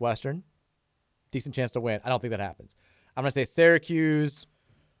did against Western, decent chance to win. I don't think that happens. I'm going to say Syracuse.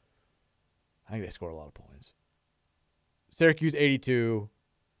 I think they score a lot of points. Syracuse 82,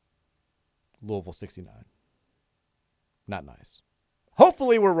 Louisville 69. Not nice.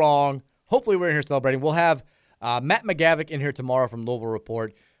 Hopefully we're wrong. Hopefully we're in here celebrating. We'll have Matt McGavick in here tomorrow from Louisville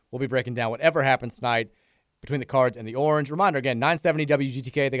Report. We'll be breaking down whatever happens tonight between the Cards and the Orange. Reminder again, 970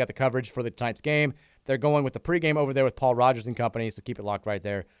 WGTK. They got the coverage for tonight's game. They're going with the pregame over there with Paul Rogers and company, so keep it locked right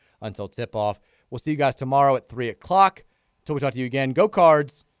there until tip-off. We'll see you guys tomorrow at 3 o'clock. Until we talk to you again, go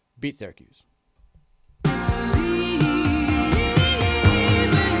Cards, beat Syracuse.